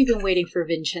how long have you been waiting for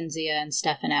Vincenzia and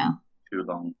Stefano? Too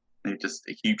long.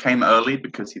 He came early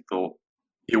because he thought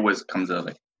he always comes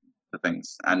early for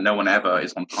things, and no one ever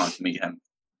is on time to meet him.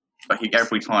 But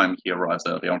every time he arrives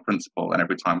early on principle, and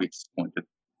every time he's disappointed.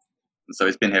 And so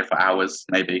he's been here for hours,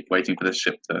 maybe, waiting for this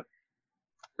ship to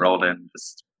roll in,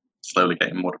 just slowly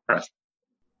getting more depressed.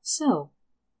 So,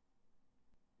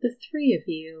 the three of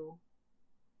you,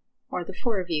 or the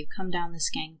four of you, come down this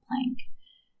gangplank,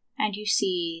 and you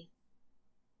see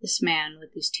this man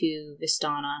with these two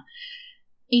Vistana.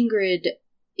 Ingrid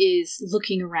is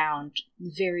looking around,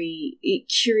 very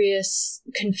curious,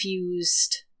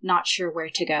 confused, not sure where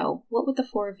to go. What would the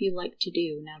four of you like to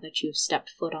do now that you've stepped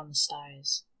foot on the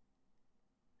styes?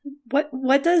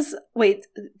 What does... Wait,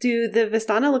 do the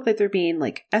Vistana look like they're being,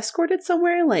 escorted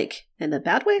somewhere, in a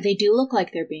bad way? They do look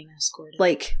like they're being escorted.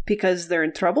 Because they're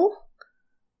in trouble?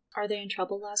 Are they in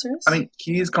trouble, Lazarus? I mean,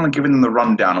 he is kind of giving them the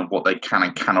rundown of what they can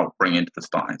and cannot bring into the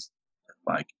styes.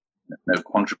 no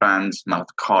contraband,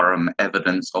 malvocarum,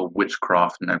 evidence of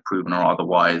witchcraft, proven or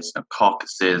otherwise, no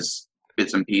carcasses,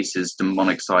 bits and pieces,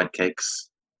 demonic sidekicks.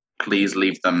 Please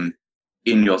leave them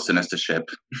in your sinister ship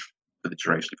for the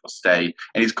duration of your stay.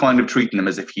 And he's kind of treating them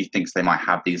as if he thinks they might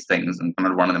have these things and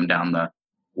kind of running them down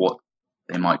what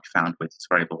they might be found with. It's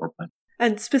very horrible.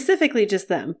 And specifically just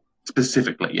them.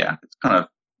 Specifically, yeah. It's kind of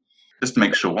just to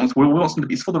make sure. We want them to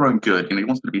be, it's for their own good. He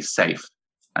wants them to be safe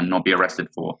and not be arrested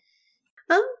for.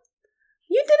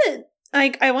 You didn't.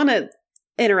 I want to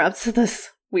interrupt this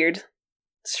weird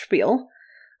spiel.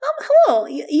 Hello.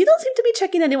 You don't seem to be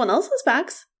checking anyone else's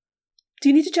bags. Do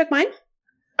you need to check mine?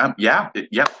 Yep,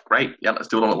 great. Yeah, let's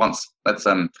do it all at once. Let's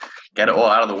get it all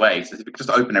out of the way. So if you could just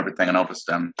open everything, and I'll just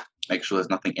make sure there's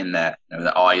nothing in there,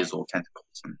 their eyes or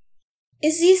tentacles.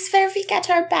 Is this where we get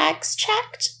our bags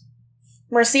checked?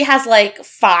 Mercy has like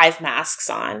 5 masks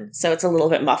on, so it's a little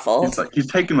bit muffled. It's like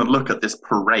he's taking a look at this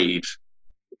parade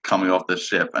coming off the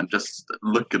ship and just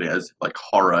look at it as like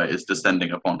horror is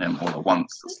descending upon him all at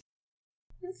once.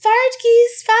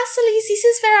 Vardgis, Vasilis, this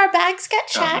is where our bags get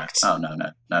checked. Oh, no,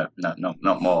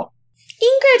 not more.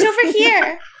 Ingrid, over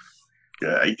here.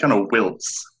 Yeah, he kind of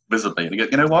wilts visibly. And he goes,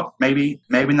 you know what? Maybe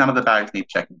none of the bags need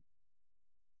checking.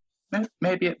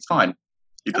 Maybe it's fine.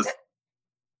 You just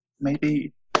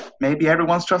maybe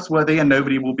everyone's trustworthy and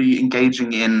nobody will be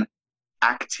engaging in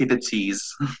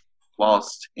activities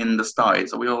whilst in the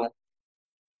skies. Are we all?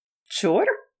 Sure.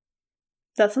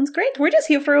 That sounds great. We're just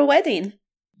here for a wedding.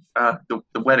 The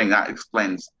wedding, that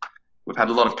explains. We've had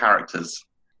a lot of characters.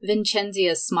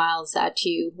 Vincenzia smiles at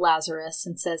you, Lazarus,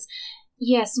 and says,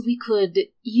 yes, we could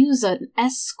use an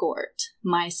escort.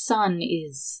 My son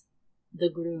is the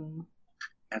groom.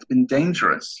 It's been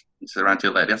dangerous, he said around to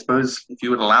your lady. I suppose if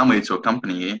you would allow me to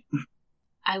accompany you.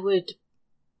 I would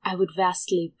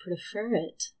vastly prefer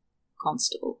it,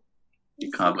 Constable.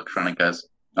 He kind of looks around and goes,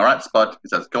 all right, Spud. He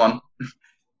says, go on.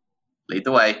 Lead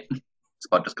the way.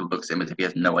 Spud just looks at him as if he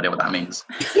has no idea what that means.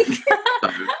 So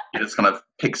he just kind of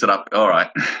picks it up. All right.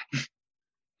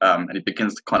 And he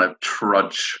begins to kind of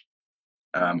trudge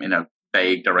in a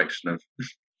vague direction of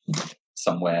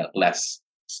somewhere less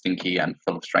stinky and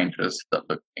full of strangers that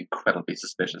look incredibly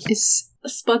suspicious.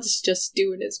 Spud's just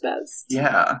doing his best.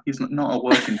 Yeah, he's not a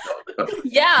working dog, but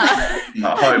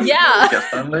not home. Yeah.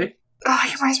 Guess only. Oh,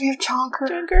 he reminds me of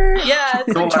Chonker. Yeah,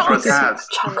 it's all Lazarus has.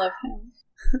 I love him.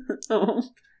 Oh.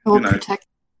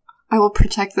 I will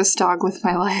protect this dog with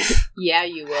my life. Yeah,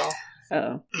 you will.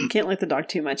 Oh, you can't like the dog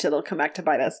too much. It'll come back to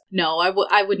bite us. No,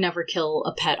 I would never kill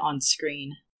a pet on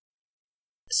screen.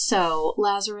 So,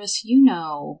 Lazarus, you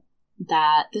know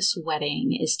that this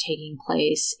wedding is taking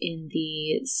place in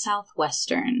the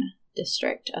southwestern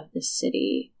district of the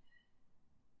city.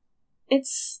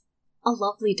 It's a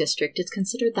lovely district. It's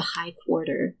considered the High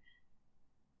Quarter.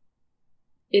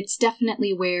 It's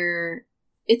definitely where...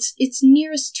 It's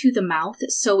nearest to the mouth,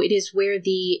 so it is where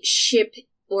the ship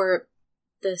or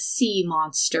the sea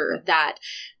monster that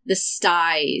the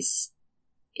Styes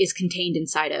is contained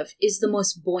inside of is the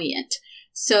most buoyant.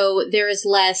 So there is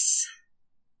less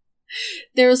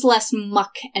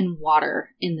muck and water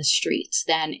in the streets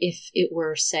than if it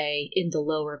were, say, in the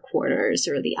lower quarters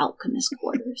or the alchemist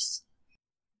quarters.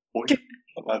 I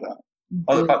like that.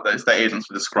 I love the fact that estate agents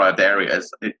would describe the area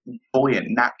as buoyant,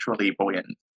 naturally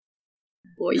buoyant.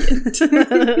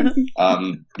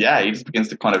 Yeah, he just begins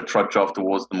to kind of trudge off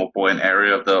towards the more buoyant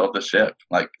area of the ship.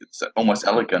 Like, it's almost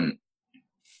elegant,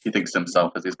 he thinks to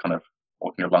himself as he's kind of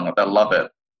walking along. They'll love it.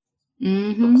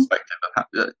 Mm-hmm.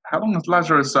 Perspective. How long has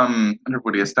Lazarus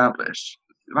everybody established?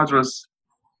 Lazarus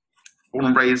born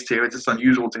and raised here, is this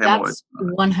unusual to him? That's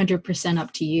 100%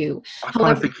 up to you. I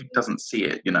kind of think he doesn't see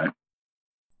it,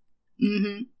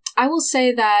 Mm-hmm. I will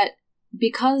say that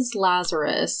because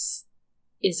Lazarus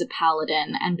is a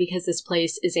paladin, and because this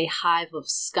place is a hive of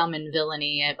scum and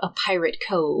villainy, a pirate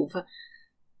cove,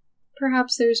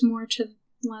 perhaps there's more to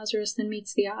Lazarus than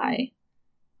meets the eye.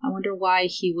 I wonder why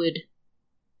he would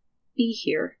be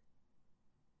here.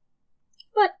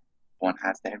 But one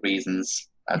has their reasons.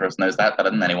 Lazarus knows that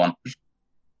better than anyone.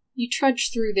 You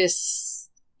trudge through this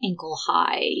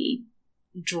ankle-high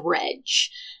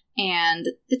dredge, and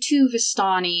the 2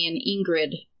 Vistani and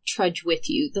Ingrid trudge with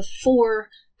you. The 4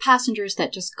 passengers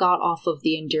that just got off of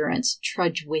the Endurance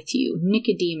trudge with you.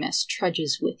 Nicodemus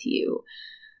trudges with you.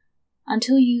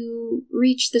 Until you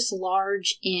reach this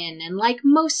large inn, and like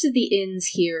most of the inns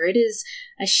here, it is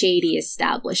a shady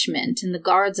establishment, and the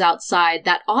guards outside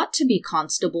that ought to be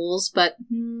constables, but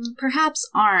perhaps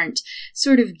aren't,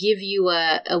 sort of give you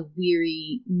a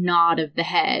weary nod of the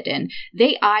head, and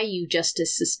they eye you just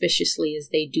as suspiciously as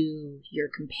they do your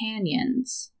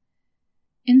companions.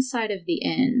 Inside of the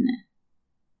inn,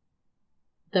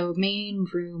 The main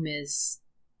room is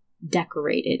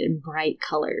decorated in bright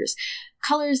colors.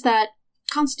 Colors that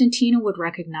Constantina would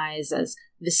recognize as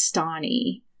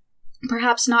Vistani.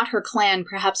 Perhaps not her clan,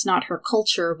 perhaps not her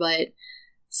culture, but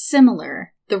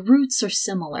similar. The roots are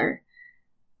similar.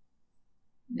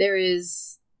 There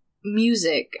is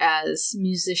music as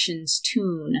musicians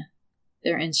tune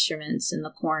their instruments in the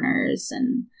corners,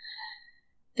 and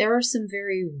there are some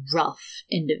very rough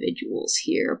individuals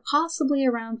here, possibly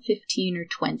around 15 or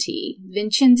 20.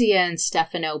 Vincenzia and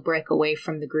Stefano break away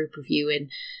from the group of you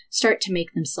and start to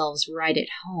make themselves right at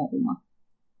home.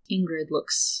 Ingrid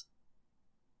looks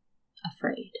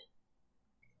afraid.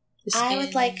 I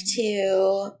would like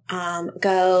to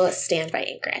go stand by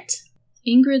Ingrid.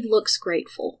 Ingrid looks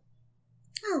grateful.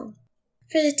 Oh.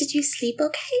 Did you sleep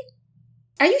okay?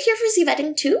 Are you here for the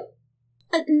wedding too?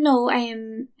 No,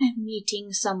 I'm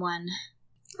meeting someone.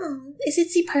 Oh, is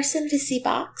it the person with the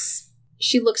box?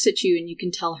 She looks at you and you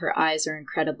can tell her eyes are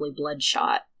incredibly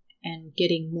bloodshot, and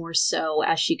getting more so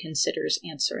as she considers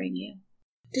answering you.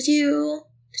 Did you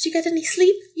get any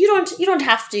sleep? You don't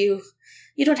have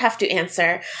to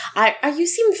answer. You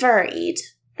seem worried.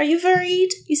 Are you worried?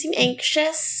 You seem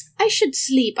anxious. I should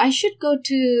sleep. I should go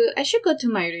to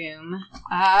my room.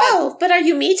 But are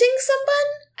you meeting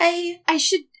someone?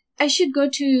 I should go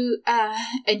to,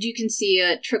 and you can see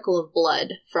a trickle of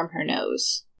blood from her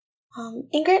nose.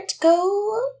 Ingrid,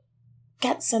 go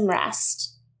get some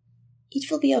rest.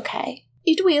 It will be okay.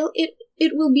 It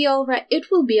will be all right. It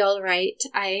will be all right.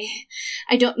 I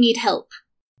don't need help.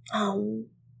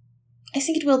 I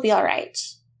think it will be all right.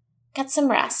 Get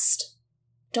some rest.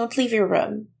 Don't leave your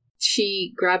room.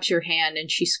 She grabs your hand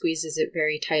and she squeezes it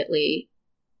very tightly,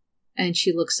 and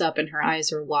she looks up and her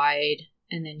eyes are wide,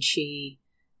 and then she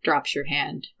drops your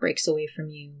hand, breaks away from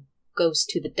you, goes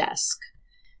to the desk.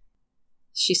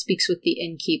 She speaks with the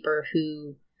innkeeper,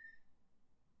 who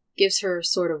gives her a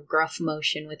sort of gruff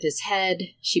motion with his head.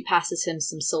 She passes him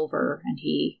some silver, and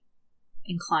he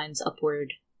inclines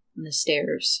upward on the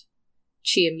stairs.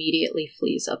 She immediately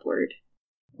flees upward.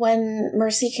 When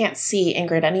Mercy can't see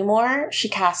Ingrid anymore, she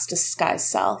casts Disguise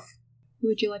Self. Who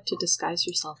would you like to disguise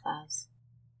yourself as?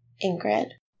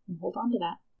 Ingrid. Hold on to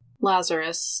that.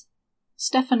 Lazarus,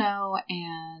 Stefano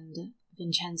and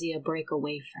Vincenzia break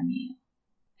away from you,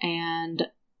 and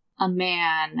a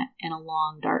man in a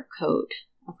long dark coat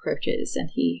approaches, and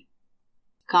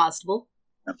Constable?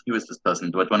 Who is this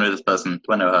person? Do I know this person?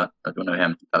 Do I know her? Do I know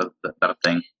him? That a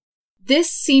thing?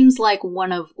 This seems like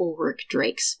one of Ulrich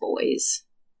Drake's boys.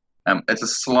 It's a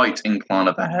slight incline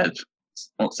of the head,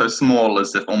 so small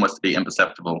as if almost to be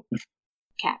imperceptible.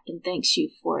 Captain thanks you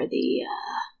for the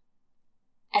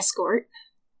escort.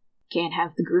 Can't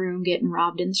have the groom getting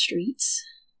robbed in the streets.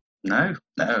 No.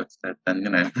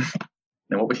 Then,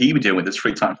 what would he be doing with his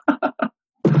free time?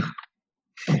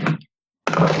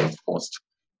 Forced.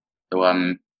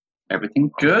 So, everything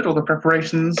good? All the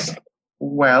preparations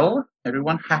well?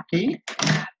 Everyone happy?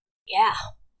 Yeah.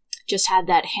 Just had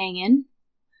that hang-in.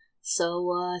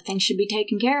 So, things should be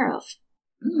taken care of.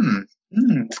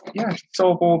 Yeah,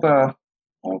 solve all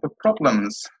the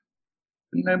problems.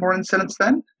 No more incidents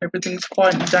then? Everything's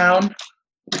quieted down?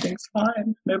 Everything's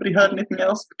fine? Nobody heard anything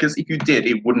else? Because if you did,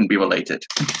 it wouldn't be related.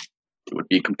 It would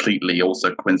be completely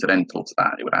also coincidental to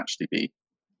that. It would actually be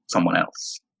someone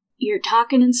else. You're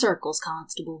talking in circles,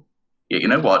 Constable. Yeah, you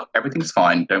know what? Everything's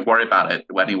fine. Don't worry about it.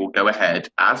 The wedding will go ahead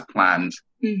as planned.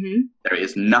 Mm-hmm. There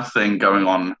is nothing going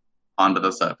on under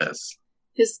the surface.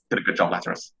 Did a good job,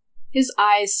 Lazarus. His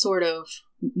eyes sort of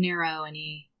narrow, and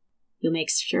you'll make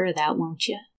sure of that, won't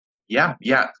you? Yeah.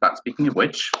 But speaking of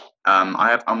which, I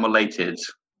have unrelated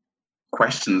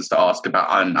questions to ask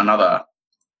about another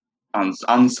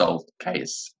unsolved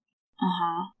case.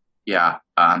 Uh-huh. Yeah.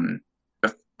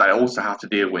 That I also have to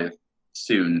deal with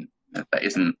soon. That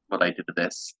isn't related to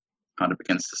this. Kind of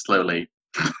begins to slowly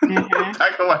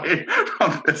back away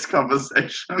from this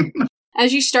conversation.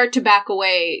 As you start to back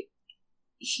away,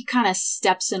 he kind of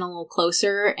steps in a little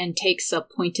closer and takes a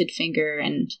pointed finger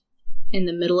and in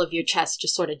the middle of your chest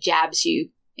just sort of jabs you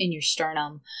in your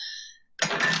sternum.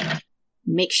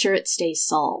 Make sure it stays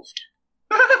solved.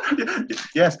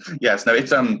 Yes. No,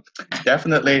 it's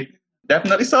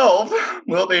definitely solved.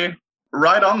 We'll be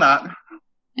right on that.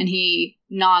 And he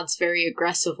nods very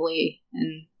aggressively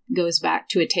and goes back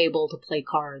to a table to play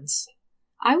cards.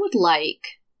 I would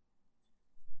like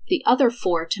the other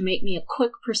 4 to make me a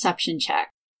quick perception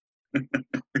check.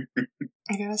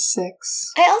 I got a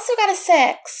 6. I also got a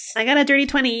 6. I got a dirty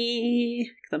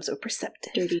 20, because I'm so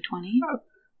perceptive. Dirty 20?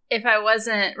 If I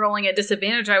wasn't rolling at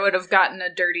disadvantage, I would have gotten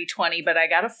a dirty 20, but I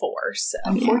got a 4, so...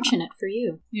 Unfortunate for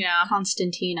you. Yeah.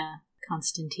 Constantina.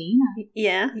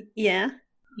 Yeah.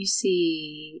 You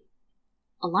see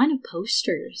a line of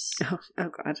posters. Oh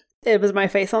God. It was my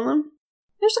face on them?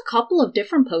 There's a couple of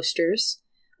different posters.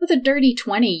 With a dirty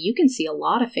 20, you can see a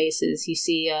lot of faces. You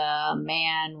see a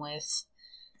man with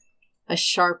a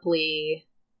sharply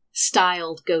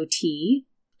styled goatee,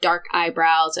 dark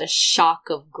eyebrows, a shock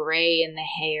of gray in the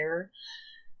hair.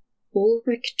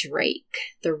 Ulrich Drake,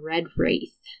 the Red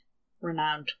Wraith,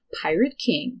 renowned pirate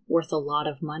king, worth a lot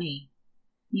of money.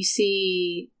 You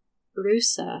see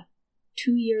Rusa,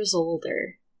 2 years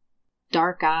older,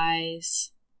 dark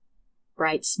eyes,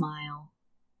 bright smile.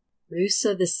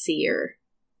 Rusa the Seer,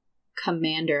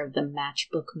 commander of the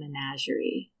Matchbook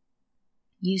Menagerie.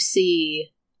 You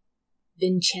see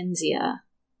Vincenzia,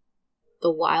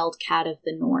 the Wildcat of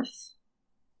the North,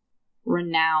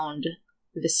 renowned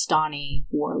Vistani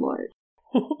warlord.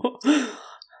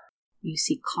 You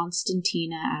see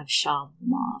Konstantina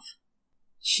Avshalomov,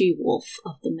 she-wolf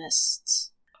of the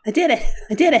mists. I did it!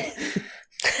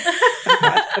 Oh,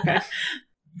 God. Okay.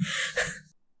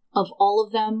 Of all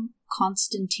of them,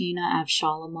 Konstantina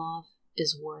Avshalomov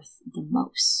is worth the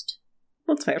most.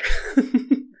 That's fair.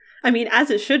 I mean, as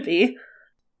it should be.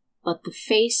 But the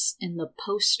face in the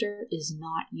poster is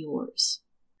not yours.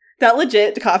 That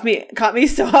legit caught me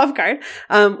so off guard.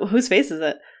 Whose face is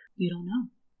it? You don't know.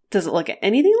 Does it look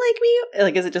anything like me?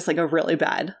 Like, is it just like a really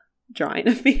bad drawing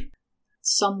of me?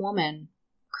 Some woman,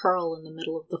 curl in the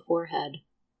middle of the forehead,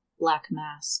 black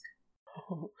mask.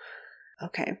 Oh,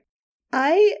 okay.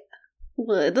 I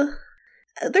would...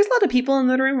 There's a lot of people in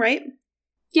the room, right?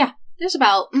 Yeah, there's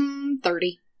about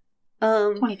 30.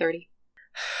 20, 30.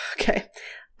 Okay.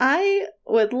 I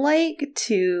would like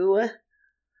to,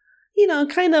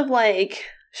 kind of like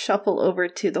shuffle over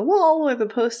to the wall where the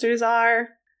posters are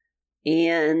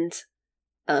and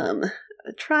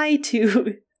try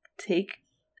to take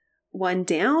one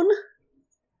down,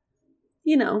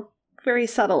 very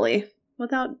subtly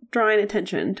without drawing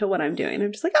attention to what I'm doing.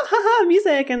 I'm just like, oh, haha,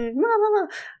 music and blah, blah, blah.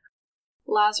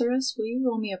 Lazarus, will you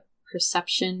roll me a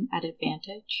perception at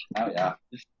advantage? Oh, yeah.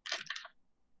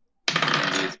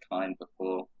 He is kind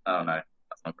before. Oh, no.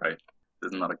 That's not great.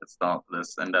 This is not a good start for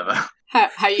this endeavor.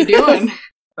 How you doing?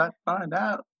 Let's find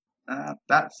out.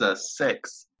 That's a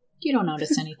 6. You don't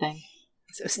notice anything.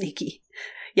 So sneaky.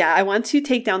 Yeah, I want to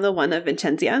take down the one of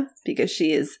Vincenzia because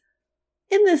she is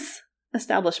in this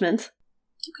establishment.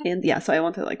 Okay. And yeah, so I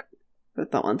want to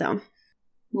put that one down.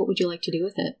 What would you like to do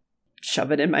with it?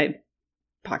 Shove it in my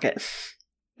pocket.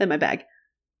 In my bag.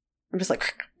 I'm just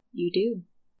like... You do.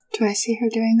 Do I see her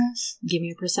doing this? Give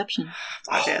me a perception.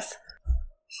 Yes.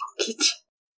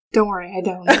 Don't worry, I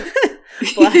don't.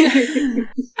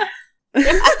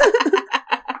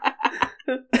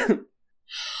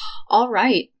 All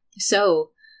right.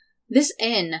 So, this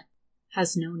inn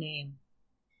has no name.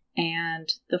 And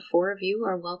the 4 of you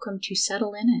are welcome to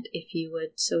settle in it if you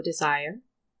would so desire.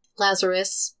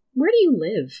 Lazarus, where do you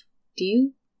live? Do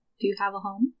you have a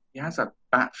home? He has a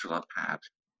bachelor pad.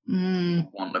 Mm.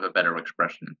 Want of a better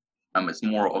expression. It's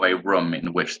more of a room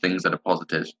in which things are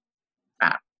deposited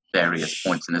at various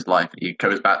points in his life. He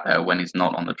goes back there when he's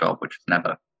not on the job, which is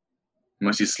never. He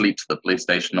mostly sleeps at the police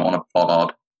station on a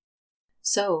bollard.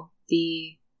 So,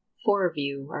 the 4 of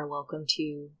you are welcome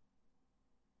to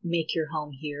make your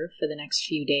home here for the next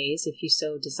few days if you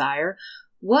so desire.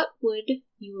 What would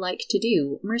you like to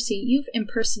do? Mercy, you've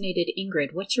impersonated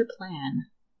Ingrid. What's your plan?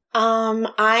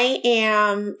 I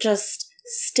am just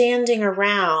standing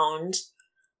around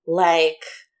like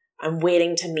I'm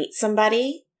waiting to meet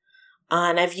somebody.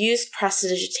 And I've used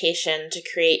prestidigitation to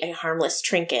create a harmless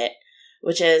trinket,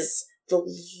 which is the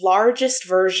largest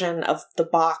version of the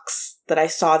box that I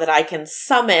saw that I can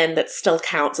summon that still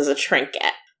counts as a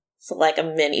trinket. So like a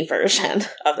mini version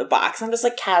of the box. I'm just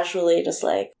casually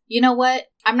You know what?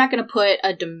 I'm not going to put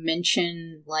a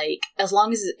dimension, as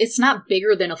long as it's not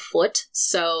bigger than a foot.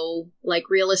 So,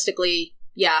 realistically,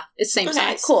 yeah, it's same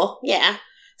size. Cool. Yeah.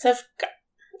 So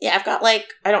I've got I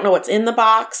don't know what's in the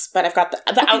box, but I've got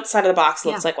the outside of the box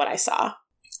looks like what I saw.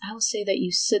 I will say that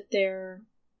you sit there.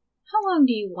 How long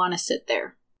do you want to sit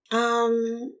there?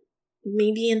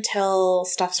 Maybe until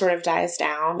stuff sort of dies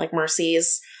down, like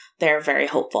Mercy's. They're very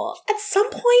hopeful. At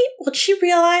some point, will she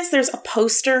realize there's a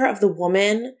poster of the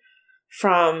woman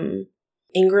from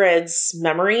Ingrid's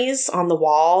memories on the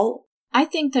wall? I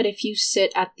think that if you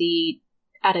sit at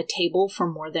a table for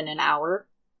more than an hour,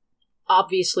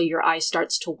 obviously your eye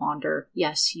starts to wander.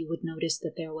 Yes, you would notice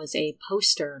that there was a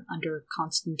poster under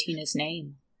Konstantina's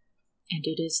name, and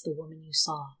it is the woman you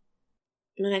saw.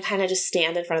 And then I kind of just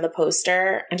stand in front of the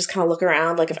poster and just kind of look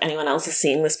around if anyone else is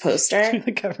seeing this poster.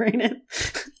 Covering it.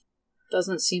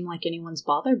 Doesn't seem like anyone's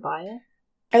bothered by it.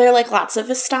 Are there, like, lots of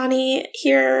Vistani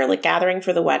here, like, gathering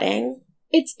for the wedding?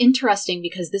 It's interesting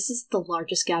because this is the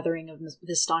largest gathering of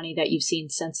Vistani that you've seen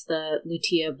since the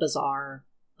Lutia Bazaar,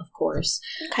 of course.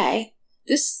 Okay.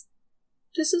 This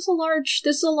is a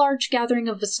large gathering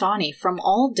of Vistani from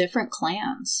all different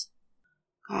clans.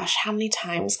 Gosh, how many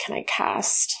times can I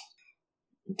cast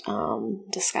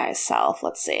Disguise Self?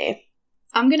 Let's see.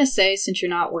 I'm gonna say, since you're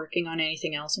not working on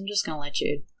anything else, I'm just gonna let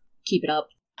you keep it up.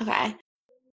 Okay.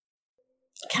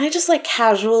 Can I just, like,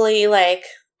 casually, like,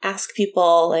 ask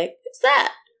people, like, who's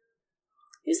that?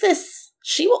 Who's this?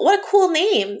 What a cool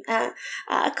name.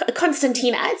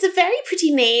 Constantina. It's a very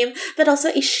pretty name, but also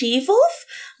a she-wolf?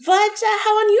 But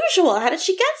how unusual. How did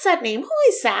she get that name? Who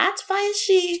is that? Why is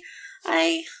she...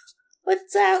 who's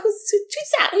that?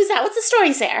 Who's that? What's the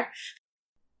story there?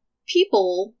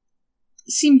 People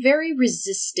seem very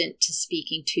resistant to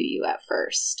speaking to you at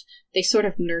first. They sort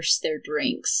of nurse their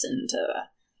drinks and,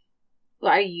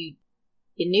 are you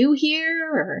new here,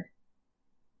 or?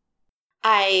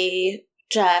 I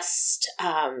just,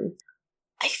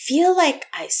 I feel like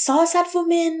I saw that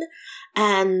woman,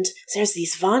 and there's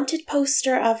this vaunted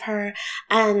poster of her,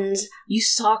 and... You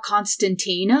saw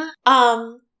Constantina?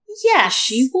 Yes. A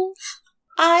she-wolf?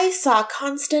 I saw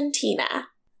Constantina.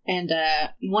 And,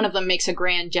 one of them makes a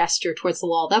grand gesture towards the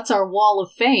wall. That's our wall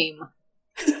of fame.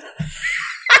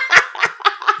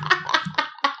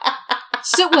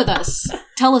 Sit with us.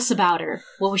 Tell us about her.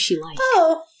 What was she like?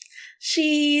 Oh,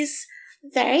 she's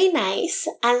very nice,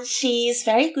 and she's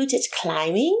very good at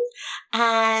climbing,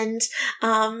 and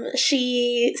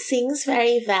she sings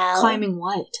very well. Climbing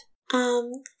what?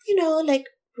 Like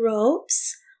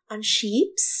ropes on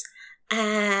sheeps,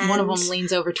 and... One of them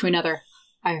leans over to another.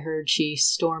 I heard she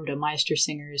stormed a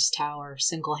Meistersinger's tower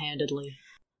single-handedly.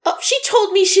 Oh, she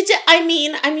told me she did. I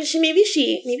mean, maybe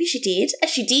she did.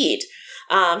 She did.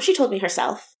 She told me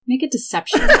herself. Make a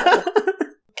deception roll.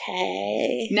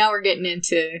 Okay. Now we're getting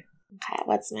into... Okay,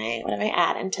 what am I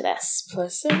adding to this?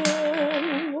 Plus 18.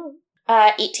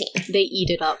 They eat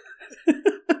it up.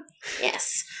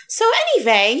 Yes. So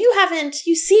anyway,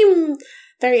 you seem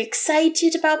very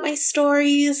excited about my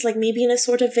stories, like maybe in a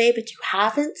sort of way, but you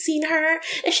haven't seen her.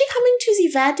 Is she coming to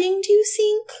the wedding, do you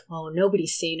think? Oh,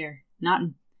 nobody's seen her. Not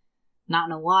in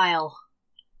a while.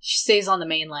 She stays on the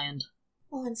mainland.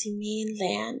 Oh, on the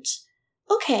mainland.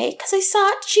 Okay, because I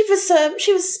thought she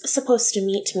was supposed to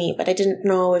meet me, but I didn't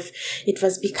know if it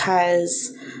was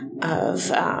because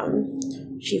of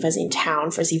she was in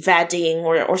town for the wedding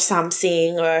or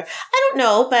something, or I don't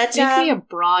know. But make me a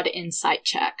broad insight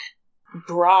check.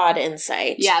 Broad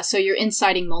insight. Yeah, so you're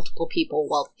inciting multiple people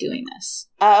while doing this.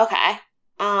 Oh, okay.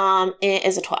 It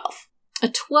is a 12. A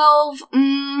 12.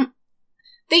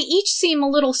 They each seem a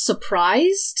little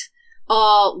surprised.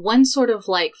 One sort of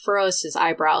like furrows his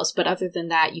eyebrows, but other than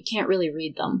that, you can't really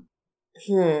read them.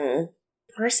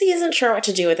 Mercy isn't sure what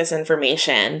to do with this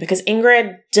information, because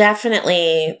Ingrid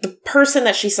definitely, the person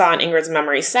that she saw in Ingrid's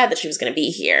memory said that she was going to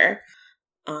be here.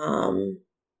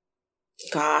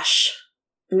 Gosh.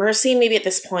 Mercy maybe at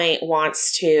this point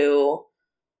wants to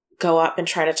go up and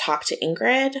try to talk to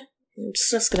Ingrid. It's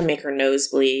just going to make her nose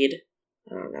bleed.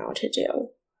 I don't know what to do.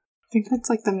 I think that's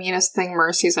like the meanest thing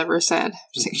Mercy's ever said.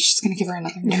 She's going to give her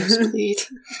another nosebleed.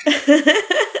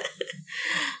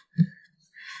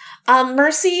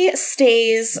 Mercy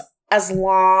stays as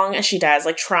long as she does,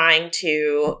 like trying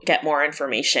to get more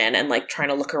information and like trying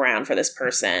to look around for this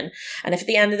person. And if at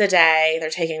the end of the day they're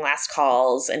taking last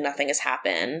calls and nothing has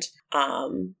happened,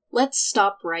 let's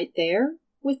stop right there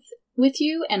with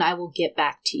you, and I will get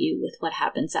back to you with what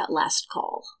happens at last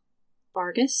call.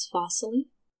 Vargas, Vasily?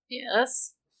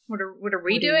 Yes? What are we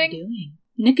What doing? are you doing?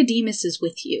 Nicodemus is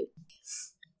with you.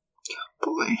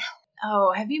 Boy.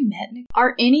 Oh, have you met Nick?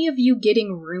 Are any of you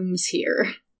getting rooms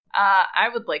here? I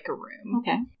would like a room.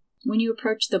 Okay. When you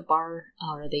approach the bar,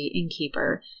 or the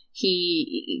innkeeper,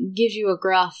 he gives you a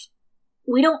gruff,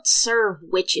 "We don't serve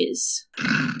witches."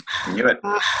 Knew it.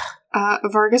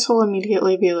 Vargas will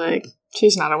immediately be like,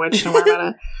 she's not a witch, don't worry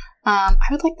about it. I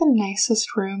would like the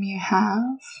nicest room you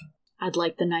have. I'd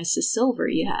like the nicest silver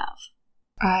you have.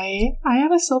 I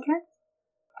have a silver.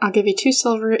 I'll give you 2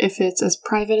 silver if it's as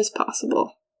private as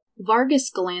possible. Vargas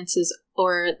glances,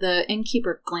 or the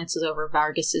innkeeper glances over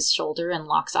Vargas's shoulder and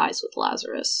locks eyes with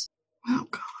Lazarus. Oh,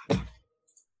 God.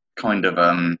 Kind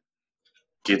of,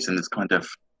 gives him this kind of,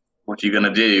 what are you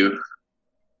gonna do?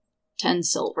 10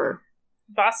 silver.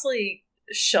 Vasily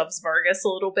shoves Vargas a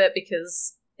little bit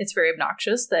because it's very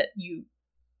obnoxious that you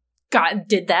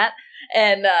did that,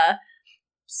 and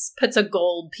puts a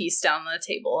gold piece down on the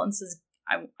table and says,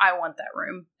 I want that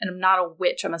room. And I'm not a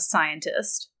witch, I'm a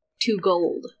scientist. 2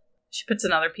 gold. She puts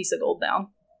another piece of gold down.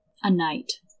 A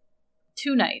night.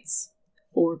 2 nights.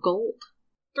 4 gold.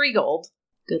 3 gold.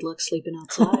 Good luck sleeping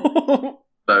outside.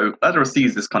 So Lazarus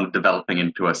sees this kind of developing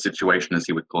into a situation, as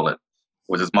he would call it.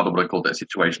 Or as his mother would have called it, a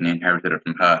situation. He inherited it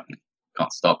from her.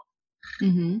 Can't stop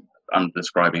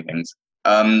under-describing things.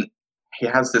 He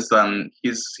has this,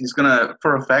 he's gonna,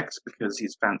 for effect, because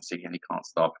he's fancy and he can't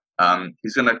stop,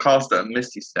 he's gonna cast a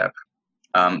Misty Step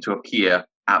to appear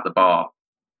at the bar.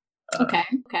 Okay.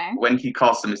 When he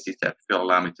casts a Misty Step, if you'll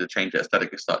allow me to change it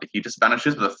aesthetically slightly, he just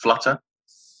vanishes with a flutter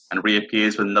and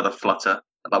reappears with another flutter,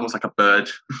 almost like a bird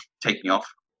taking off,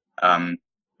 the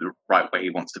right where he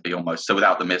wants to be almost. So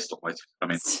without the mist, always. I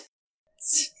mean,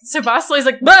 So Vasili's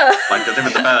like, bah! like as if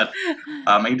it's a bird.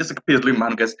 And he just appears looming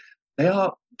behind and goes, "They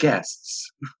are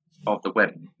guests of the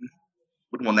wedding.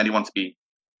 Wouldn't want anyone to be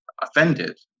offended.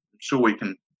 I'm sure we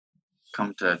can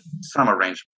come to some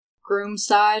arrangement." Groom's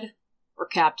side or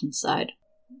captain's side?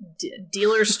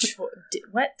 Dealer's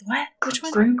what? Which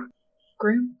one?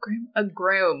 Groom? A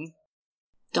groom.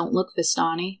 Don't look,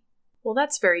 Vistani. Well,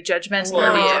 that's very judgmental No,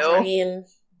 I of mean,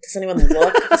 does anyone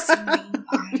look?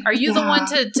 you. Are you the one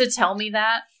to tell me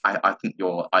that? I think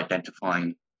you're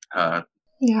identifying her.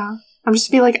 Yeah. I'm just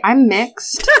be like, I'm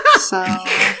mixed, so...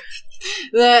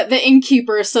 The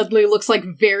innkeeper suddenly looks like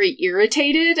very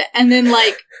irritated, and then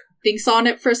like thinks on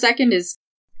it for a second. Is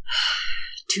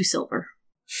 2 silver.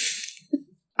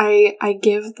 I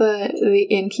give the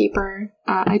innkeeper,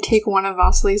 I take one of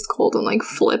Vasili's gold and like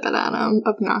flip it at him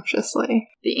obnoxiously.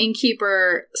 The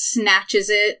innkeeper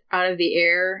snatches it out of the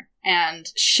air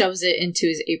and shoves it into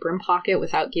his apron pocket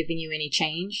without giving you any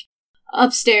change.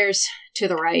 Upstairs to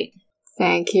the right.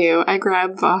 Thank you. I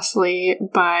grab Vasily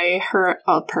by her...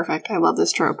 Oh, perfect. I love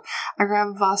this trope. I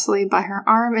grab Vasily by her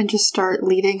arm and just start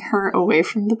leading her away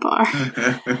from the bar.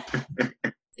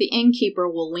 The innkeeper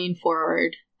will lean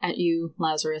forward at you,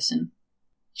 Lazarus, and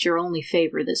it's your only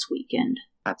favor this weekend.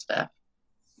 That's fair.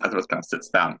 Lazarus kind of sits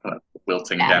down, kind of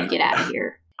wilting Abby, again. get out of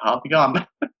here. I'll be gone.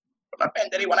 Will I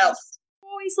offend anyone else?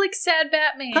 Oh, he's like sad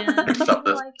Batman. Picks up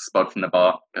the spud from the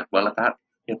bar. Well,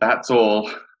 if that's all.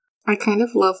 I kind of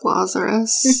love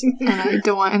Lazarus, and I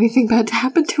don't want anything bad to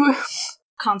happen to him.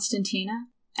 Constantina,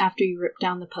 after you rip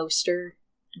down the poster,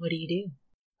 what do you do?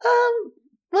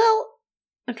 Well,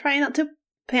 I'm trying not to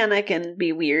panic and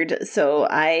be weird, so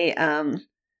I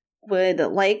would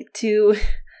like to...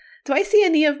 Do I see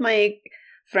any of my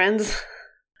friends?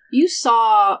 You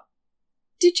saw...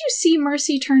 Did you see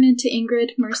Mercy turn into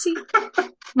Ingrid? Mercy?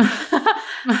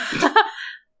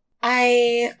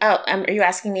 Are you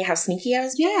asking me how sneaky I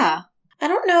was being? Yeah. I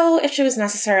don't know if she was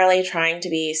necessarily trying to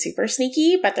be super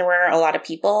sneaky, but there were a lot of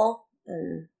people,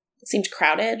 and it seemed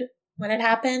crowded when it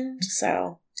happened,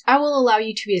 so... I will allow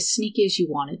you to be as sneaky as you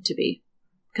wanted to be,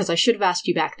 because I should have asked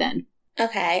you back then.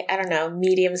 Okay, I don't know,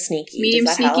 medium sneaky. Medium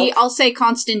Does that sneaky? help? I'll say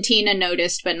Constantina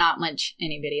noticed, but not much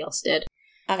anybody else did.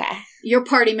 Okay. Your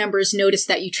party members noticed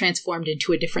that you transformed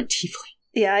into a different tiefling.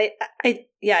 Yeah,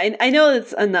 I know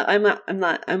it's.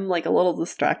 I'm like a little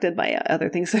distracted by other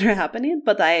things that are happening,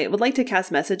 but I would like to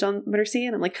cast message on Mercy,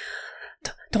 and I'm like,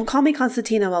 don't call me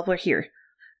Constantina while we're here.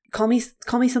 Call me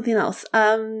something else.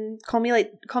 Call me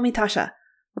Tasha.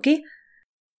 Okay.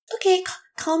 Okay,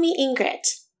 call me Ingrid.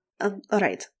 All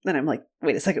right. Then I'm like,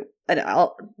 wait a second.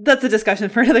 That's a discussion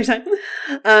for another time.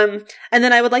 And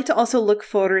then I would like to also look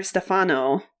for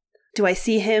Stefano. Do I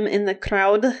see him in the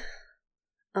crowd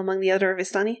among the other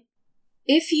Vistani?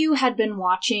 If you had been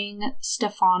watching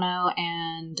Stefano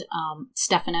and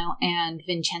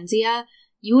Vincenzia,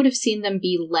 you would have seen them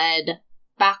be led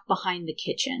back behind the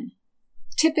kitchen.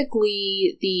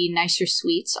 Typically, the nicer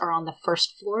suites are on the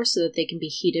first floor so that they can be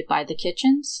heated by the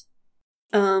kitchens.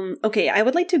 Okay, I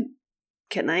would like to...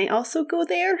 Can I also go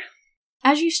there?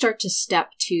 As you start to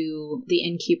step to the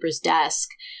innkeeper's desk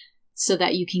so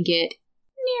that you can get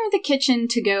near the kitchen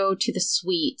to go to the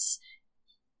suites,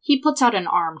 he puts out an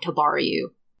arm to bar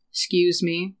you. Excuse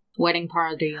me, wedding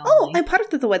party only. Oh, I'm part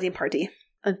of the wedding party.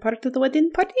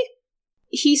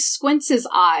 He squints his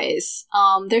eyes.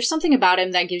 There's something about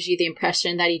him that gives you the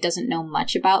impression that he doesn't know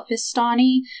much about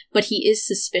Vistani, but he is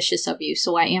suspicious of you,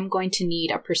 so I am going to need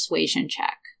a persuasion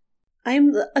check.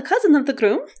 I'm a cousin of the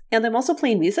groom, and I'm also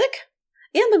playing music,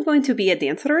 and I'm going to be a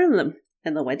dancer in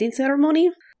the wedding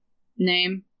ceremony.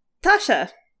 Name?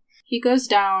 Tasha. He goes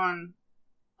down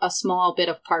a small bit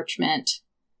of parchment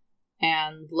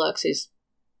and looks.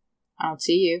 I don't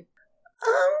see you.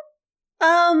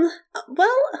 Well,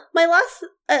 my last...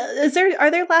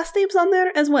 are there last names on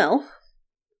there as well?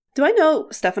 Do I know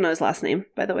Stefano's last name,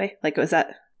 by the way? Like, was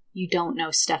that... You don't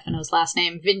know Stefano's last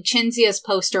name. Vincenzia's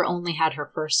poster only had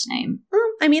her first name.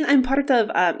 I mean, I'm part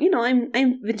of, I'm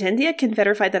Vincenzia, can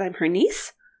verify that I'm her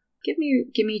niece. Give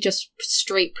me just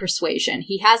straight persuasion.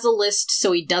 He has a list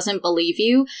so he doesn't believe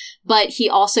you, but he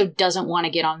also doesn't want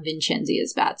to get on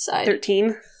Vincenzia's bad side.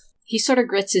 13. He sort of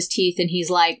grits his teeth and he's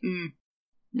like,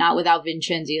 not without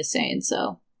Vincenzia saying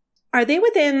so. Are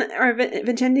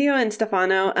Vincenzio and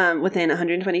Stefano within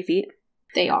 120 feet?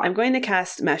 They are. I'm going to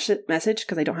cast message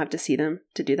because I don't have to see them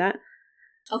to do that.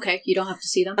 Okay, you don't have to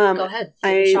see them. Go ahead.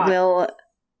 Will.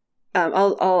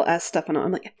 I'll ask Stefano.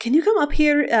 I'm like, can you come up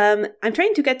here? I'm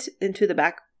trying to get into the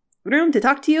back room to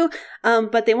talk to you,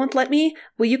 but they won't let me.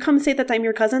 Will you come say that I'm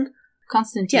your cousin?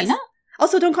 Constantina? Yes.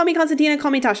 Also, don't call me Constantina.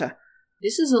 Call me Tasha.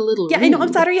 This is a little rude. I know.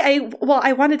 I'm sorry. I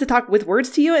wanted to talk with words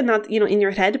to you and not, in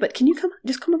your head. But can you come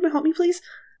up and help me, please?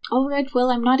 All right. Well,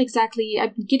 I'm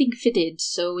getting fitted,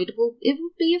 so it will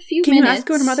be a few minutes. Can you ask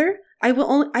your mother? I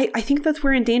will only. I think that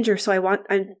we're in danger, so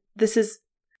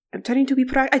I'm trying to be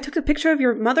proactive. I took a picture of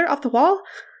your mother off the wall.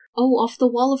 Oh, off the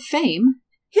wall of fame?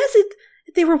 Yes,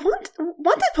 they were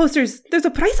wanted posters. There's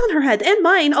a price on her head and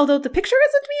mine, although the picture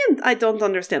isn't me, and I don't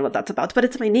understand what that's about, but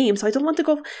it's my name, so I don't want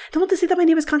to say that my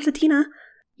name is Constantina.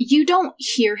 You don't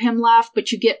hear him laugh,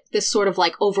 but you get this sort of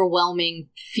overwhelming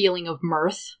feeling of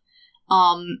mirth.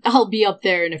 I'll be up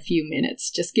there in a few minutes.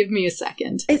 Just give me a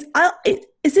second. Is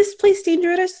this place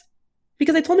dangerous?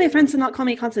 Because I told my friends to not call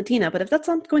me Constantina, but if that's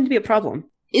not going to be a problem.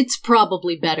 It's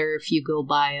probably better if you go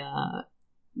by,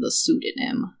 the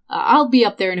pseudonym. I'll be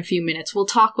up there in a few minutes. We'll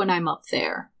talk when I'm up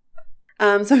there.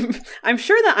 So I'm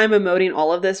sure that I'm emoting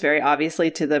all of this very obviously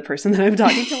to the person that I'm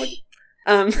talking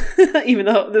to. Even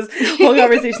though this whole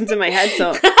conversation's in my head,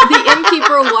 so. The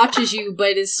innkeeper watches you,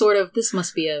 but is sort of, this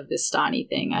must be a Vistani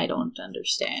thing. I don't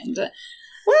understand.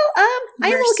 Well, I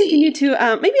will continue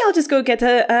to, maybe I'll just go get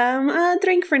a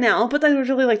drink for now, but I would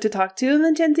really like to talk to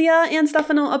Vincenzia and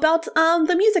Stefano about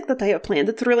the music that I have planned.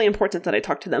 It's really important that I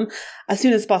talk to them as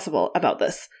soon as possible about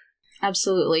this.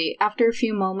 Absolutely. After a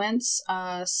few moments,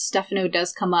 Stefano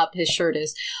does come up. His shirt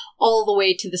is all the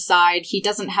way to the side. He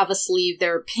doesn't have a sleeve.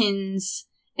 There are pins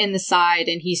in the side,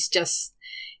 and he's just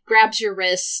grabs your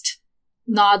wrist,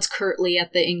 nods curtly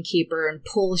at the innkeeper, and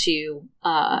pulls you,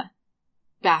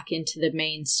 back into the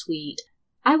main suite.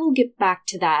 I will get back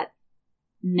to that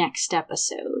next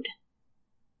episode.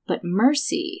 But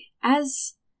Mercy,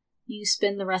 as you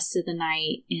spend the rest of the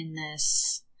night in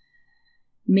this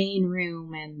main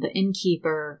room and the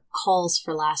innkeeper calls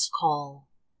for last call,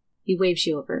 he waves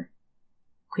you over.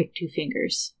 Quick 2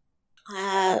 fingers.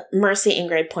 Mercy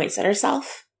Ingrid points at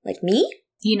herself. Like me?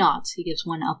 He nods. He gives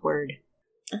one upward.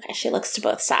 Okay, she looks to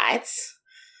both sides.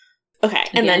 Okay,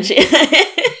 Again.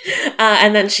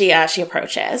 and then she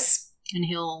approaches. And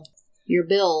your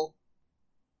bill.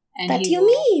 And what do you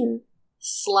mean?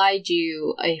 Slide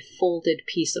you a folded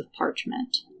piece of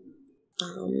parchment.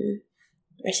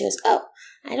 Mercy goes, oh,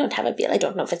 I don't have a bill. I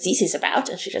don't know if it's Zisi's about.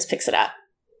 And she just picks it up.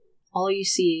 All you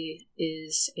see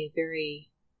is a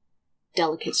very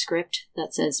delicate script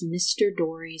that says Mr.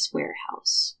 Dory's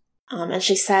Warehouse. And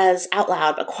she says out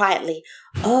loud but quietly,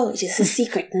 oh, it is a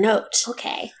secret note.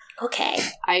 Okay.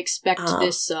 I expect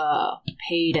this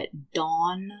paid at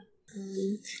dawn.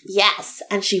 Yes,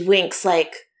 and she winks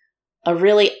like a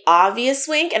really obvious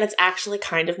wink, and it's actually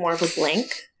kind of more of a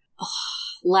blink.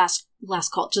 Last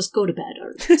call. Just go to bed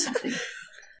or something.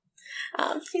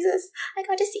 He says, I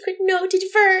got a secret note. It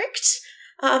worked.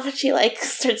 And she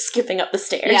starts skipping up the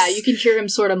stairs. Yeah, you can hear him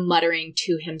sort of muttering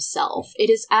to himself.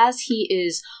 It is as he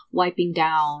is wiping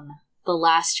down the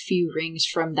last few rings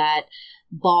from that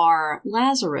bar.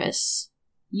 Lazarus,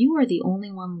 you are the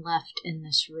only one left in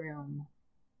this room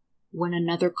when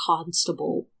another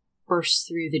constable bursts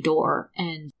through the door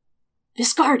and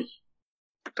Viscardi.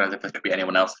 I don't think there could be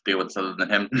anyone else to deal with this other than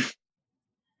him.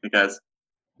 Because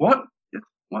what?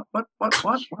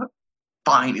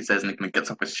 Fine, he says, and he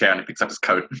gets up his chair and he picks up his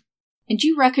coat. And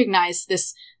you recognize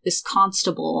this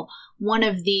constable, one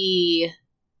of the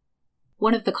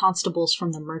constables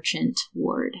from the merchant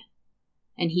ward.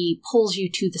 And he pulls you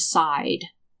to the side,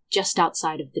 just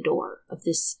outside of the door of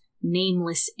this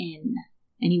nameless inn.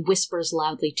 And he whispers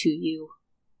loudly to you,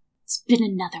 it's been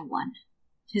another one.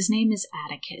 His name is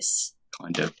Atticus.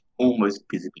 Kind of almost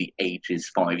visibly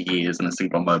ages 5 years in a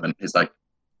single moment. He's like,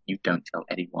 you don't tell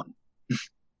anyone.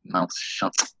 Mouth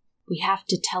shut. We have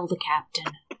to tell the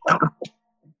captain.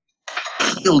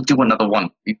 He'll do another one.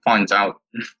 He finds out.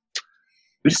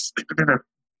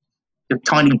 Your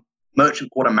tiny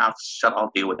merchant quarter mouth shut. I'll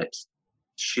deal with it.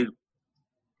 Shoot.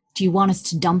 Do you want us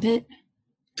to dump it?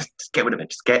 Just get rid of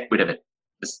it. Just get rid of it.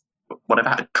 Just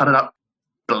whatever. Cut it up.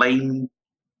 Blame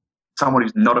someone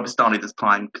who's not a Vistani this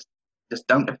time. Just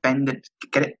don't offend it.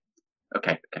 Get it.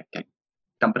 Okay.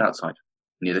 Dump it outside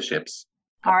near the ships.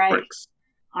 All right. Bricks.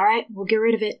 All right, we'll get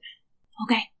rid of it.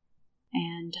 Okay.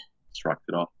 And Strike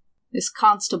it off. this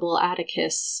Constable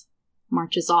Atticus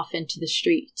marches off into the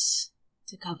streets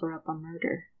to cover up a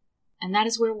murder. And that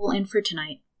is where we'll end for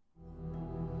tonight.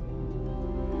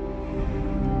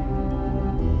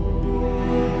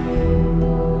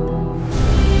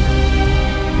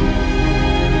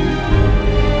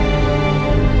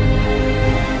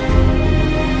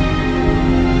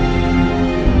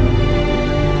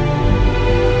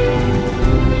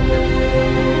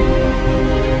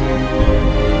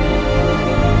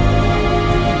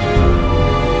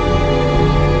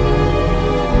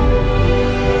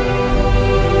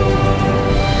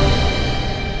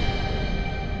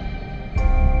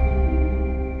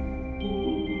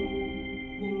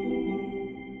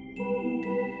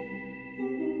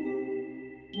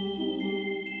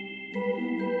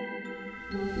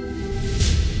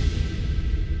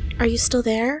 Are you still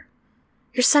there?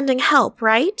 You're sending help,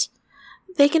 right?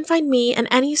 They can find me and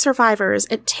any survivors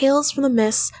at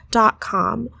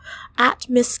talesfromthemist.com, at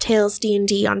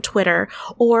MissTalesDND on Twitter,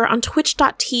 or on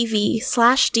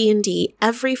twitch.tv/DND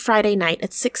every Friday night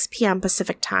at 6 p.m.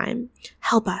 Pacific Time.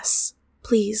 Help us,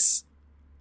 please.